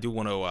point. But I do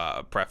want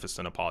to preface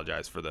and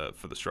apologize for the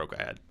stroke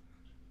I had.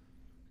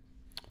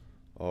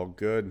 All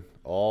good.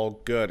 All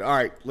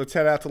right, let's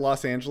head out to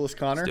Los Angeles,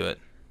 Connor. Let's do it.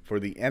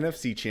 For the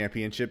NFC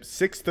Championship,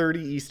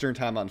 6:30 Eastern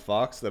Time on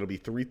Fox. That'll be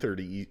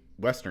 3:30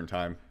 Western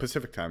Time.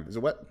 Pacific Time. Is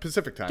it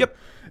Pacific Time? Yep.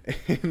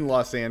 In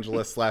Los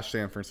Angeles /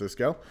 San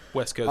Francisco.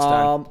 West Coast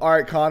time. All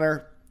right,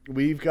 Connor.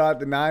 We've got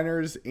the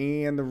Niners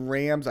and the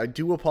Rams. I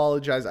do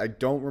apologize. I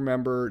don't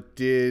remember.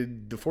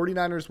 Did the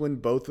 49ers win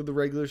both of the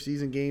regular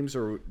season games,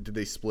 or did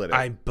they split it?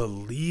 I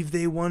believe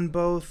they won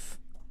both.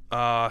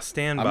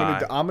 Stand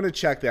by. I'm gonna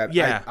check that.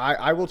 Yeah.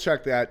 I will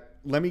check that.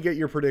 Let me get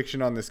your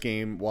prediction on this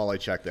game while I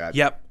check that.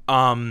 Yep.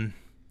 I'm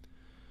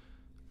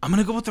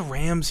gonna go with the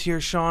Rams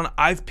here, Sean.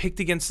 I've picked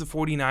against the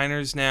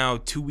 49ers now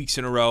 2 weeks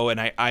in a row,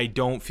 and I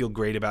don't feel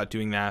great about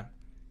doing that.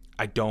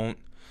 I don't.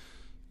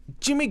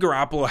 Jimmy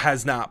Garoppolo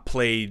has not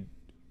played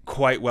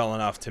quite well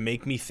enough to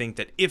make me think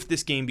that if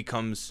this game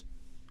becomes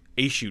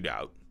a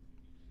shootout,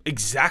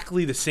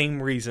 exactly the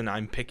same reason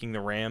I'm picking the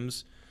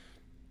Rams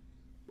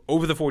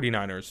over the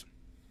 49ers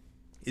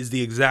is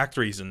the exact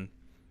reason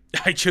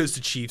I chose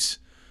the Chiefs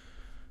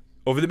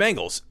over the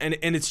Bengals. And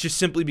it's just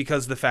simply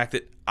because of the fact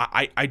that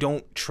I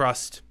don't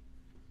trust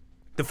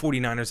the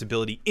 49ers'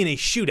 ability in a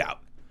shootout,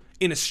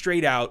 in a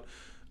straight out,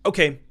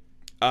 okay,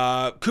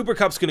 Cooper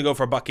Kupp's going to go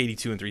for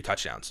 $182 and 3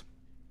 touchdowns.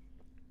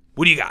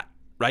 What do you got,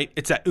 right?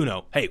 It's that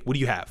Uno. Hey, what do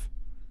you have?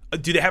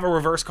 Do they have a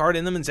reverse card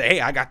in them and say, hey,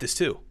 I got this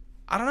too?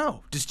 I don't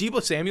know. Does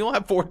Deebo Samuel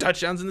have 4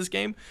 touchdowns in this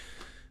game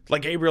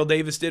like Gabriel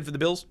Davis did for the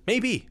Bills?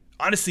 Maybe.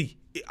 Honestly,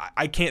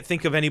 I can't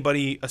think of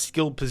anybody, a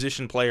skilled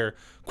position player,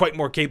 quite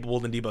more capable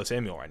than Deebo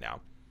Samuel right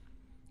now.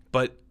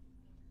 But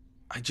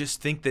I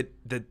just think that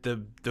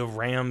the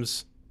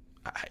Rams,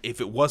 if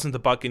it wasn't the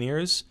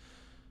Buccaneers,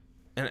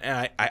 and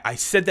I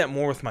said that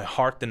more with my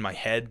heart than my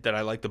head, that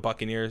I like the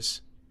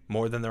Buccaneers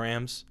more than the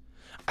Rams.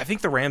 I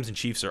think the Rams and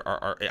Chiefs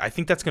are I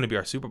think that's going to be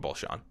our Super Bowl,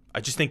 Sean.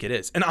 I just think it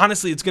is. And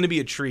honestly, it's going to be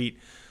a treat.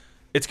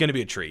 It's going to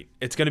be a treat.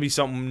 It's going to be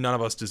something none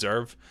of us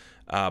deserve.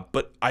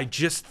 But I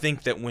just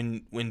think that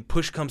when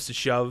push comes to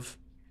shove,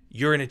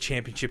 you're in a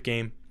championship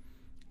game,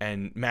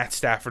 and Matt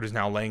Stafford is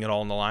now laying it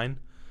all on the line,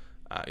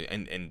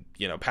 and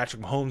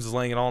Patrick Mahomes is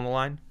laying it all on the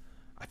line.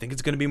 I think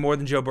it's going to be more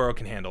than Joe Burrow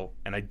can handle,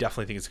 and I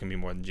definitely think it's going to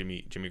be more than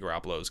Jimmy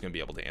Garoppolo is going to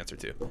be able to answer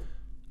to.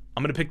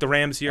 I'm going to pick the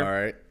Rams here, all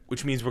right,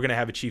 which means we're going to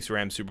have a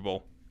Chiefs-Rams Super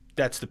Bowl.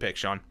 That's the pick,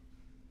 Sean.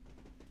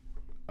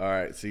 All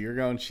right, so you're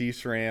going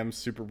Chiefs-Rams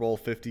Super Bowl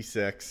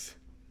 56.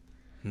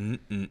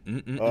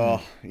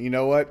 Oh, you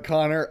know what,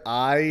 Connor?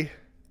 I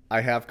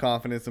have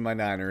confidence in my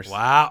Niners.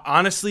 Wow,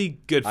 honestly,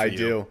 good for you. I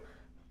do.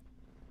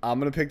 I'm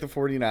going to pick the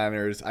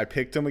 49ers. I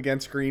picked them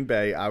against Green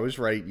Bay. I was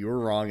right. You were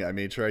wrong. I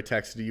made sure I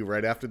texted you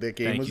right after that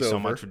game was over. Thank you so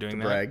much for doing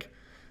that.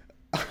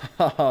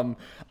 Brag.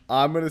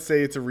 I'm going to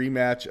say it's a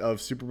rematch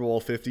of Super Bowl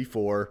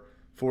 54,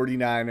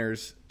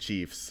 49ers,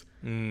 Chiefs.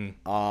 I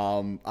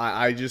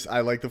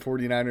like the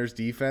 49ers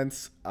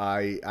defense.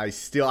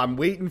 I'm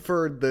waiting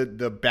for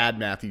the bad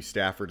Matthew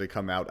Stafford to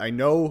come out. I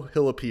know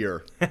he'll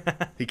appear.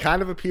 He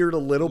kind of appeared a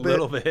little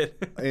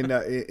bit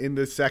in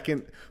the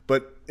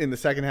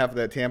second half of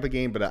that Tampa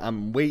game, but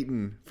I'm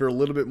waiting for a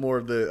little bit more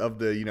of the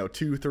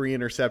 2-3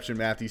 interception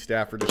Matthew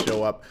Stafford to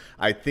show up.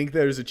 I think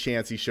there's a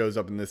chance he shows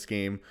up in this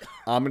game.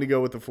 I'm going to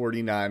go with the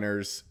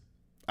 49ers.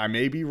 I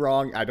may be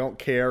wrong. I don't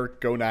care.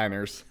 Go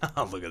Niners.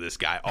 Oh, look at this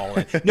guy. All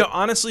in. No,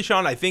 honestly,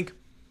 Sean, I think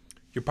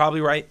you're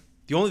probably right.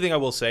 The only thing I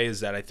will say is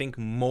that I think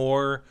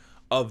more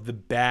of the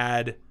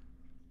bad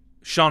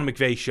Sean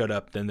McVay showed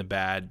up than the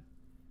bad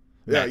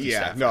Matthew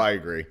Stafford. No, I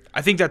agree.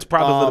 I think that's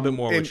probably a little bit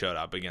more what showed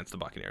up against the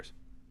Buccaneers.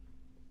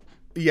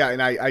 Yeah,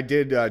 and I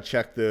did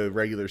check the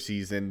regular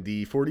season.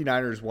 The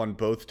 49ers won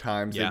both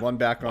times. Yeah. They won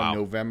back on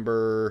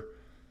November.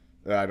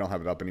 I don't have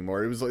it up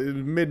anymore. It was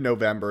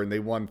mid-November, and they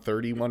won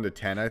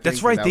 31-10, I think.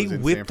 That's right. They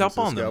whipped up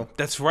on them.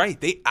 That's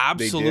right. They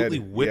absolutely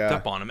whipped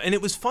up on them. And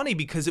it was funny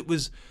because it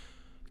was,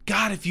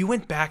 God, if you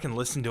went back and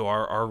listened to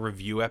our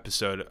review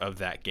episode of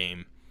that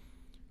game,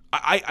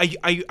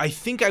 I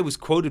think I was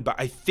quoted, but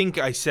I think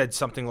I said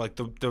something like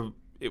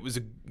it was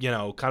a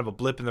kind of a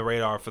blip in the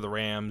radar for the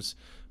Rams,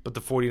 but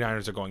the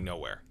 49ers are going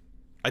nowhere.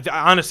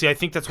 Honestly, I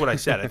think that's what I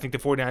said. I think the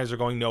 49ers are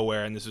going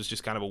nowhere, and this was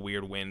just kind of a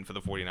weird win for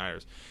the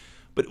 49ers.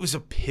 But it was a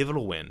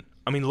pivotal win.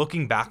 I mean,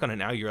 looking back on it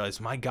now, you realize,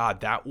 my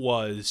God, that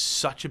was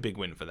such a big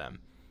win for them.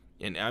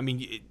 And, I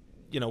mean,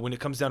 when it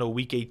comes down to a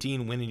Week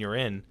 18 win and you're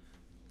in,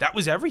 that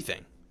was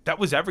everything. That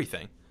was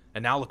everything.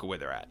 And now look at where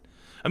they're at.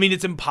 I mean,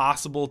 it's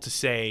impossible to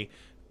say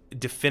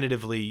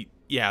definitively,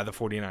 yeah, the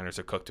 49ers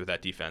are cooked with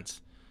that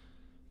defense.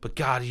 But,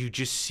 God, you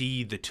just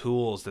see the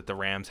tools that the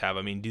Rams have.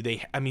 I mean,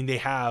 they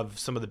have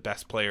some of the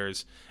best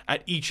players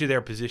at each of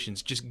their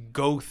positions. Just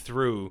go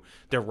through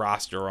their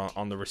roster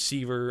on the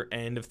receiver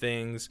end of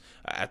things.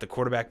 At the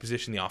quarterback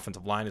position, the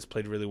offensive line has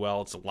played really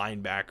well. It's a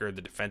linebacker,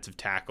 the defensive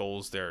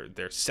tackles,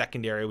 their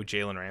secondary with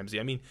Jalen Ramsey.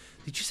 I mean,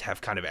 they just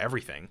have kind of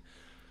everything.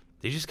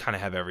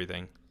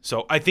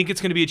 So I think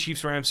it's going to be a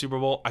Chiefs-Rams Super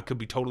Bowl. I could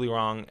be totally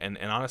wrong. And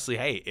honestly,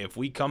 hey, if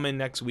we come in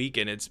next week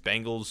and it's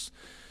Bengals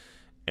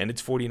and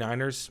it's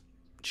 49ers,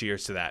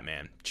 cheers to that,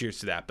 man. Cheers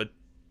to that. But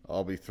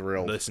I'll be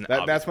thrilled. Listen,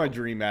 that's my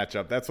dream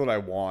matchup. That's what I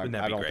want.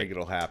 I don't great? think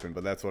it'll happen,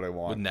 but that's what I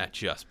want. Wouldn't that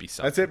just be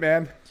something? That's it,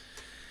 man.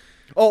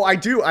 Oh, I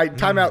do.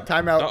 Time out.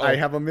 Uh-oh. I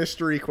have a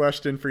mystery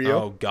question for you.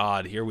 Oh,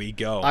 God. Here we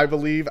go. I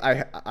believe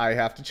I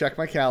have to check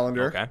my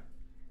calendar. Okay.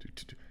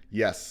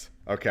 Yes.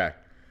 Okay.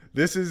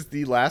 This is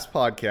the last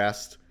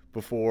podcast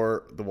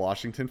before the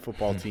Washington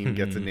football team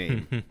gets a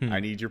name.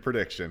 I need your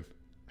prediction.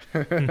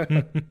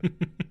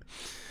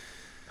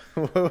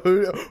 Who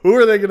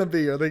are they going to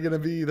be? Are they going to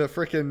be the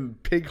freaking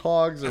pig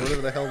hogs or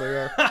whatever the hell they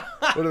are?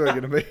 What are they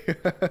going to be?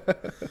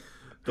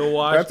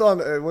 That's on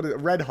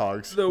Red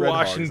Hogs. The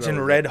Washington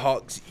Red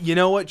Hogs. You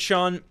know what,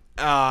 Sean?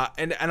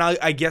 And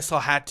I guess I'll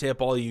hat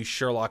tip all you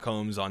Sherlock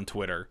Holmes on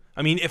Twitter.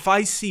 I mean, if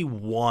I see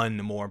one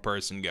more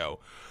person go,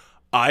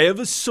 I have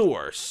a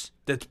source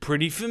that's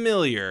pretty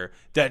familiar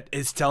that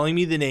is telling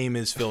me the name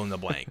is fill in the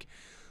blank.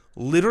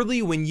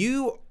 Literally, when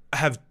you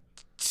have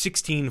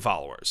 16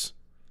 followers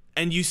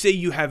and you say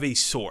you have a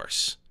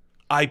source,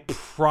 I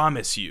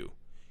promise you,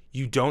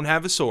 you don't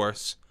have a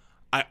source.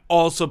 I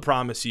also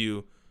promise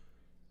you,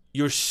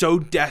 you're so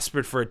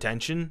desperate for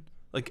attention.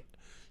 Like,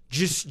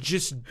 just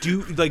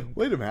do, like,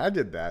 wait a minute, I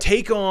did that.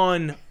 Take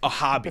on a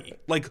hobby.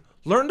 Like,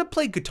 learn to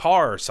play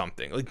guitar or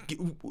something.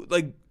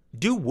 Like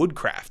do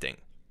woodcrafting.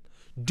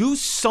 Do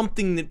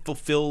something that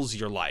fulfills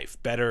your life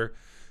better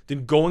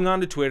than going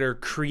onto Twitter,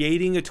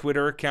 creating a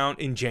Twitter account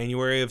in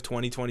January of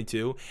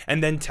 2022,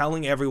 and then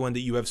telling everyone that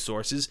you have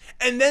sources,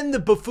 and then the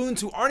buffoons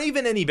who aren't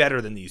even any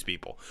better than these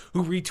people,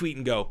 who retweet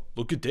and go,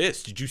 look at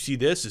this, did you see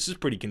this? This is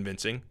pretty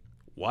convincing.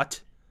 What?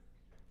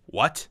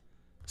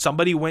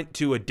 Somebody went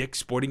to a Dick's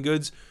Sporting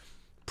Goods,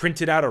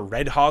 printed out a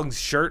Red Hogs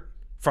shirt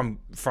from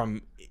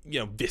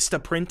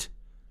Vistaprint,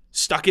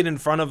 stuck it in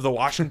front of the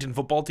Washington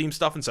football team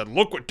stuff, and said,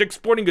 look what Dick's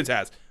Sporting Goods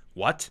has.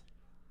 What?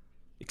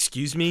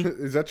 Excuse me?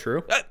 Is that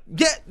true?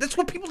 Yeah, that's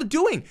what people are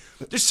doing.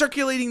 They're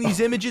circulating these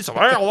images of,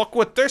 hey, look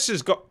what this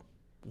is.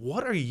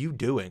 What are you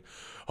doing?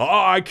 Oh,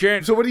 I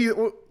can't. So what do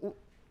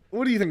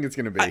you think it's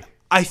going to be?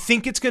 I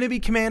think it's going to be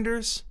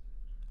Commanders.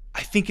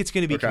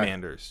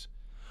 Commanders.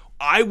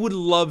 I would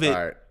love it.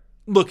 Right.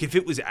 Look, if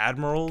it was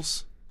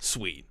Admirals,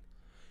 sweet.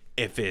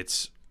 If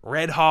it's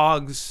Red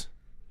Hogs,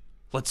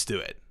 let's do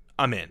it.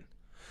 I'm in.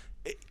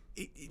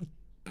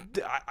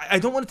 I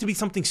don't want it to be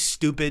something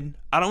stupid.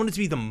 I don't want it to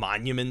be the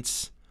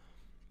Monuments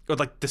or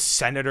like the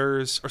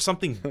Senators or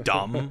something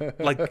dumb.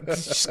 Like,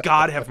 just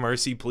God have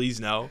mercy, please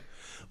no.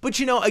 But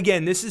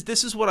again, this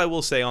is what I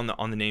will say on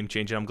the name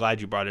change, and I'm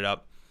glad you brought it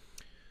up.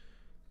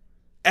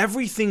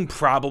 Everything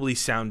probably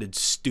sounded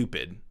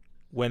stupid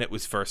when it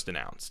was first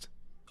announced.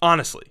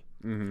 Honestly.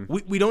 Mm-hmm.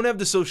 We don't have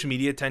the social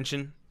media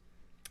attention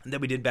that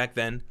we did back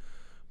then,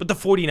 but the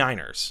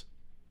 49ers.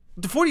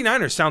 The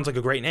 49ers sounds like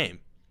a great name.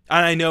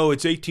 And I know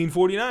it's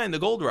 1849, the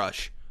gold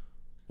rush.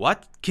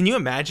 What? Can you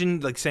imagine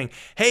like saying,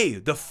 hey,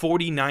 the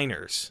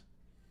 49ers?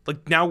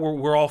 Like now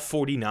we're all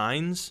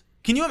 49s?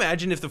 Can you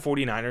imagine if the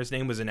 49ers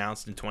name was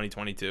announced in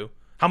 2022?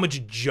 How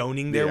much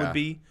joning there would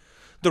be?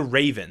 The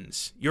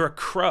Ravens. You're a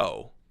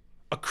crow.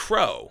 A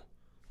crow.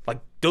 Like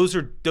those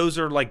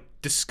are like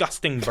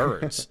disgusting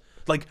birds.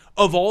 Like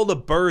of all the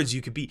birds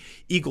you could be,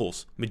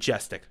 Eagles,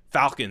 majestic.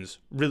 Falcons,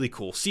 really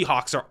cool.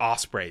 Seahawks are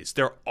ospreys.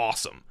 They're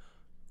awesome.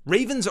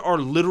 Ravens are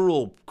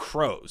literal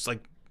crows,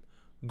 like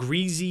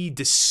greasy,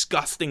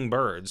 disgusting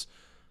birds.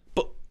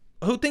 But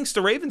who thinks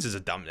the Ravens is a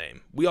dumb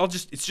name?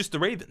 It's just the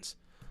Ravens.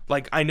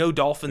 Like, I know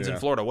dolphins in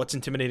Florida. What's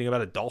intimidating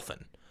about a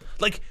dolphin?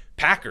 Like,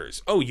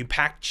 Packers. Oh, you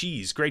pack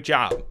cheese. Great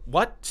job.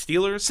 What?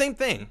 Steelers? Same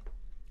thing.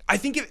 I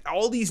think if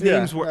all these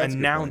names were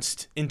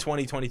announced in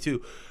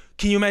 2022,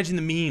 can you imagine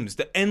the memes,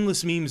 the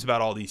endless memes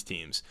about all these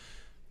teams?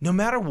 No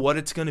matter what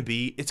it's going to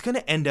be, it's going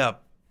to end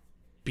up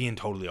being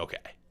totally okay.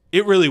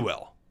 It really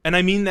will. And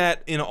I mean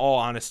that in all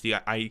honesty.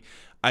 I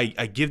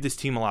give this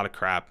team a lot of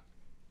crap.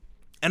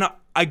 And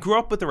I grew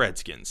up with the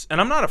Redskins. And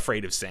I'm not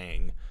afraid of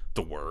saying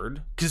the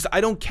word because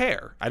I don't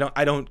care.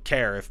 I don't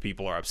care if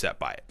people are upset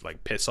by it.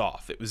 Like, piss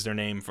off. It was their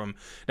name from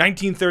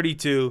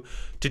 1932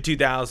 to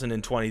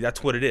 2020.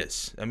 That's what it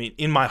is. I mean,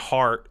 in my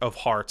heart of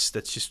hearts,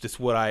 that's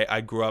what I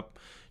grew up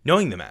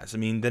knowing them as. I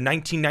mean, the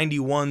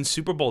 1991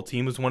 Super Bowl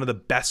team was one of the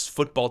best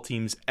football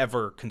teams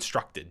ever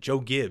constructed. Joe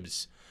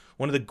Gibbs,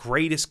 one of the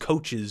greatest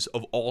coaches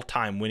of all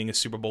time, winning a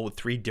Super Bowl with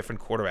 3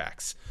 different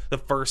quarterbacks. The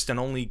first and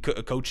only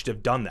coach to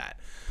have done that.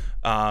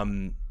 I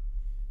mean,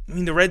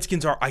 the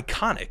Redskins are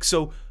iconic.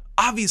 So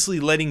obviously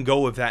letting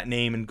go of that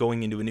name and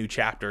going into a new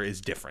chapter is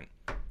different,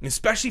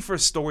 especially for a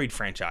storied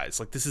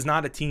franchise. Like, this is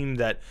not a team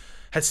that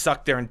has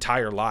sucked their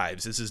entire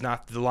lives. This is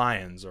not the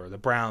Lions or the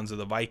Browns or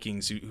the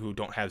Vikings who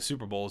don't have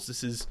Super Bowls.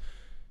 This is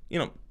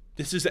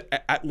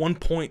at one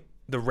point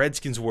the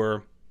Redskins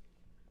were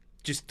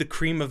just the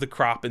cream of the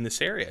crop in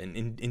this area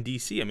in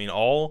D.C. I mean,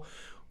 all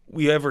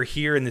we ever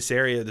hear in this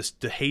area,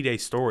 the heyday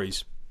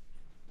stories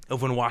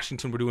of when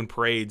Washington were doing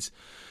parades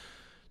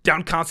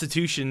down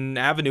Constitution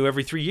Avenue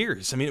every 3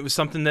 years. I mean, it was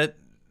something that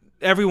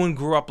everyone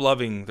grew up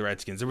loving, the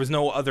Redskins. There was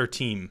no other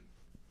team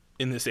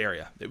in this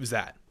area. It was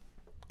that.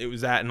 It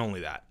was that and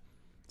only that.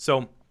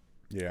 So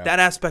that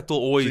aspect will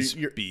always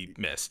be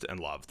missed and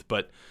loved.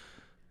 But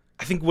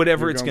I think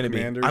whatever it's going to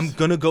be, I'm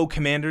going to go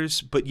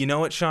Commanders. But you know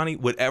what, Shawnee?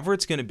 Whatever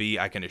it's going to be,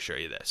 I can assure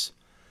you this.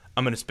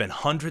 I'm going to spend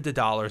hundreds of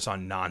dollars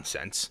on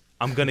nonsense.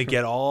 I'm going to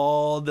get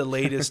all the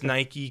latest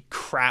Nike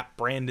crap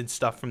branded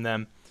stuff from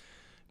them.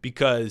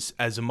 Because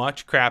as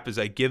much crap as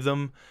I give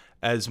them,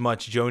 as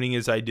much joning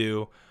as I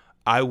do,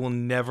 I will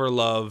never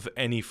love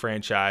any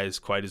franchise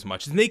quite as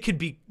much. And they could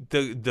be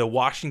the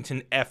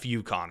Washington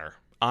FU Connor.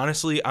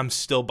 Honestly, I'm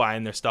still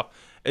buying their stuff.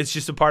 It's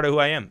just a part of who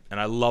I am. And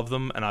I love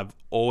them, and I've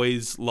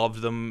always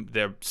loved them.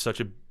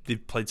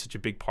 They've played such a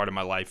big part of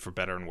my life, for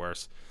better and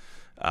worse.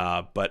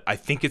 But I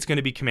think it's going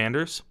to be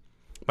Commanders.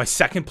 My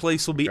second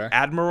place will be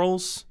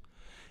Admirals.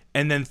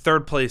 And then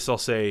third place, I'll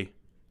say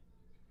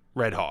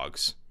Red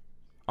Hogs.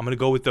 I'm going to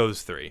go with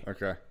those 3.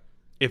 Okay.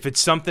 If it's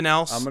something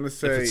else, I'm gonna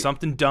say, if it's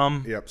something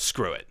dumb,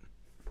 screw it.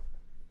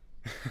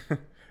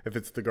 If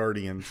it's the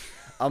Guardians,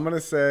 I'm going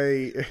to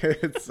say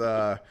it's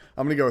I'm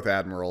going to go with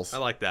Admirals. I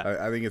like that.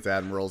 I think it's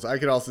Admirals. I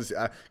could also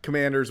say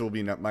Commanders will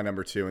be my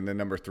number 2, and then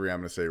number 3 I'm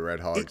going to say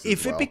Red Hogs.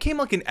 If it became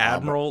like an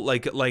Admiral,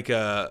 like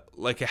a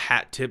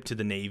hat tip to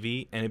the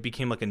Navy, and it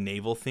became like a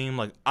naval theme,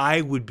 like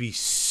I would be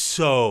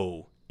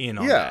so in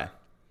on that.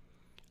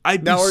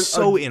 I'd be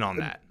so in on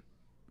that.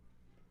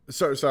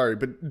 Sorry,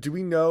 but do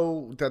we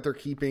know that they're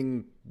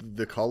keeping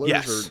the colors,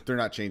 yes. or they're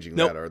not changing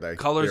that, are they?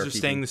 Colors are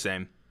staying the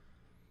same.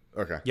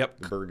 Okay. Yep.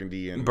 The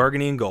burgundy and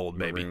gold,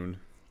 maroon. baby.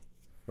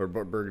 Or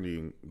burgundy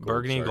and gold.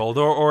 Burgundy and gold.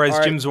 Or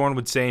as Jim Zorn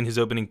would say in his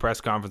opening press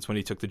conference when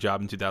he took the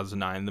job in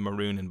 2009, the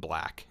maroon and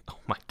black. Oh,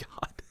 my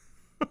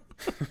God.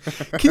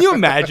 Can you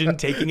imagine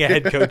taking a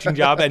head coaching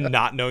job and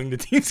not knowing the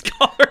team's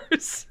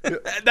colors?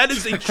 That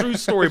is a true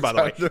story, by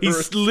the way.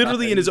 He's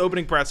literally in his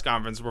opening press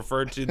conference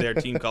referred to their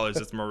team colors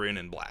as maroon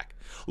and black.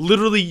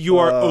 Literally, you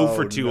are 0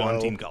 for 2 on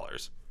team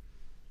colors.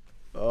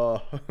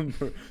 So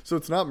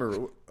it's not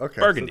maroon.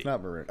 Okay, Burgundy. So it's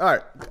not maroon. All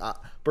right,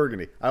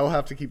 burgundy. I will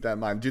have to keep that in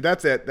mind, dude.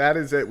 That's it. That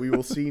is it. We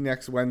will see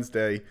next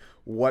Wednesday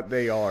what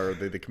they are.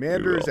 The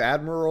Commanders,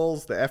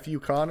 Admirals, the FU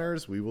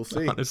Connors. We will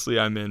see. Honestly,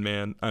 I'm in,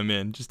 man. I'm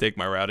in. Just take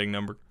my routing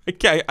number.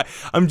 Okay,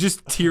 I'm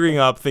just tearing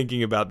up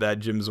thinking about that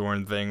Jim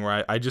Zorn thing.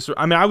 Where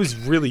I was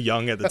really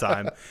young at the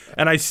time,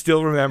 and I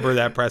still remember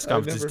that press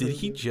conference. Did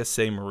he just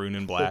say maroon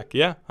and black?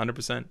 Yeah,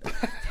 100%.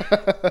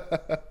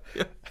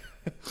 Yeah.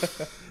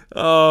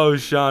 Oh,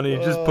 Shawnee,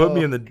 just put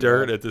me in the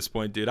dirt at this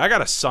point, dude. I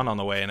got a son on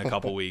the way in a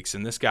couple weeks,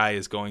 and this guy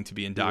is going to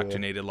be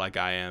indoctrinated like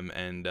I am.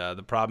 And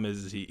the problem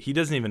is he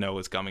doesn't even know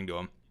what's coming to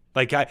him.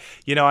 Like I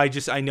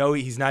know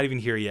he's not even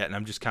here yet, and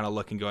I'm just kind of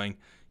looking, going,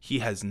 he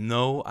has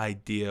no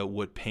idea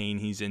what pain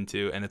he's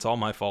into, and it's all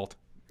my fault.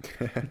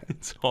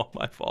 It's all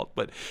my fault.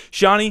 But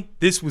Shawnee,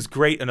 this was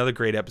great. Another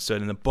great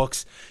episode in the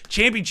books.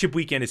 Championship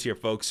weekend is here,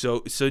 folks.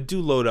 So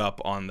do load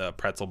up on the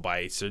pretzel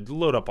bites, or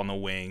load up on the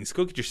wings.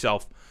 Go get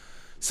yourself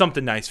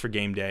something nice for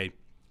game day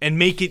and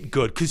make it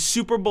good, because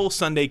Super Bowl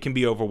Sunday can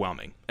be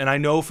overwhelming. And I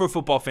know for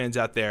football fans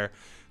out there,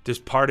 there's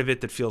part of it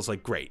that feels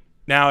like, great,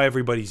 now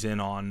everybody's in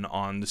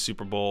on the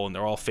Super Bowl and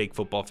they're all fake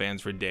football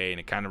fans for a day,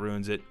 and it kind of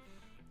ruins it.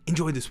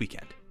 Enjoy this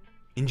weekend.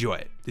 Enjoy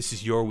it. This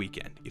is your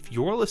weekend. If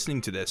you're listening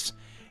to this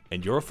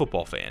and you're a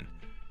football fan,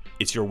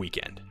 it's your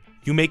weekend.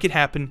 You make it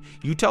happen.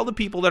 You tell the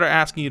people that are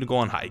asking you to go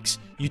on hikes.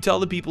 You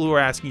tell the people who are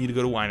asking you to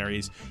go to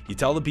wineries. You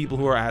tell the people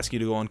who are asking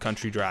you to go on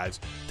country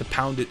drives to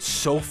pound it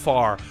so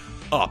far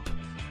up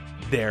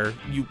there.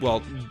 You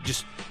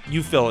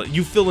fill it.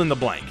 You fill in the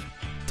blank.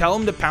 Tell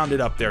them to pound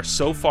it up there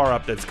so far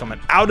up that it's coming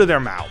out of their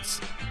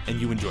mouths,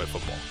 and you enjoy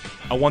football.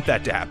 I want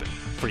that to happen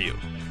for you.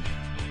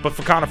 But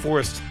for Connor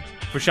Forrest,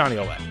 for Shawnee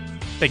Olette,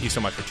 thank you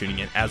so much for tuning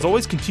in. As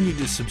always, continue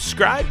to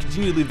subscribe.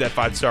 Continue to leave that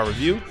 5-star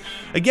review.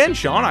 Again,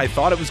 Sean, I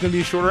thought it was going to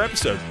be a shorter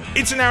episode.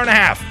 It's an hour and a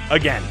half.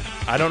 Again,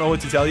 I don't know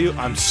what to tell you.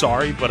 I'm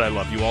sorry, but I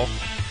love you all.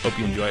 Hope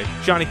you enjoy.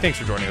 Shawnee, thanks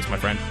for joining us, my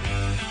friend.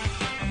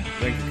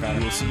 Thank you, Connor.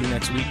 We will see you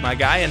next week, my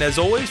guy. And as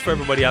always, for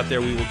everybody out there,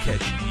 we will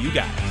catch you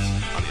guys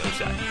on the other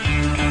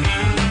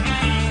side.